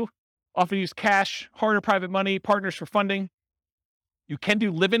value to, often use cash, hard or private money, partners for funding. You can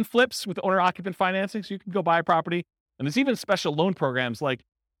do live-in flips with owner-occupant financing, so you can go buy a property. And there's even special loan programs, like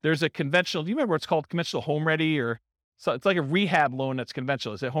there's a conventional, do you remember what's called conventional home ready, or so it's like a rehab loan that's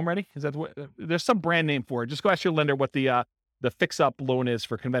conventional. Is it home ready? Is that what, there's some brand name for it. Just go ask your lender what the fix-up loan is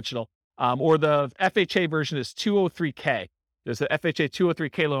for conventional. Or the FHA version is 203K. There's an FHA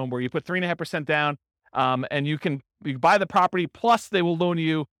 203K loan where you put 3.5% down, and you buy the property, plus they will loan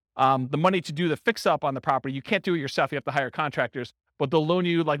you the money to do the fix-up on the property. You can't do it yourself. You have to hire contractors, but they'll loan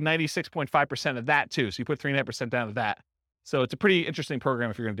you like 96.5% of that too. So you put 3.5% down of that. So it's a pretty interesting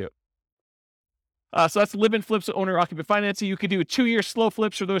program if you're going to do it. So that's live-in flips with owner-occupant financing. You could do a 2-year slow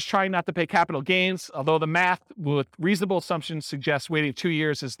flips for those trying not to pay capital gains, although the math with reasonable assumptions suggests waiting 2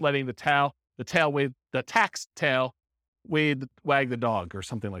 years is letting the tax tail wag the dog or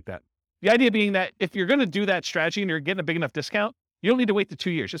something like that. The idea being that if you're going to do that strategy and you're getting a big enough discount, you don't need to wait the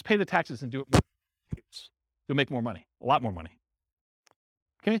 2 years. Just pay the taxes and do it more. You'll make more money, a lot more money.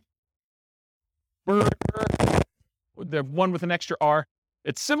 Okay? The one with an extra R.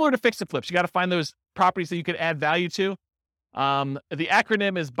 It's similar to fix and flips. You got to find those properties that you can add value to. The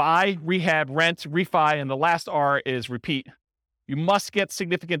acronym is buy, rehab, rent, refi, and the last R is repeat. You must get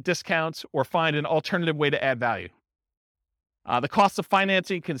significant discounts or find an alternative way to add value. The cost of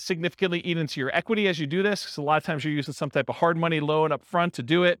financing can significantly eat into your equity as you do this, because a lot of times you're using some type of hard money loan up front to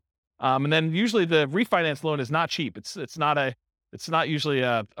do it. And then usually the refinance loan is not cheap. It's not usually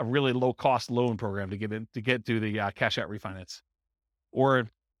a really low cost loan program to get to the cash out refinance. Or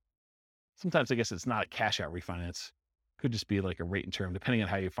sometimes I guess it's not a cash out refinance. Could just be like a rate and term, depending on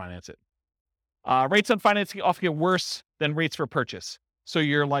how you finance it. Rates on financing often get worse than rates for purchase. So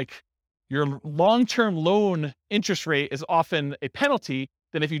your long-term loan interest rate is often a penalty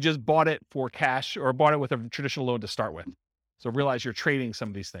than if you just bought it for cash or bought it with a traditional loan to start with. So realize you're trading some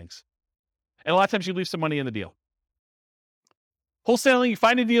of these things. And a lot of times you leave some money in the deal. Wholesaling, you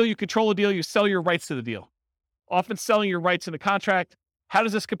find a deal, you control a deal, you sell your rights to the deal. Often selling your rights in a contract. How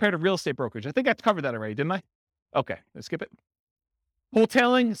does this compare to real estate brokerage? I think I covered that already, didn't I? Okay, let's skip it.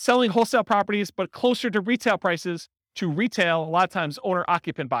 Wholesaling, selling wholesale properties, but closer to retail prices to retail, a lot of times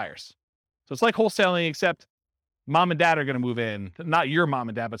owner-occupant buyers. So it's like wholesaling, except mom and dad are going to move in. Not your mom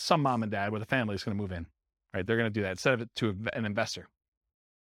and dad, but some mom and dad with a family is going to move in. Right? They're going to do that instead of it to an investor.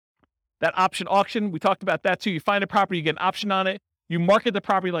 That option auction, we talked about that too. You find a property, you get an option on it. You market the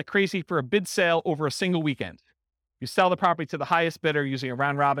property like crazy for a bid sale over a single weekend. You sell the property to the highest bidder using a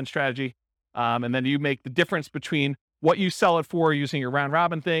round robin strategy. And then you make the difference between what you sell it for using your round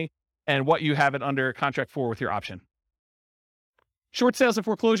robin thing and what you have it under contract for with your option. Short sales and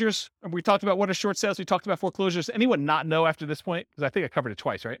foreclosures. We talked about what are short sales. We talked about foreclosures. Anyone not know after this point? Because I think I covered it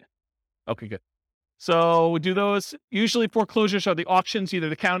twice, right? Okay, good. So we do those. Usually foreclosures are the auctions, either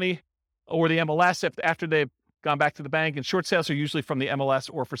the county or the MLS after they've gone back to the bank. And short sales are usually from the MLS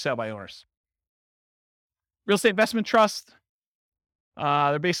or for sale by owners. Real estate investment trust.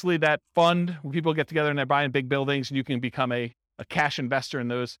 They're basically that fund where people get together and they're buying big buildings and you can become a cash investor in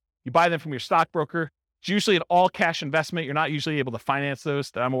those. You buy them from your stockbroker. It's usually an all cash investment. You're not usually able to finance those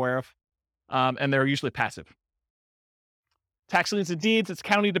that I'm aware of. And they're usually passive. Tax liens and deeds, it's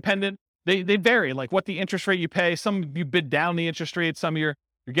county dependent. They vary, like what the interest rate you pay. Some you bid down the interest rate. Some you're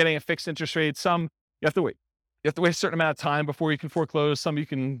getting a fixed interest rate. Some you have to wait. You have to wait a certain amount of time before you can foreclose. Some you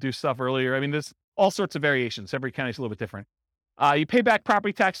can do stuff earlier. I mean, there's all sorts of variations. Every county is a little bit different. You pay back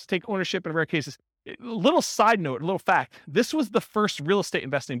property taxes, take ownership in rare cases. A little side note, a little fact. This was the first real estate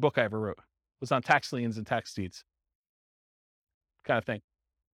investing book I ever wrote. It was on tax liens and tax deeds. Kind of thing.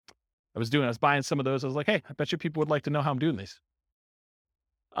 I was buying some of those. I was like, hey, I bet you people would like to know how I'm doing these.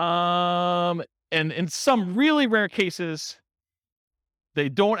 And in some really rare cases, they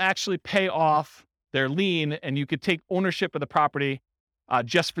don't actually pay off their lien and you could take ownership of the property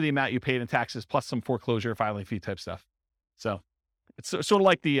just for the amount you paid in taxes, plus some foreclosure filing fee type stuff. So it's sort of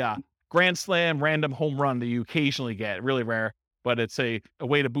like the grand slam random home run that you occasionally get, really rare, but it's a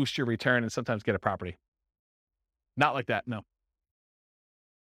way to boost your return and sometimes get a property. Not like that, no.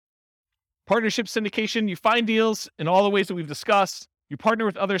 Partnership syndication, you find deals in all the ways that we've discussed. You partner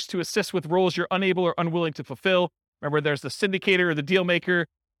with others to assist with roles you're unable or unwilling to fulfill. Remember, there's the syndicator or the deal maker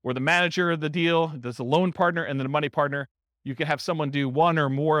or the manager of the deal. There's a loan partner and then a money partner. You can have someone do one or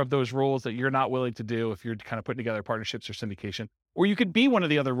more of those roles that you're not willing to do if you're kind of putting together partnerships or syndication. Or you could be one of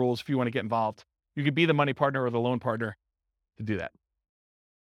the other roles if you want to get involved. You could be the money partner or the loan partner to do that.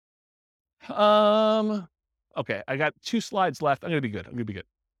 Okay, I got 2 slides left. I'm going to be good.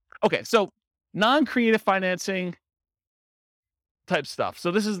 Okay, so non-creative financing type stuff.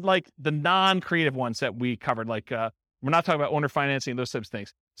 So this is like the non-creative ones that we covered. Like we're not talking about owner financing, those types of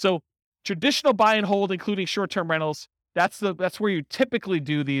things. So traditional buy and hold, including short-term rentals, that's where you typically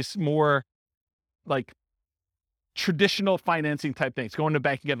do these more like traditional financing type things. Going to the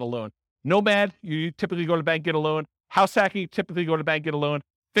bank and getting a loan. Nomad, you typically go to the bank, get a loan. House hacking, typically go to the bank, get a loan.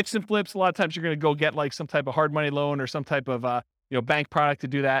 Fix and flips, a lot of times you're going to go get like some type of hard money loan or some type of bank product to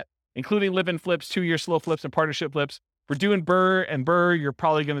do that, including live-in flips, 2-year slow flips, and partnership flips. We're doing Burr and Burr, you're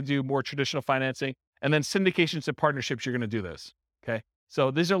probably going to do more traditional financing. And then syndications and partnerships, you're going to do this. Okay.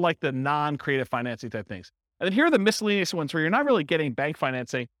 So these are like the non-creative financing type things. And then here are the miscellaneous ones where you're not really getting bank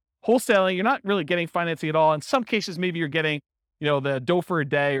financing. Wholesaling, you're not really getting financing at all. In some cases, maybe you're getting, the dough for a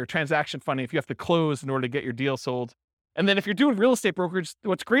day or transaction funding if you have to close in order to get your deal sold. And then if you're doing real estate brokerage,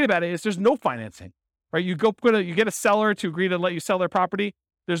 what's great about it is there's no financing, right? You get a seller to agree to let you sell their property.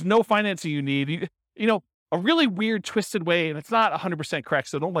 There's no financing you need. A really weird, twisted way, and it's not 100% correct,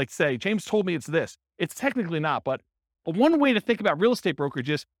 so don't say, James told me it's this. It's technically not, but one way to think about real estate brokerage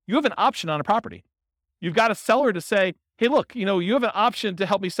is you have an option on a property. You've got a seller to say, hey, look, you have an option to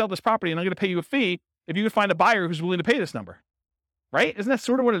help me sell this property, and I'm going to pay you a fee if you can find a buyer who's willing to pay this number, right? Isn't that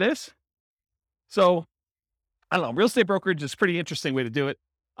sort of what it is? So, I don't know, real estate brokerage is a pretty interesting way to do it.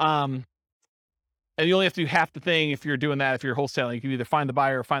 And you only have to do half the thing if you're doing that. If you're wholesaling, you can either find the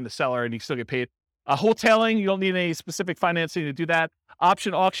buyer or find the seller, and you still get paid. Wholetailing, you don't need any specific financing to do that.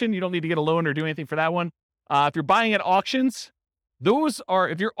 Option auction, you don't need to get a loan or do anything for that one. If you're buying at auctions,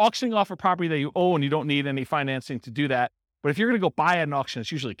 if you're auctioning off a property that you own, you don't need any financing to do that. But if you're going to go buy at an auction,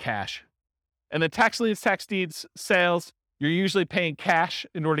 it's usually cash. And then tax liens, tax deeds, sales, you're usually paying cash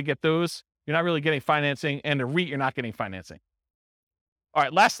in order to get those. You're not really getting financing. And a REIT, you're not getting financing. All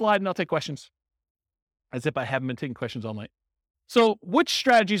right, last slide, and I'll take questions. As if I haven't been taking questions all night. So which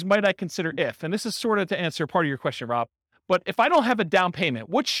strategies might I consider if? And this is sort of to answer part of your question, Rob. But if I don't have a down payment,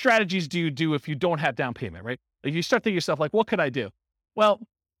 which strategies do you do if you don't have down payment, right? Like you start thinking to yourself, like, what could I do? Well,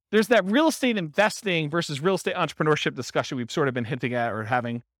 there's that real estate investing versus real estate entrepreneurship discussion we've sort of been hinting at or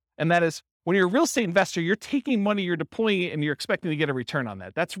having. And that is when you're a real estate investor, you're taking money, you're deploying it, and you're expecting to get a return on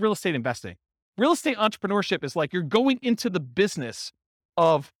that. That's real estate investing. Real estate entrepreneurship is like you're going into the business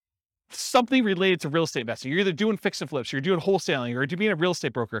of something related to real estate investing. You're either doing fix and flips, you're doing wholesaling, or you're being a real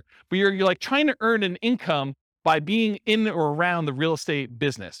estate broker, but you're like trying to earn an income by being in or around the real estate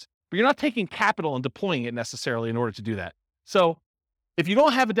business. But you're not taking capital and deploying it necessarily in order to do that. So if you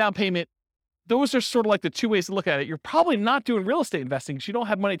don't have a down payment, those are sort of like the 2 ways to look at it. You're probably not doing real estate investing because you don't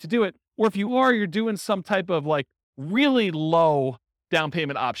have money to do it. Or if you are, you're doing some type of like really low down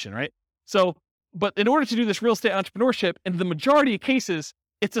payment option, right? So, but in order to do this real estate entrepreneurship, in the majority of cases,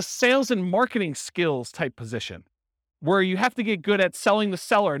 it's a sales and marketing skills type position where you have to get good at selling the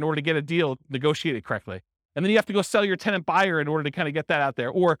seller in order to get a deal negotiated correctly. And then you have to go sell your tenant buyer in order to kind of get that out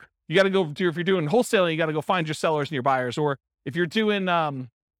there. Or you got to go do, if you're doing wholesaling, you got to go find your sellers and your buyers. Or if you're doing,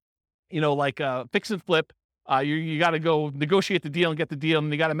 fix and flip, you got to go negotiate the deal and get the deal.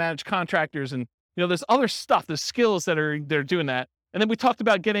 And you got to manage contractors. And, there's other stuff, there's skills they're doing that. And then we talked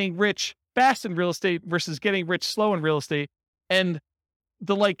about getting rich fast in real estate versus getting rich slow in real estate. And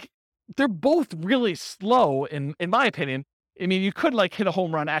they're both really slow in my opinion. I mean, you could hit a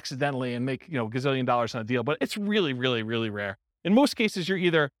home run accidentally and make, gazillion dollars on a deal, but it's really, really, really rare. In most cases, you're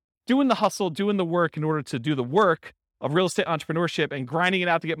either doing the hustle, doing the work in order to do the work of real estate entrepreneurship and grinding it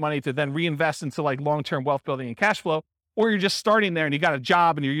out to get money to then reinvest into long-term wealth building and cash flow, or you're just starting there and you got a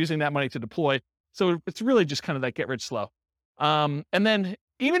job and you're using that money to deploy. So it's really just kind of that get rich slow. And then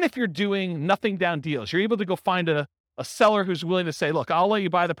even if you're doing nothing down deals, you're able to go find a seller who's willing to say, look, I'll let you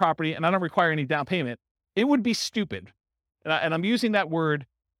buy the property and I don't require any down payment. It would be stupid. And I'm using that word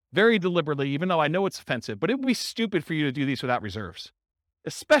very deliberately, even though I know it's offensive, but it would be stupid for you to do these without reserves,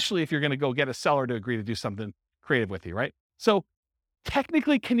 especially if you're going to go get a seller to agree to do something creative with you, right? So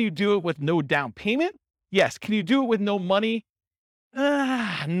technically, can you do it with no down payment? Yes. Can you do it with no money?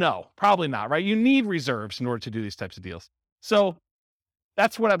 No, probably not, right? You need reserves in order to do these types of deals. So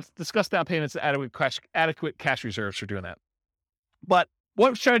that's what I've discussed, down payments, adequate cash reserves for doing that. But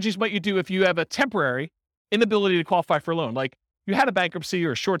what strategies might you do if you have a temporary inability to qualify for a loan? Like you had a bankruptcy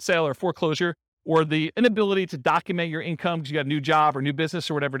or a short sale or foreclosure, or the inability to document your income because you got a new job or new business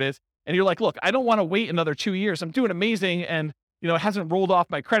or whatever it is. And you're like, look, I don't want to wait another 2 years. I'm doing amazing. And, it hasn't rolled off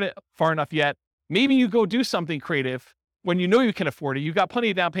my credit far enough yet. Maybe you go do something creative when you know you can afford it. You got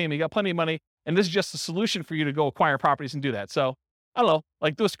plenty of down payment, you got plenty of money. And this is just a solution for you to go acquire properties and do that. So I don't know,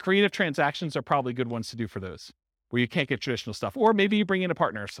 like those creative transactions are probably good ones to do for those where you can't get traditional stuff. Or maybe you bring in a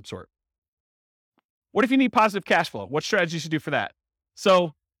partner of some sort. What if you need positive cash flow? What strategies to do for that?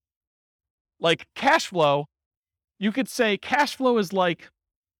 So like cash flow, you could say cash flow is like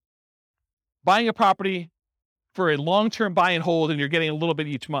buying a property for a long-term buy and hold, and you're getting a little bit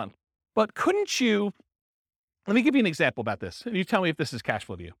each month. But couldn't you, let me give you an example about this, and you tell me if this is cash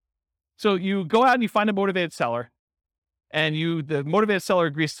flow to you. So you go out and you find a motivated seller, and the motivated seller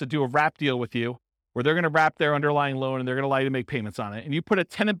agrees to do a wrap deal with you, where they're going to wrap their underlying loan and they're going to allow you to make payments on it. And you put a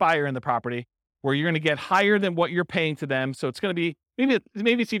tenant buyer in the property where you're going to get higher than what you're paying to them. So it's going to be,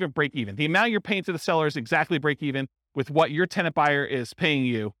 maybe it's even break even. The amount you're paying to the seller is exactly break even with what your tenant buyer is paying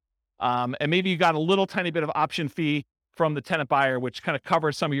you. And maybe you got a little tiny bit of option fee from the tenant buyer, which kind of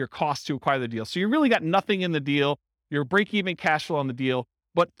covers some of your costs to acquire the deal. So you really got nothing in the deal. You're break even cash flow on the deal.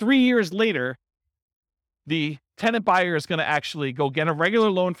 But 3 years later, the tenant buyer is going to actually go get a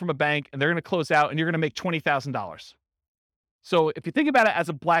regular loan from a bank and they're going to close out and you're going to make $20,000. So if you think about it as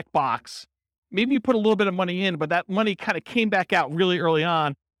a black box, maybe you put a little bit of money in, but that money kind of came back out really early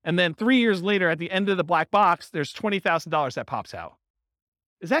on. And then 3 years later, at the end of the black box, there's $20,000 that pops out.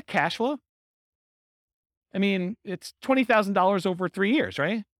 Is that cash flow? I mean, it's $20,000 over 3 years,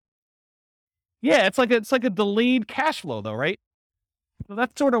 right? Yeah, it's like a delayed cash flow though, right? So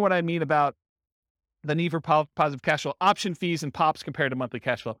that's sort of what I mean about the need for positive cash flow, option fees and pops compared to monthly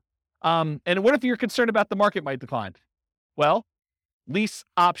cash flow. And what if you're concerned about the market might decline? Well, lease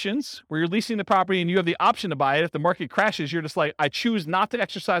options, where you're leasing the property and you have the option to buy it. If the market crashes, you're just like, I choose not to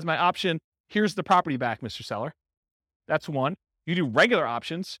exercise my option. Here's the property back, Mr. Seller. That's one. You do regular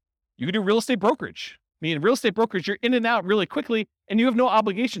options. You can do real estate brokerage. I mean, real estate brokerage, you're in and out really quickly and you have no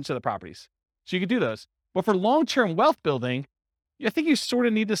obligation to the properties. So you can do those. But for long-term wealth building, I think you sort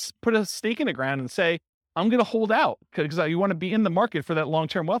of need to put a stake in the ground and say, I'm going to hold out because you want to be in the market for that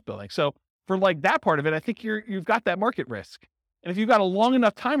long-term wealth building. So for like that part of it, I think you've got that market risk. And if you've got a long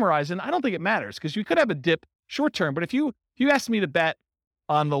enough time horizon, I don't think it matters because you could have a dip short term. But if you asked me to bet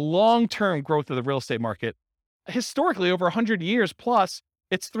on the long-term growth of the real estate market, historically over 100 years plus,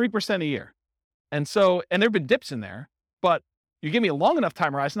 it's 3% a year. And there've been dips in there, but you give me a long enough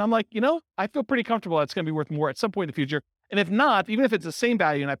time horizon, I'm like, I feel pretty comfortable it's going to be worth more at some point in the future. And if not, even if it's the same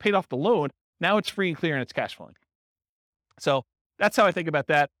value and I paid off the loan, now it's free and clear and it's cash flowing. So that's how I think about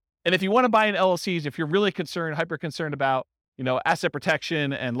that. And if you want to buy in LLCs, if you're really hyper concerned about, asset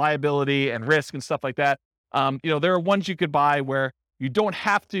protection and liability and risk and stuff like that, there are ones you could buy where you don't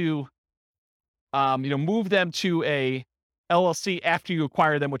have to, move them to a LLC after you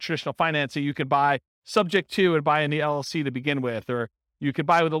acquire them with traditional financing. You could buy subject to and buy in the LLC to begin with, or you could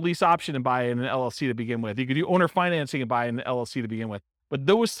buy with a lease option and buy in an LLC to begin with. You could do owner financing and buy in an LLC to begin with. But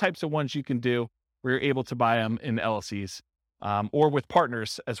those types of ones you can do where you're able to buy them in LLCs or with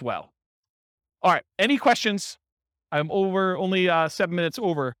partners as well. All right. Any questions? I'm only 7 minutes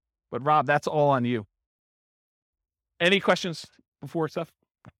over, but Rob, that's all on you. Any questions before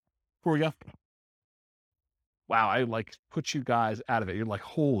we go? Wow, I put you guys out of it. You're like,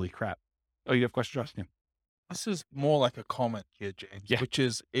 holy crap. Oh, you have questions, Justin? This is more like a comment here, James, Yeah. which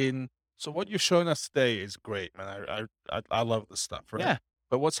is so what you're showing us today is great, man. I love this stuff, right? Yeah.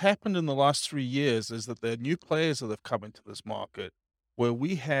 But what's happened in the last 3 years is that there are new players that have come into this market where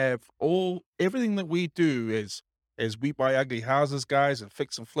we have everything that we do is we buy ugly houses, guys, and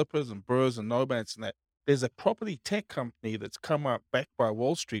fix and flippers and brewers and nomads and that. There's a property tech company that's come up backed by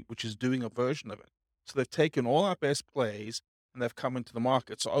Wall Street, which is doing a version of it. So they've taken all our best plays and they've come into the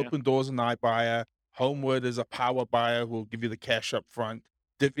market. So Open Doors is an iBuyer, Homeward is a power buyer who will give you the cash up front.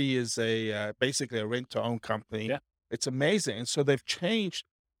 Divvy is basically a rent-to-own company. Yeah. It's amazing. And so they've changed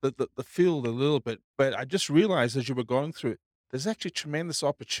the field a little bit. But I just realized as you were going through it, there's actually tremendous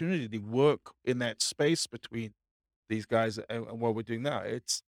opportunity to work in that space between these guys and what we're doing now.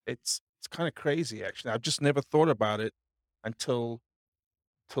 It's kind of crazy, actually. I've just never thought about it until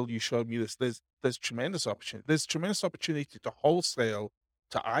you showed me this. There's tremendous opportunity. There's tremendous opportunity to wholesale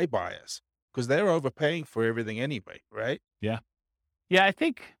to iBuyers because they're overpaying for everything anyway, right? Yeah. Yeah, I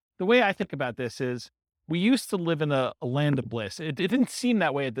think the way I think about this is we used to live in a land of bliss. It didn't seem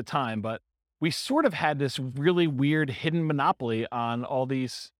that way at the time, but we sort of had this really weird hidden monopoly on all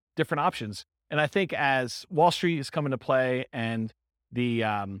these different options. And I think as Wall Street is coming to play and the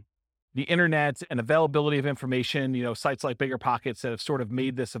the internet and availability of information, sites like BiggerPockets that have sort of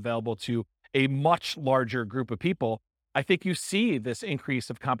made this available to a much larger group of people, I think you see this increase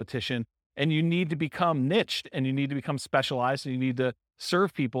of competition, and you need to become niched, and you need to become specialized, and you need to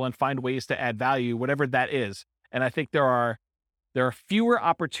serve people and find ways to add value, whatever that is. And I think there are fewer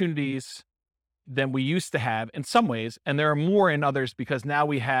opportunities than we used to have in some ways, and there are more in others because now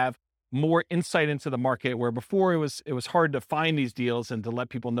we have more insight into the market, where before it was hard to find these deals and to let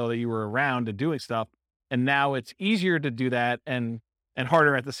people know that you were around and doing stuff. And now it's easier to do that and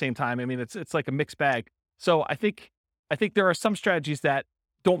harder at the same time. I mean, it's like a mixed bag. So I think there are some strategies that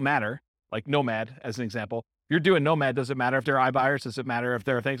don't matter, like Nomad as an example. If you're doing Nomad, does it matter if there are iBuyers? Does it matter if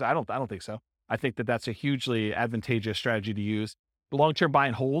there are things? I don't think so. I think that's a hugely advantageous strategy to use. The long-term buy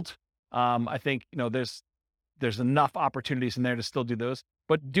and hold, I think, there's enough opportunities in there to still do those.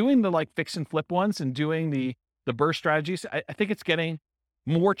 But doing the like fix and flip ones and doing the burst strategies, I think it's getting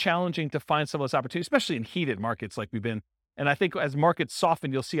more challenging to find some of those opportunities, especially in heated markets like we've been. And I think as markets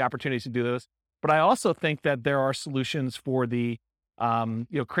soften, you'll see opportunities to do those. But I also think that there are solutions for the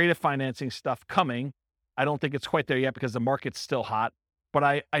creative financing stuff coming. I don't think it's quite there yet because the market's still hot.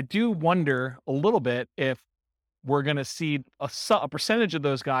 But I do wonder a little bit if we're going to see a percentage of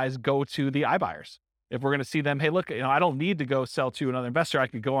those guys go to the iBuyers. If we're going to see them, hey, look, I don't need to go sell to another investor. I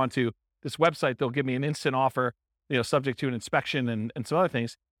could go onto this website. They'll give me an instant offer, subject to an inspection and some other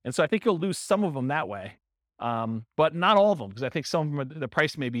things. And so I think you'll lose some of them that way, but not all of them, because I think some of them, the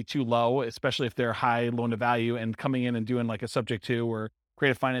price may be too low, especially if they're high loan to value, and coming in and doing like a subject to or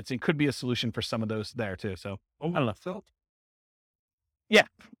creative financing could be a solution for some of those there too. So I don't know. Yeah.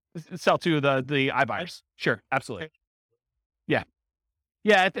 Sell to the iBuyers. Sure. Absolutely. Yeah.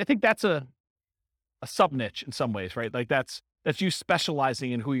 Yeah. I think that's a sub niche in some ways, right? Like that's you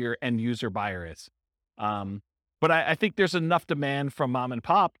specializing in who your end user buyer is. But I think there's enough demand from mom and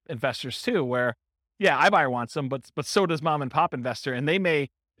pop investors too, where iBuyer wants them, but so does mom and pop investor. And they may,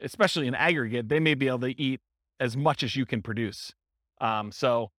 especially in aggregate, they may be able to eat as much as you can produce.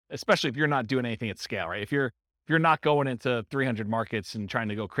 So especially if you're not doing anything at scale, right? If you're not going into 300 markets and trying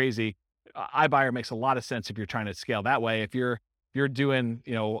to go crazy, iBuyer makes a lot of sense if you're trying to scale that way. If you're doing,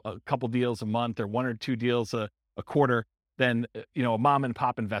 a couple deals a month or one or two deals a quarter, then, a mom and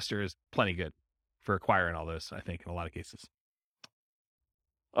pop investor is plenty good for acquiring all those, I think, in a lot of cases.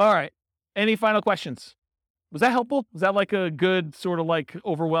 All right. Any final questions? Was that helpful? Was that like a good sort of like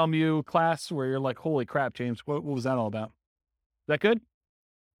overwhelm you class where you're like, holy crap, James, what was that all about? Is that good?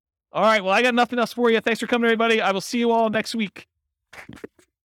 All right. Well, I got nothing else for you. Thanks for coming, everybody. I will see you all next week.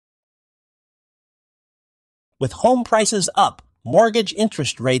 With home prices up, mortgage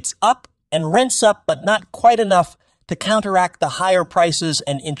interest rates up, and rents up, but not quite enough to counteract the higher prices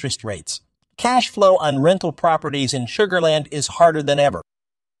and interest rates. Cash flow on rental properties in Sugar Land is harder than ever.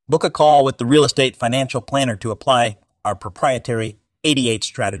 Book a call with the Real Estate Financial Planner to apply our proprietary 88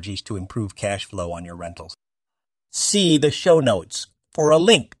 strategies to improve cash flow on your rentals. See the show notes for a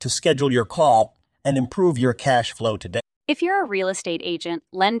link to schedule your call and improve your cash flow today. If you're a real estate agent,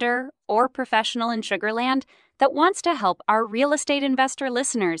 lender, or professional in Sugar Land that wants to help our real estate investor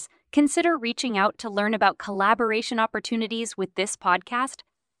listeners, consider reaching out to learn about collaboration opportunities with this podcast.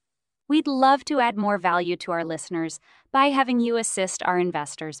 We'd love to add more value to our listeners by having you assist our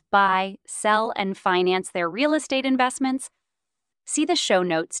investors buy, sell, and finance their real estate investments. See the show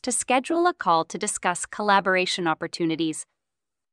notes to schedule a call to discuss collaboration opportunities.